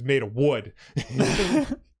like, it's made of wood.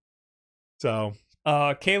 So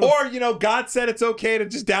Caleb, or, you know, God said it's okay to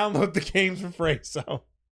just download the games for free. So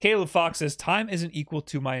Caleb Fox says, time isn't equal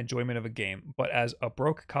to my enjoyment of a game, but as a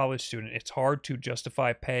broke college student, it's hard to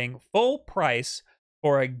justify paying full price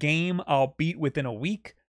for a game I'll beat within a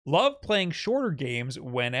week. Love playing shorter games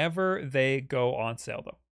whenever they go on sale,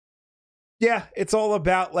 though. yeah, it's all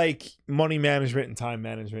about like money management and time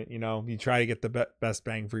management. You know, you try to get the best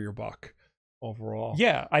bang for your buck overall.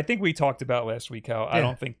 Yeah, I think we talked about last week how I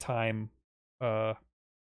don't think time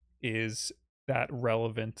is that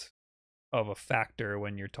relevant of a factor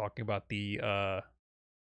when you're talking about the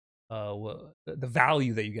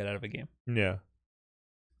value that you get out of a game. Yeah.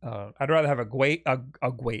 I'd rather have a great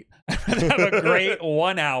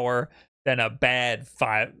 1 hour than a bad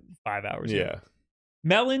 5 hours. Yeah.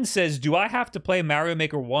 Melon says, do I have to play Mario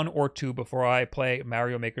Maker 1 or 2 before I play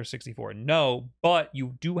Mario Maker 64? No, but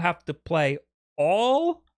you do have to play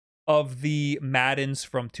all of the Maddens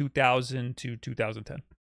from 2000 to 2010.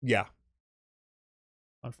 Yeah.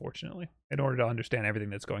 Unfortunately, in order to understand everything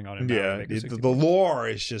that's going on in Mario Maker 64. The lore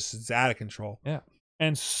is just, it's out of control. Yeah.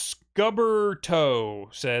 And Scubbertoe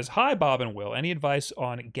says, hi, Bob and Will. Any advice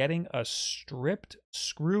on getting a stripped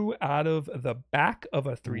screw out of the back of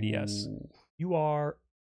a 3DS? Ooh. You are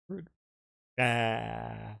screwed.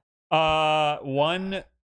 One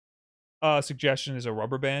suggestion is a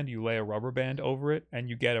rubber band. You lay a rubber band over it, and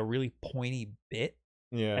you get a really pointy bit.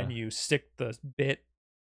 Yeah. And you stick the bit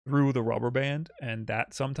through the rubber band, and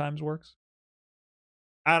that sometimes works.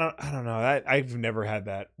 I don't know. I've never had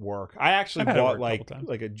that work. I actually bought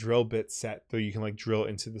like a drill bit set so you can like drill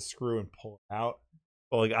into the screw and pull it out.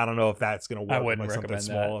 But like, I don't know if that's gonna work. I wouldn't with, like, recommend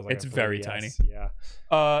something small that. as, like, it's very 3DS. tiny. Yeah.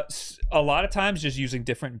 A lot of times, just using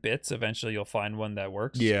different bits, eventually you'll find one that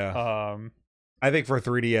works. Yeah. I think for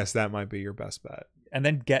 3DS that might be your best bet. And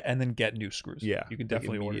then get new screws. Yeah. You can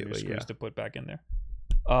definitely order new screws to put back in there.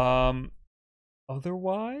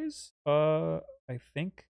 Otherwise, I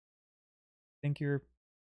think you're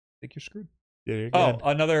screwed. Yeah, oh,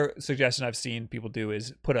 another suggestion I've seen people do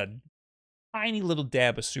is put a tiny little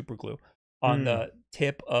dab of super glue on the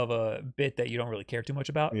tip of a bit that you don't really care too much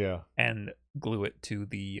about. Yeah. And glue it to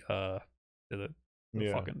the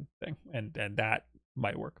fucking thing. And that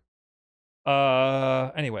might work.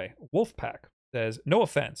 Anyway, Wolfpack says, no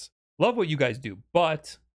offense. Love what you guys do,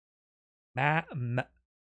 but how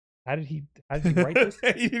did he write this?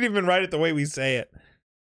 He didn't even write it the way we say it.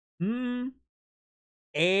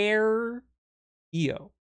 Air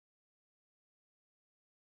EO.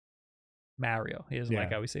 Mario. He doesn't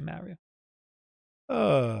like how we say Mario.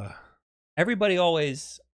 Everybody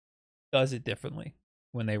always does it differently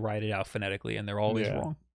when they write it out phonetically, and they're always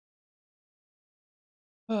wrong.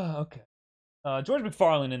 Okay. George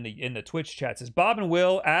McFarlane in the Twitch chat says, Bob and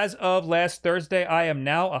Will, as of last Thursday, I am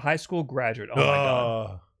now a high school graduate. Oh my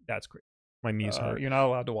god. That's great. My knees hurt. You're not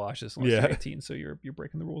allowed to watch this unless you're 18, so you're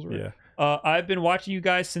breaking the rules already. Yeah. I've been watching you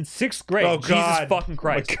guys since 6th grade. Oh, Jesus God. fucking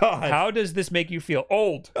Christ. Oh, my God. How does this make you feel?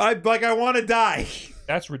 Old. I want to die.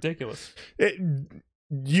 That's ridiculous.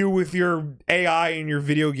 You with your AI and your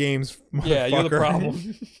video games. Yeah, you're the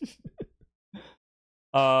problem.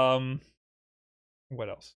 What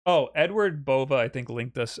else? Oh, Edward Bova, I think,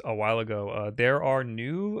 linked us a while ago. There are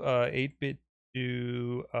new 8-bit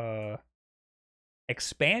to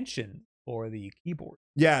expansion for the keyboard.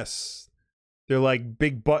 Yes. They're like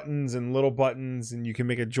big buttons and little buttons, and you can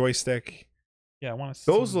make a joystick. Yeah, I want to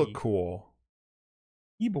see. Those look cool.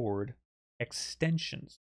 Keyboard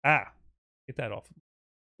extensions. Get that off.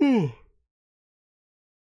 Come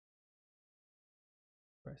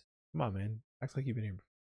on, man. Acts like you've been here.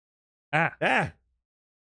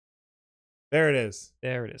 There it is.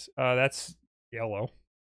 There it is. That's yellow.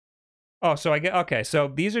 Oh, so I get okay. So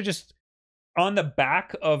these are just on the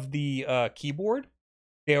back of the keyboard.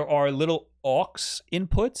 There are little aux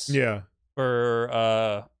inputs. Yeah.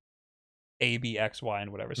 For A, B, X, Y,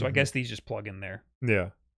 and whatever. So I guess these just plug in there. Yeah.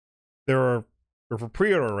 They're for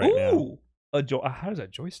pre-order right now. How does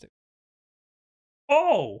that joystick?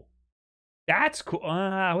 Oh, that's cool.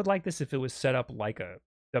 I would like this if it was set up like a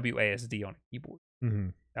WASD on a keyboard.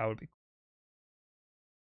 That would be cool.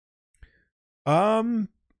 I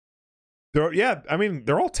mean,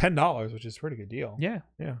 they're all $10, which is a pretty good deal. Yeah.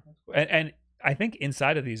 Yeah. And I think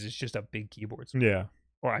inside of these is just a big keyboard. Yeah.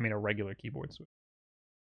 Or I mean a regular keyboard switch.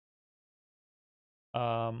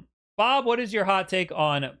 Bob, what is your hot take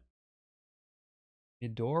on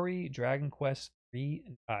Midori, Dragon Quest 3?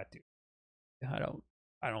 Dude, I don't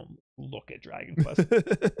look at Dragon Quest.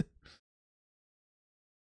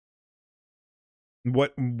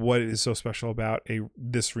 What is so special about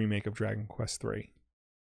this remake of Dragon Quest 3?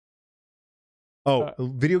 Oh,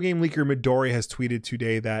 video game leaker Midori has tweeted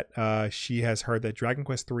today that she has heard that Dragon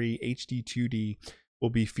Quest 3 HD 2D will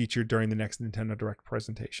be featured during the next Nintendo Direct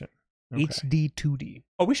presentation. Okay. HD 2D.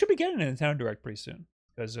 Oh, we should be getting a Nintendo Direct pretty soon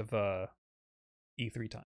because of E3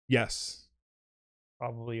 time. Yes.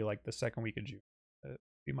 Probably like the second week of June.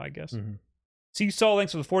 Be my guess. Mm-hmm. See Soul,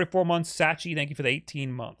 thanks for the 44 months. Sachi, thank you for the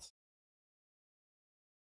 18 months.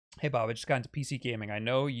 Hey Bob, I just got into PC gaming. I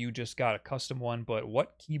know you just got a custom one, but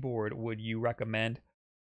what keyboard would you recommend?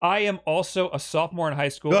 I am also a sophomore in high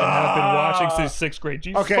school and have been watching since 6th grade.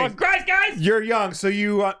 Jesus fuck Christ, guys! You're young, so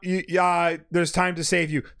you there's time to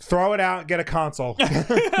save you. Throw it out and get a console.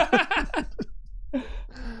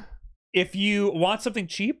 If you want something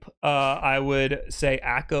cheap, I would say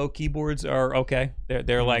Acco keyboards are okay.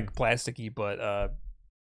 They're like plasticky, but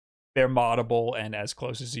they're moddable and as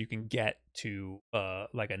close as you can get to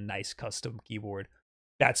like a nice custom keyboard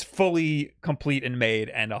that's fully complete and made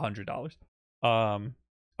and $100.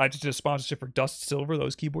 I just did a sponsorship for Dust Silver.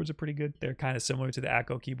 Those keyboards are pretty good. They're kind of similar to the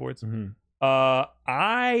Acco keyboards.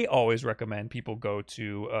 I always recommend people go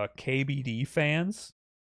to KBD Fans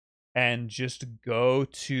and just go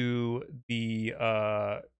to the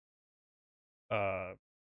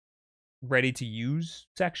ready to use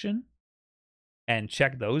section and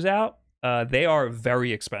check those out. They are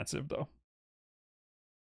very expensive though.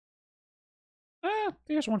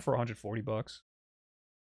 There's one for $140,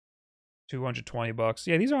 $220.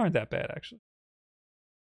 Yeah, these aren't that bad actually.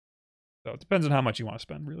 So it depends on how much you want to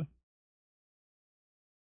spend, really.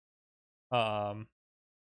 I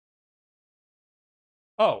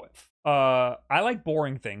like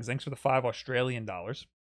boring things. Thanks for the $5 Australian dollars.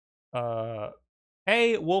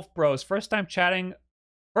 Hey, Wolf Bros, first time catching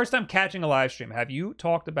a live stream. Have you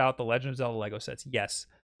talked about the Legend of Zelda Lego sets? Yes.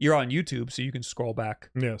 You're on YouTube, so you can scroll back.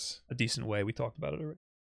 Yes. A decent way. We talked about it already.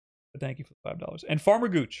 But thank you for the $5. And Farmer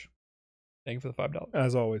Gooch, thank you for the $5.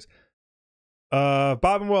 As always. Bob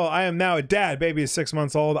and Will, I am now a dad. Baby is 6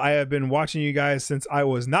 months old. I have been watching you guys since I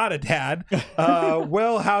was not a dad.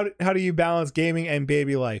 Will, how do you balance gaming and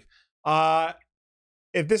baby life?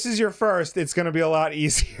 If this is your first, it's going to be a lot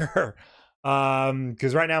easier.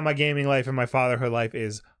 Because right now my gaming life and my fatherhood life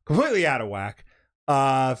is completely out of whack.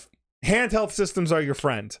 Handheld systems are your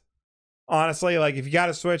friend. Honestly, like if you got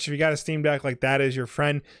a Switch, if you got a Steam Deck, like that is your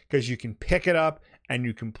friend because you can pick it up and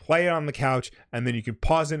you can play it on the couch and then you can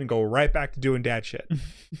pause it and go right back to doing dad shit.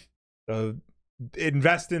 So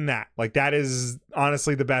invest in that. Like that is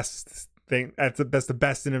honestly the best thing. That's the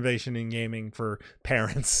best innovation in gaming for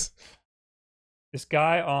parents. This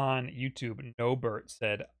guy on YouTube, Nobert,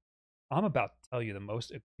 said, I'm about to tell you the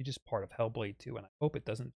most egregious part of Hellblade 2, and I hope it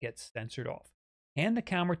doesn't get censored off. Hand the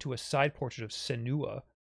camera to a side portrait of Senua.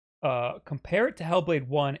 Compare it to Hellblade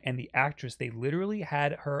 1 and the actress. They literally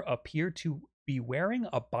had her appear to be wearing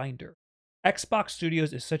a binder. Xbox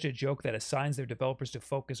Studios is such a joke that assigns their developers to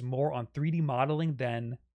focus more on 3D modeling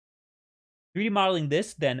than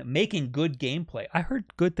making good gameplay. I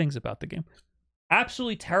heard good things about the game.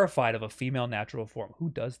 Absolutely terrified of a female natural form. Who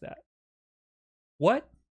does that? What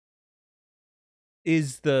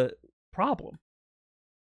is the problem?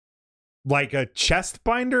 Like a chest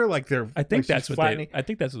binder? Like they're I think like that's what they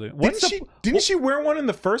Didn't she wear one in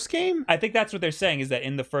the first game? I think that's what they're saying is that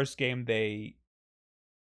in the first game they're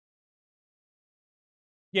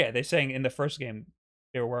saying in the first game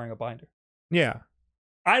they were wearing a binder. Yeah.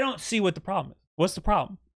 I don't see what the problem is. What's the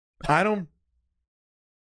problem? I don't.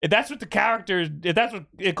 If that's what the character, if that's what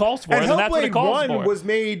it calls for, and then that's what it calls Hellblade 1 for. was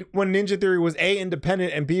made when Ninja Theory was A,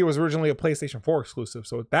 independent, and B, was originally a PlayStation 4 exclusive.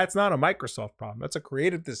 So that's not a Microsoft problem. That's a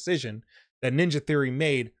creative decision that Ninja Theory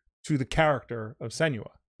made to the character of Senua.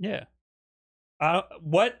 Yeah. In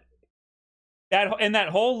that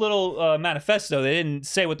whole little manifesto, they didn't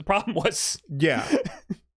say what the problem was. Yeah.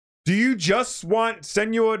 Do you just want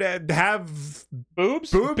Senua to have boobs?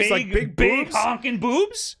 Boobs? Like big boobs? Honking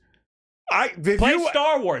boobs? Play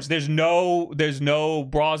Star Wars. There's no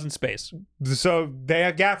bras in space. So they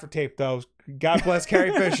have gaffer tape though. God bless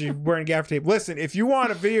Carrie Fisher wearing gaffer tape. Listen, if you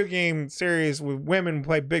want a video game series with women who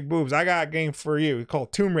play big boobs, I got a game for you. It's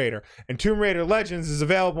called Tomb Raider, and Tomb Raider Legends is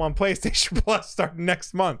available on PlayStation Plus starting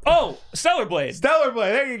next month. Oh, Stellar Blade. Stellar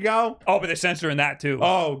Blade. There you go. Oh, but they're censoring that too.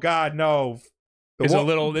 Oh God, no.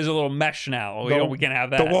 There's a little mesh now. We can't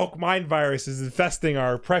have that. The woke mind virus is infesting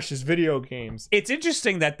our precious video games. It's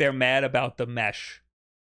interesting that they're mad about the mesh,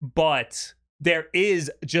 but there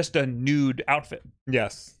is just a nude outfit.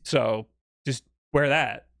 Yes. So just wear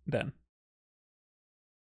that then.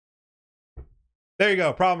 There you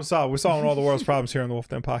go. Problem solved. We're solving all the world's problems here on the Wulff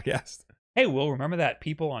Den podcast. Hey, Will, remember that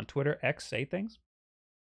people on Twitter X say things?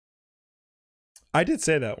 I did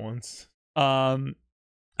say that once.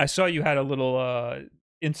 I saw you had a little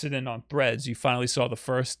incident on Threads. You finally saw the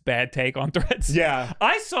first bad take on Threads. Yeah.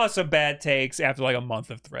 I saw some bad takes after like a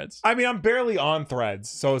month of Threads. I mean, I'm barely on Threads,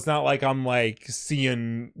 so it's not like I'm like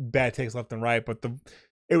seeing bad takes left and right, but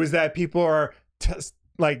it was that people are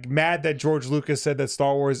like mad that George Lucas said that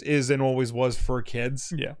Star Wars is and always was for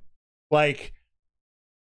kids. Yeah. Like,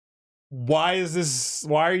 why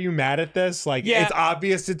are you mad at this? Like, yeah. It's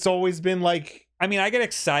obvious it's always been like, I mean, I get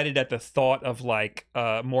excited at the thought of like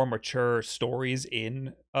more mature stories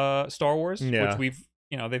in Star Wars, which we've,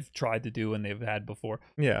 they've tried to do and they've had before.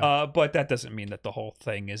 Yeah. But that doesn't mean that the whole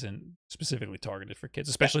thing isn't specifically targeted for kids,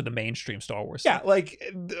 especially the mainstream Star Wars. Yeah, like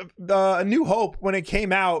A New Hope, when it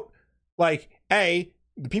came out, like, A,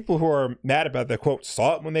 the people who are mad about that quote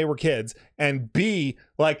saw it when they were kids, and B,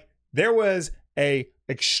 like, there was a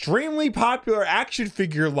extremely popular action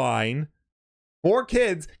figure line for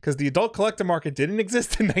kids because the adult collector market didn't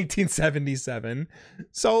exist in 1977.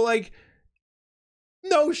 So, like,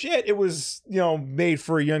 no shit, it was, made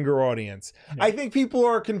for a younger audience. Yeah. I think people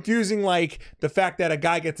are confusing, like, the fact that a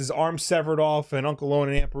guy gets his arm severed off and Uncle Owen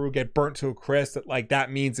and Aunt Beru get burnt to a crisp, that, like,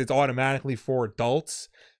 that means it's automatically for adults.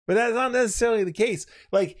 But that's not necessarily the case.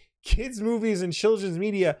 Like, kids' movies and children's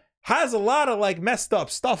media has a lot of, like, messed up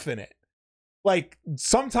stuff in it. Like,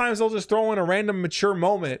 sometimes they'll just throw in a random mature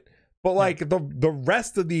moment, but like the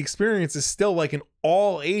rest of the experience is still like an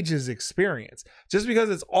all ages experience. Just because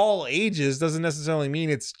it's all ages doesn't necessarily mean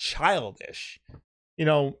it's childish.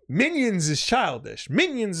 Minions is childish.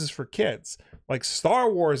 Minions is for kids. Like,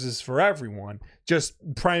 Star Wars is for everyone,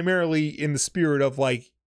 just primarily in the spirit of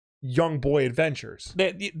like young boy adventures.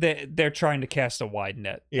 They're trying to cast a wide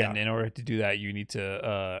net. Yeah. And in order to do that, you need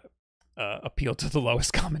to appeal to the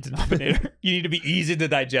lowest common denominator. You need to be easy to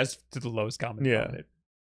digest to the lowest common denominator.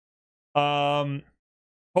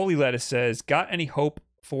 Holy Lettuce says, got any hope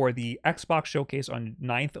for the Xbox showcase on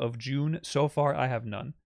 9th of June? So far, I have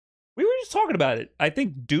none. We were just talking about it. I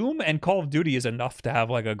think Doom and Call of Duty is enough to have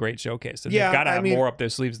like a great showcase. And they've got to have more up their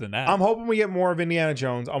sleeves than that. I'm hoping we get more of Indiana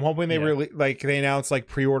Jones. I'm hoping they they announce like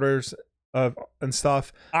pre-orders of and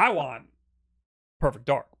stuff. I want Perfect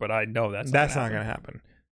Dark, but I know that's not going to happen.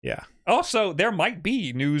 Yeah. Also, there might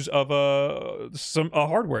be news of a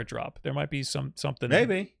hardware drop. There might be something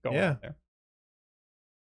maybe going on there.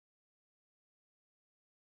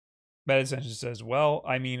 Medicine says, well,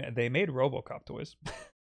 I mean, they made RoboCop toys.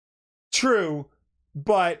 True,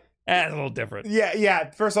 but that's a little different. Yeah.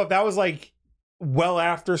 First off, that was like well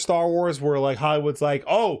after Star Wars, where like Hollywood's like,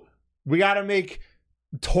 oh, we got to make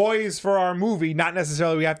toys for our movie, not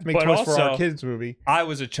necessarily we have to make toys also, for our kids' movie. I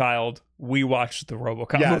was a child. We watched the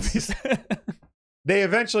RoboCop movies. They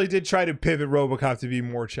eventually did try to pivot RoboCop to be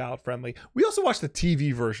more child friendly. We also watched the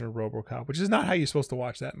TV version of RoboCop, which is not how you're supposed to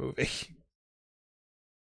watch that movie.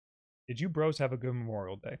 Did you bros have a good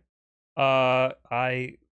Memorial Day?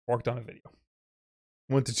 I worked on a video.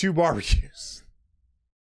 Went to 2 barbecues.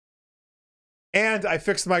 And I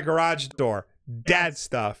fixed my garage door. Dad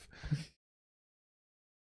stuff.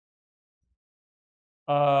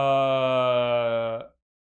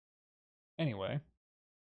 Anyway.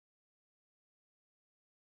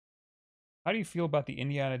 How do you feel about the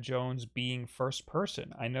Indiana Jones being first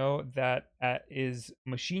person? I know that is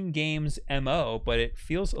Machine Games' MO, but it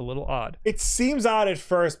feels a little odd. It seems odd at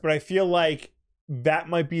first, but I feel like that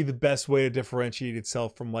might be the best way to differentiate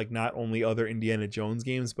itself from like not only other Indiana Jones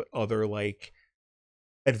games, but other like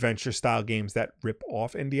adventure style games that rip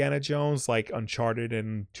off Indiana Jones, like Uncharted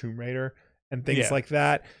and Tomb Raider and things like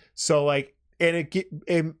that. So like, and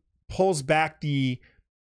it pulls back the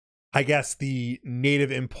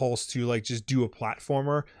native impulse to like just do a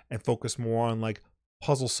platformer and focus more on like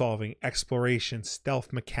puzzle solving, exploration,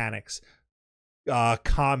 stealth mechanics,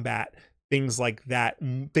 combat, things like that,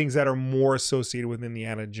 things that are more associated with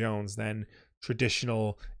Indiana Jones than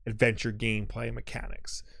traditional adventure gameplay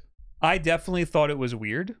mechanics. I definitely thought it was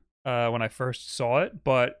weird when I first saw it,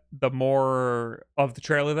 but the more of the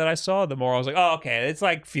trailer that I saw, the more I was like, oh, okay, it's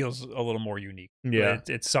like feels a little more unique. Yeah,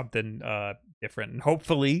 it's something different, and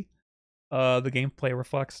hopefully the gameplay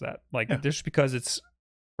reflects that. Like just because it's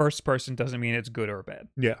first person doesn't mean it's good or bad.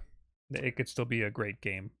 Yeah. it could still be a great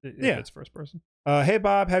game if it's first person. Hey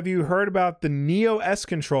Bob, have you heard about the Neo S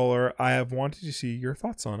controller? I have wanted to see your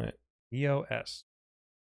thoughts on it. Neo S.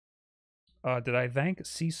 Did I thank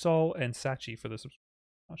Seasol and Sachi for this?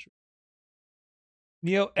 Not sure.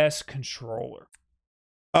 Neo S controller.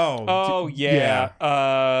 Oh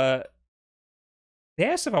yeah. They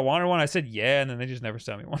asked if I wanted one. I said yeah, and then they just never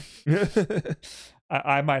sent me one.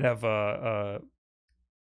 I might have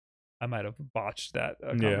botched that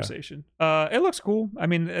conversation. It looks cool. I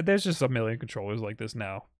mean, there's just a million controllers like this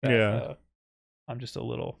now. I'm just a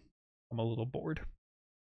little bored.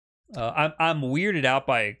 I'm weirded out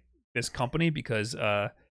by this company because they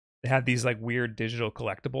have these like weird digital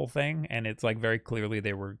collectible thing, and it's like very clearly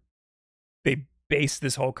they based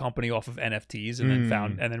this whole company off of NFTs and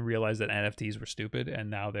then realized that NFTs were stupid, and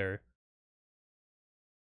now they're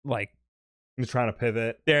like trying to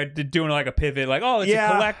pivot. They're doing like a pivot, like, oh, it's a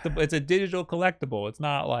collectible, it's a digital collectible. It's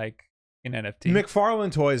not like an NFT.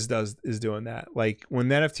 McFarlane Toys is doing that. Like when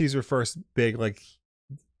NFTs were first big, like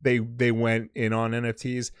they went in on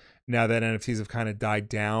NFTs. Now that NFTs have kind of died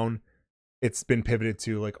down, it's been pivoted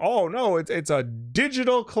to like, oh no, it's a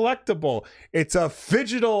digital collectible. It's a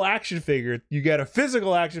phygital action figure. You get a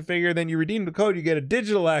physical action figure, then you redeem the code, you get a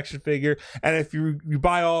digital action figure, and if you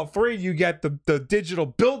buy all three, you get the digital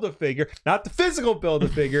Build-A-Figure, not the physical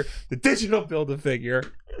Build-A-Figure, the digital Build-A-Figure.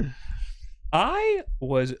 I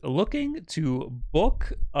was looking to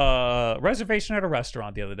book a reservation at a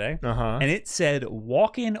restaurant the other day, and it said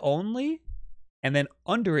walk-in only, and then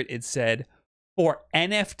under it said, for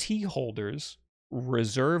NFT holders,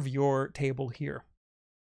 reserve your table here.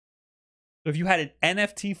 So if you had an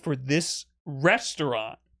NFT for this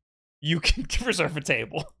restaurant, you can reserve a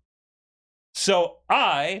table. So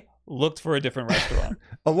I looked for a different restaurant.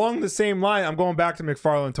 Along the same line, I'm going back to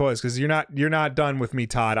McFarlane Toys because you're not done with me,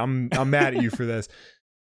 Todd. I'm mad at you for this.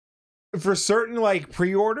 For certain like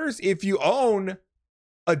pre-orders, if you own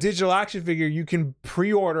a digital action figure, you can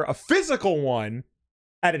pre-order a physical one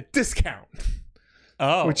at a discount.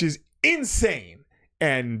 Oh, which is insane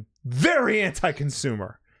and very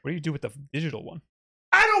anti-consumer. What do you do with the digital one?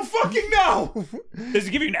 I don't fucking know. Does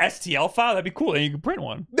it give you an STL file? That'd be cool. And you can print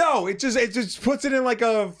one. No, it just puts it in like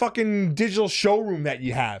a fucking digital showroom that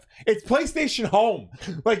you have. It's PlayStation Home.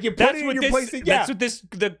 Like you put it in your PlayStation. That's what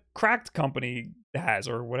the Cracked company has,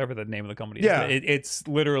 or whatever the name of the company is. Yeah. It's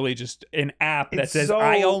literally just an app that says,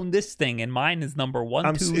 I own this thing, and mine is number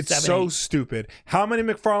 1278. It's so stupid. How many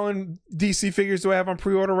McFarlane DC figures do I have on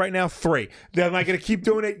pre-order right now? 3. Am I going to keep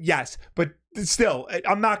doing it? Yes. But still,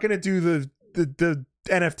 I'm not going to do the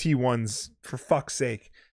NFT ones, for fuck's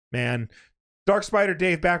sake, man. Dark Spider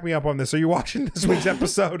Dave, back me up on this. Are you watching this week's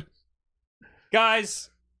episode? Guys,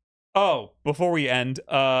 before we end,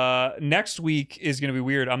 next week is gonna be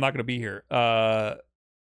weird. I'm not gonna be here, but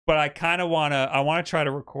I kind of wanna try to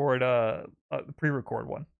record a pre-record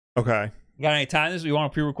one. Okay, you got any time you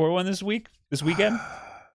want to pre-record one this weekend?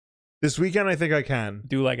 This weekend I think I can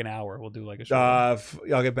do like an hour. We'll do like a show.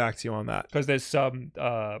 I'll get back to you on that because there's some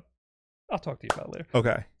I'll talk to you about it later.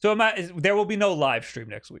 Okay. So there will be no live stream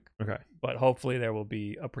next week. Okay. But hopefully there will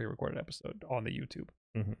be a pre-recorded episode on the YouTube.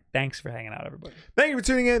 Thanks for hanging out, everybody. Thank you for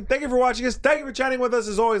tuning in. Thank you for watching us. Thank you for chatting with us.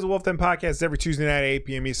 As always, the Wulff Den podcast every Tuesday night at 8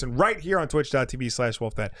 p.m. Eastern, right here on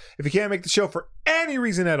twitch.tv/WulffDen. If you can't make the show for any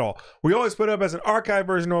reason at all, we always put it up as an archive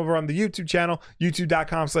version over on the YouTube channel,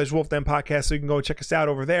 youtube.com/WulffDen podcast. So you can go check us out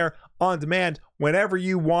over there on demand whenever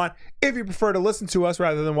you want. If you prefer to listen to us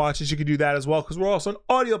rather than watch us, you can do that as well, because we're also an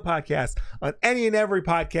audio podcast on any and every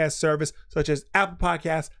podcast service, such as Apple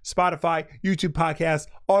Podcasts, Spotify, YouTube Podcasts,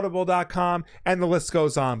 Audible.com, and the list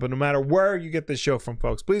goes on. But no matter where you get this show from,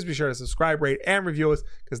 folks, please be sure to subscribe, rate, and review us,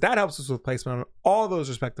 because that helps us with placement on all those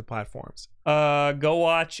respective platforms. Go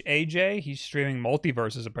watch AJ. He's streaming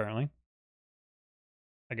Multiverses, apparently.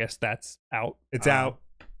 I guess that's out. It's out.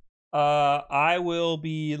 I will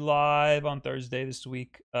be live on Thursday this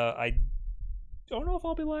week. I don't know if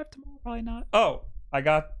I'll be live tomorrow. Probably not. I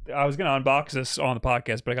was gonna unbox this on the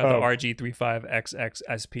podcast, but I got the RG35XX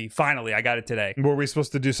SP. Finally, I got it today. Were we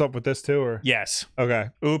supposed to do something with this too, or? Yes. Okay.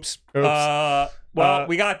 Oops. Well,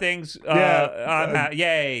 we got things.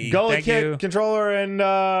 Yay. Gully kit, controller, and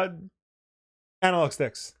analog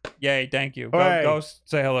sticks. Yay, thank you. Right. Go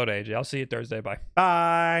say hello to AJ. I'll see you Thursday. Bye.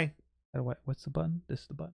 Bye. What's the button? This is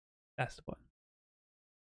the button. That's the button.